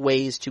enough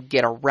ways to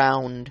get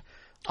around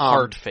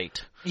hard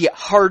fate. Yeah,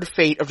 hard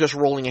fate of just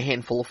rolling a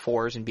handful of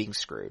 4s and being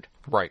screwed.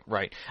 Right.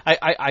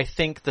 I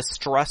think the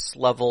stress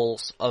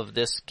levels of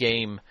this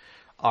game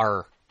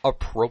are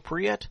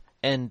appropriate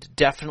and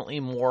definitely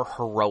more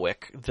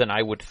heroic than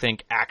I would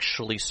think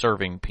actually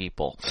serving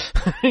people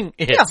is.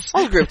 Yeah,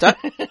 I'll agree with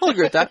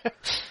that.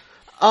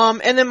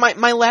 And then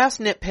my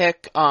last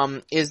nitpick,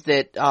 is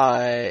that,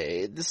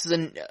 this is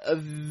a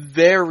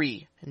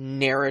very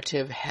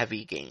narrative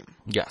heavy game.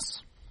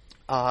 Yes.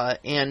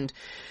 And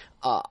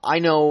I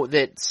know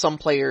that some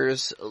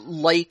players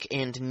like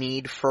and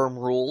need firm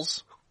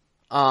rules,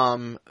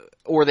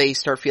 or they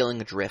start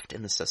feeling adrift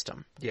in the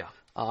system. Yeah.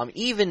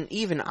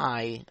 Even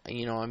I,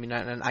 I mean,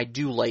 and I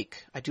do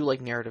like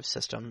narrative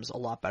systems a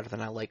lot better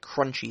than I like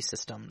crunchy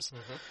systems.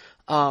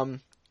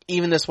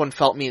 Even this one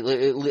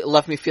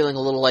left me feeling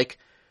a little like,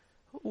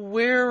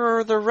 where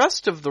are the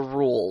rest of the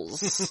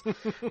rules?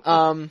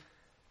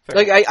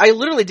 Like, I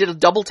literally did a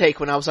double take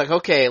when I was like,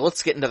 okay,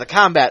 let's get into the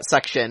combat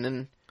section,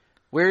 and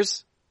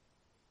where's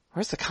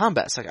the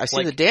combat section? I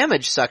see the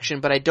damage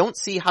section, but I don't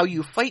see how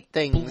you fight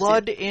things.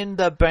 Blood in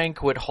the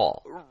banquet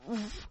hall.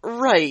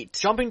 Right.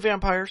 Jumping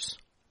vampires.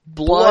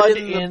 Blood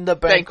in the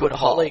banquet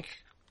hall. Like,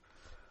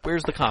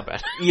 where's the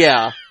combat?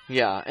 Yeah.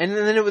 And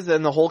then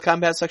the whole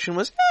combat section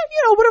was,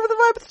 whatever the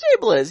vibe of the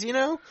table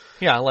is,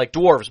 Yeah, like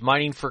dwarves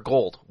mining for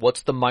gold.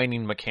 What's the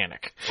mining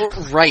mechanic?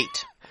 Right.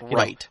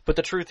 But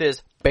the truth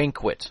is,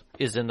 Banquet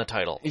is in the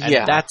title.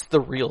 And that's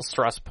the real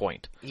stress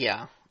point.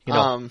 Yeah.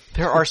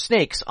 There are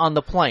snakes on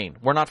the plane.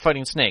 We're not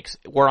fighting snakes.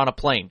 We're on a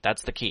plane.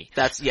 That's the key.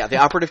 The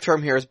operative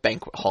term here is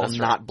banquet hall,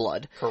 not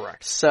blood.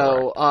 Correct.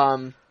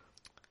 So,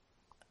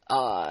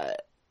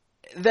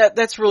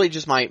 that's really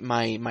just my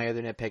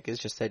other nitpick is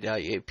just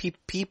that,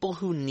 people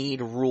who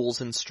need rules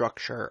and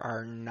structure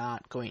are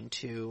not going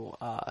to,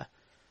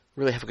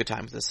 really have a good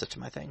time with this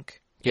system, I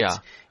think. Yeah.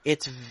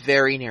 It's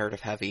very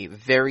narrative heavy,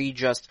 very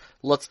just,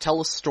 let's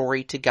tell a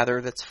story together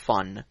that's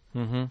fun.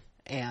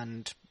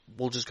 And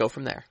we'll just go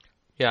from there.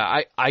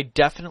 Yeah, I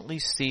definitely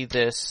see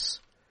this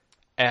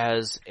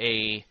as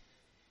a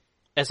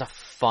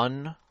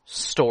fun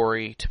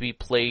story to be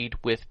played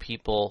with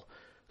people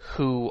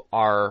who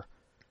are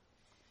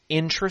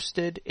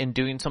interested in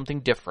doing something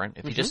different.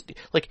 If you just,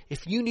 like,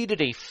 if you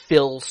needed a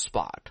fill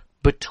spot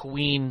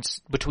between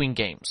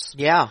games.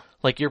 Yeah.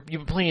 Like, you've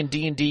been playing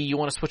D&D, you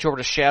want to switch over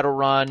to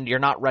Shadowrun, you're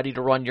not ready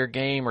to run your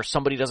game, or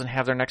somebody doesn't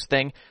have their next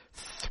thing,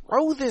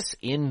 throw this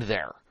in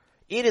there.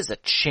 It is a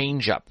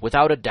change-up,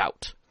 without a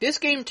doubt. This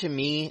game, to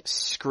me,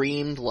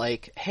 screamed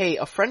like, hey,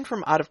 a friend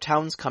from out of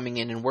town's coming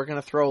in and we're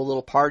gonna throw a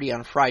little party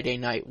on Friday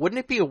night. Wouldn't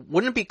it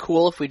be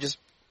cool if we just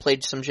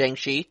played some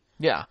Jiangshi?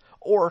 Yeah.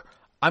 Or,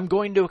 I'm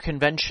going to a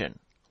convention.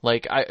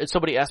 Like,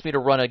 somebody asked me to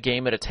run a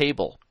game at a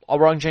table. I'll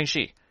run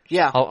Jiangshi.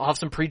 Yeah. I'll have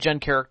some pre-gen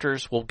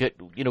characters. We'll get,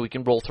 we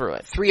can roll through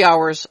it. 3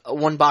 hours,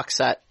 1 box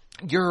set.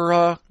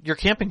 Your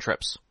camping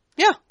trips.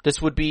 Yeah.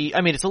 This would be,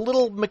 I mean, it's a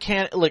little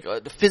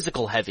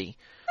physical heavy.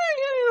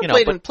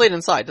 played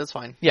inside. That's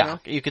fine. Yeah,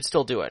 you could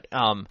still do it.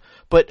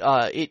 But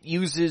it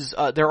uses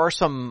there are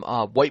some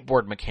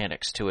whiteboard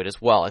mechanics to it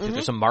as well. I think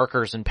there's some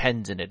markers and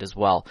pens in it as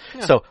well.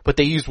 Yeah. So, but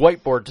they used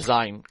whiteboard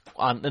design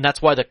and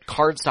that's why the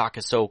card stock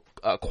is so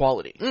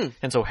quality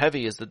and so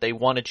heavy, is that they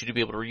wanted you to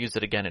be able to reuse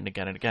it again and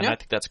again and again. Yeah. I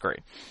think that's great.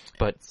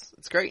 But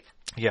it's great.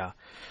 Yeah.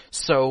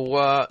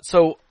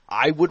 So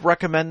I would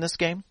recommend this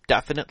game,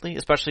 definitely,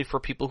 especially for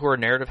people who are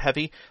narrative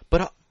heavy.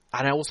 But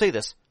and I will say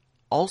this,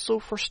 also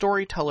for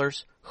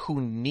storytellers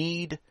who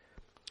need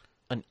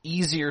an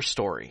easier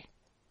story.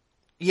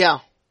 Yeah.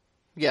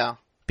 Yeah.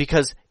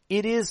 Because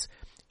it is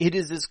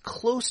as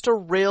close to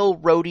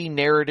railroady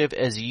narrative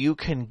as you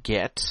can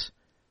get.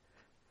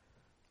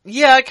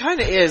 Yeah, it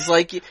kind of is.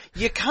 Like,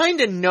 you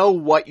kind of know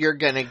what you're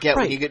gonna get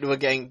when you get to a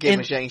game of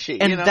Jiangshi.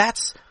 And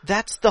that's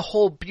the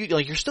whole beauty.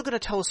 Like, you're still gonna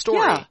tell a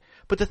story.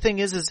 But the thing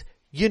is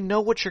you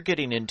know what you're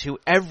getting into.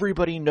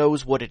 Everybody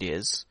knows what it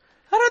is.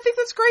 I don't think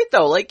that's great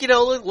though. Like,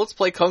 let's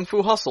play Kung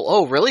Fu Hustle.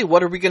 Oh, really?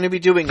 What are we gonna be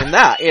doing in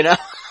that,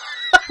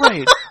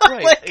 Right.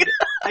 Like,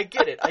 I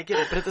get it.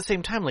 But at the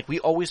same time, like, we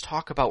always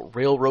talk about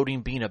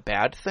railroading being a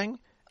bad thing,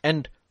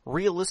 and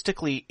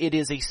realistically, it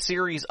is a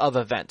series of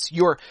events.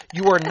 You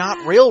are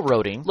not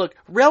railroading. Look,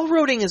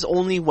 railroading is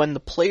only when the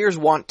players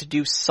want to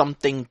do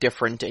something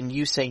different and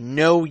you say,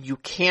 no, you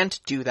can't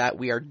do that.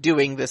 We are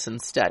doing this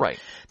instead. Right.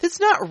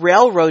 That's not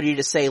railroady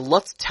to say,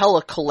 let's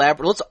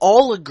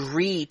all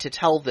agree to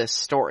tell this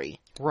story.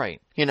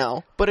 Right.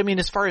 But I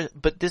mean,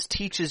 but this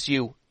teaches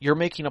you're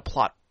making a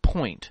plot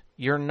point.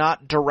 You're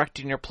not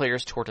directing your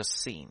players toward a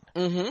scene.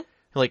 Mm-hmm.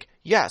 Like,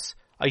 yes,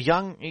 a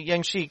young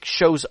Jiangshi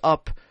shows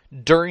up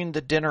during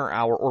the dinner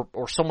hour,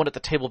 or someone at the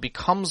table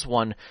becomes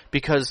one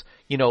because,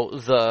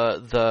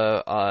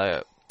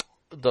 the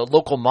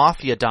local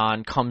mafia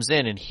don comes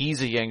in and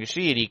he's a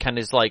Jiangshi and he kind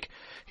of is like,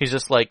 he's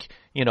just like,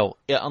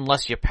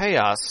 unless you pay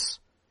us,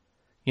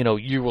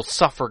 you will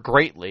suffer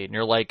greatly. And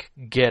you're like,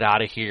 get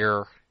out of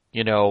here.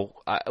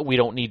 We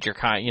don't need your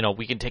kind,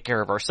 we can take care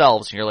of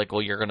ourselves. And you're like,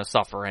 well, you're going to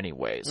suffer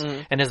anyways.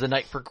 Mm. And as the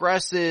night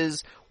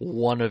progresses,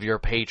 one of your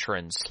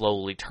patrons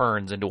slowly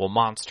turns into a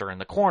monster in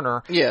the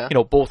corner. Yeah.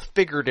 Both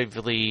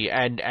figuratively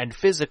and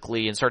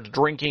physically, and starts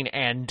drinking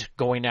and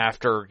going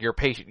after your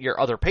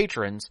other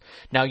patrons.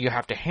 Now you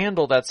have to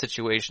handle that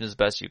situation as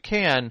best you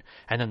can.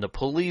 And then the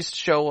police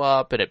show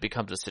up and it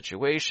becomes a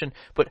situation.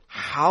 But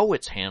how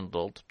it's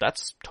handled,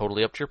 that's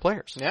totally up to your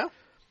players. Yeah.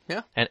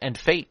 Yeah. And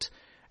fate.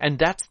 And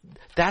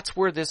that's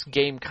where this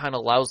game kind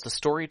of allows the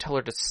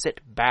storyteller to sit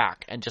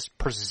back and just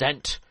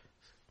present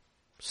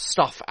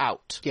stuff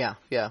out. Yeah,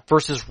 yeah.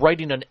 Versus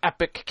writing an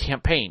epic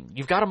campaign.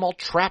 You've got them all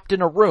trapped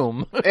in a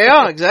room.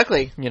 Yeah,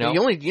 exactly. You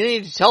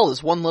need to tell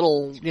this one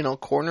little,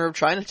 corner of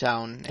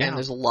Chinatown, and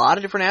there's a lot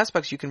of different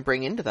aspects you can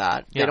bring into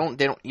that. Yeah.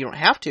 You don't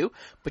have to,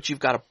 but you've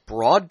got a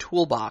broad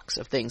toolbox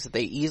of things that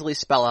they easily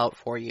spell out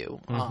for you,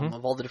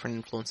 of all the different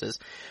influences.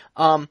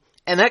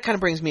 And that kind of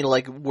brings me to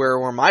like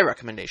where my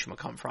recommendation would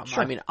come from.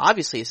 Sure. I mean,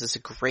 obviously this is a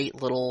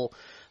great little,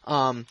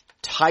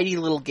 tidy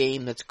little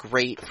game that's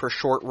great for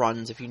short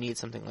runs if you need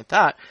something like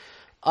that.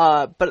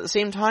 But at the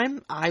same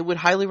time, I would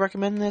highly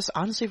recommend this,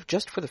 honestly,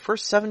 just for the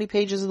first 70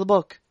 pages of the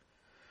book.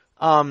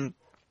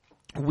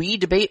 We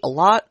debate a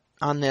lot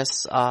on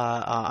this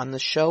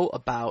show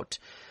about,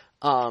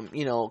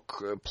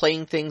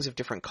 playing things of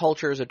different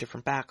cultures, of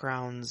different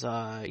backgrounds,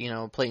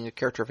 playing a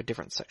character of a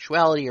different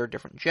sexuality or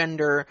different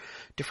gender,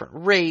 different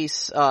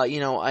race,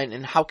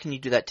 and how can you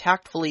do that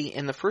tactfully?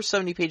 And the first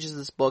 70 pages of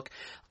this book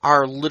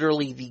are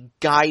literally the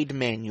guide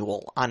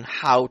manual on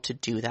how to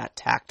do that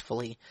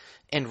tactfully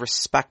and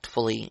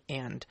respectfully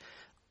and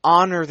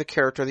honor the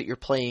character that you're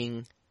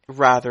playing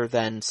rather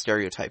than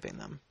stereotyping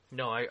them.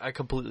 No, I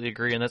completely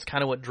agree, and that's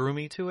kind of what drew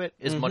me to it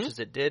as much as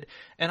it did.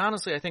 And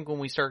honestly, I think when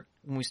we step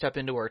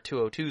into our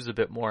 202s a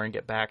bit more and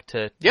get back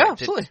to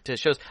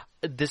shows,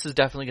 this is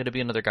definitely going to be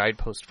another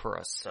guidepost for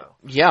us. So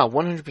yeah,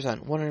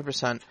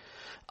 100%.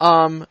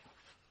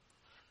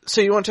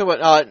 So you want to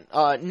talk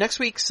about next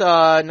week's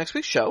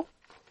show?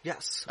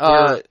 Yes.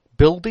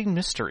 Building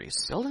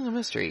Mysteries. Building the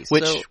Mysteries.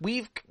 Which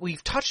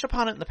we've touched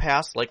upon it in the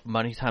past, like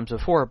many times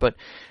before, but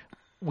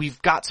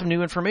we've got some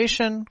new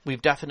information. We've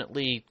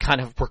definitely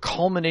we're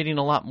culminating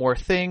a lot more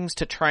things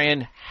to try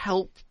and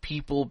help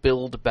people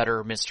build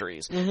better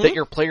mysteries that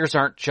your players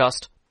aren't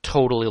just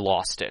totally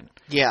lost in.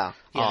 Yeah.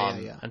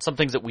 And some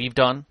things that we've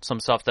done, some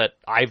stuff that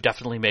I've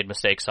definitely made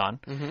mistakes on,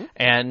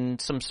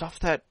 and some stuff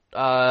that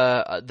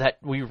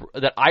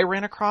I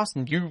ran across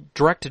and you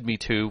directed me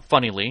to,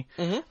 funnily,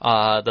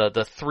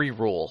 the 3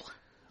 rule.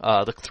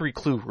 The 3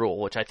 clue rule,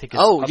 which I think is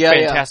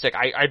fantastic.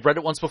 Yeah. I'd read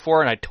it once before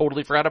and I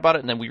totally forgot about it,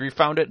 and then we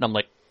refound it and I'm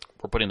like,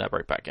 we're putting that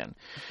right back in.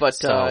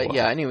 But,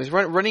 anyways,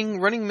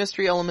 running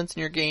mystery elements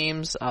in your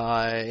games,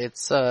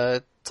 it's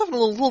often a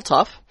little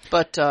tough,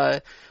 but,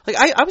 I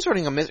was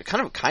running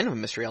kind of a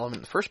mystery element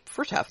in the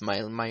first half of my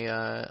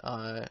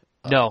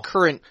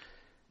current.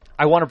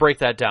 I want to break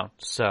that down,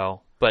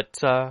 but,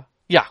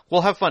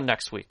 we'll have fun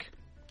next week.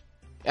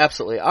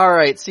 Absolutely. All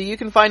right. So you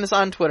can find us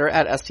on Twitter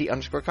at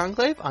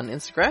 @ST_Conclave, on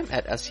Instagram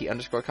at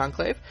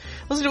 @ST_Conclave.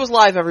 Listen to us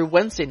live every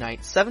Wednesday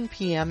night, 7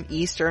 p.m.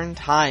 Eastern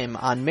Time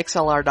on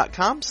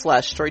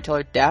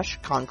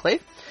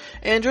mixlr.com/storyteller-conclave.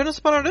 And join us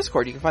up on our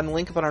Discord. You can find the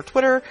link up on our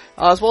Twitter,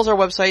 as well as our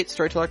website,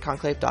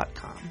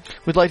 storytellerconclave.com.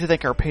 We'd like to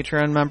thank our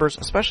Patreon members,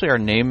 especially our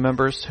name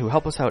members, who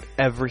help us out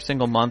every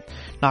single month.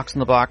 Knox in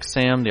the Box,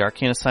 Sam, the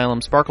Arcane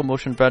Asylum, Sparkle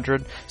Motion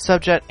Veteran,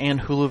 Subjet,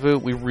 and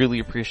Hulavu. We really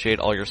appreciate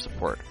all your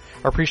support.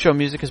 Our pre-show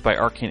music is by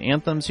Arcane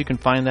Anthems. You can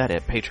find that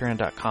at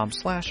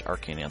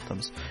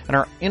patreon.com/arcaneanthems. And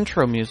our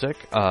intro music,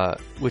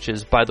 which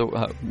is by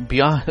the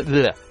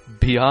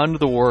Beyond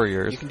the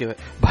Warriors, you can do it,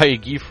 by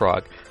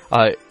Geefrog,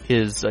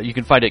 you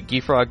can find it at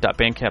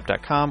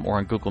geefrog.bandcamp.com or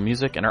on Google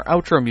Music. And our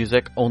outro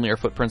music, Only Our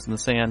Footprints in the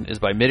Sand, is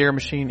by Midair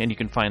Machine, and you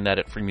can find that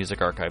at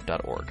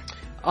freemusicarchive.org.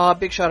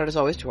 Big shout out as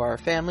always to our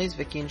families,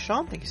 Vicky and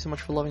Sean. Thank you so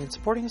much for loving and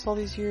supporting us all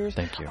these years.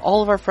 Thank you.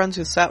 All of our friends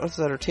who sat with us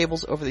at our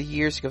tables over the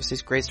years to give us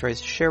these great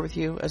stories to share with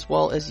you, as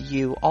well as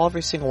you, all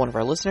every single one of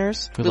our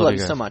listeners. We love you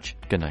so much.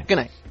 Good night. Good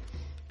night.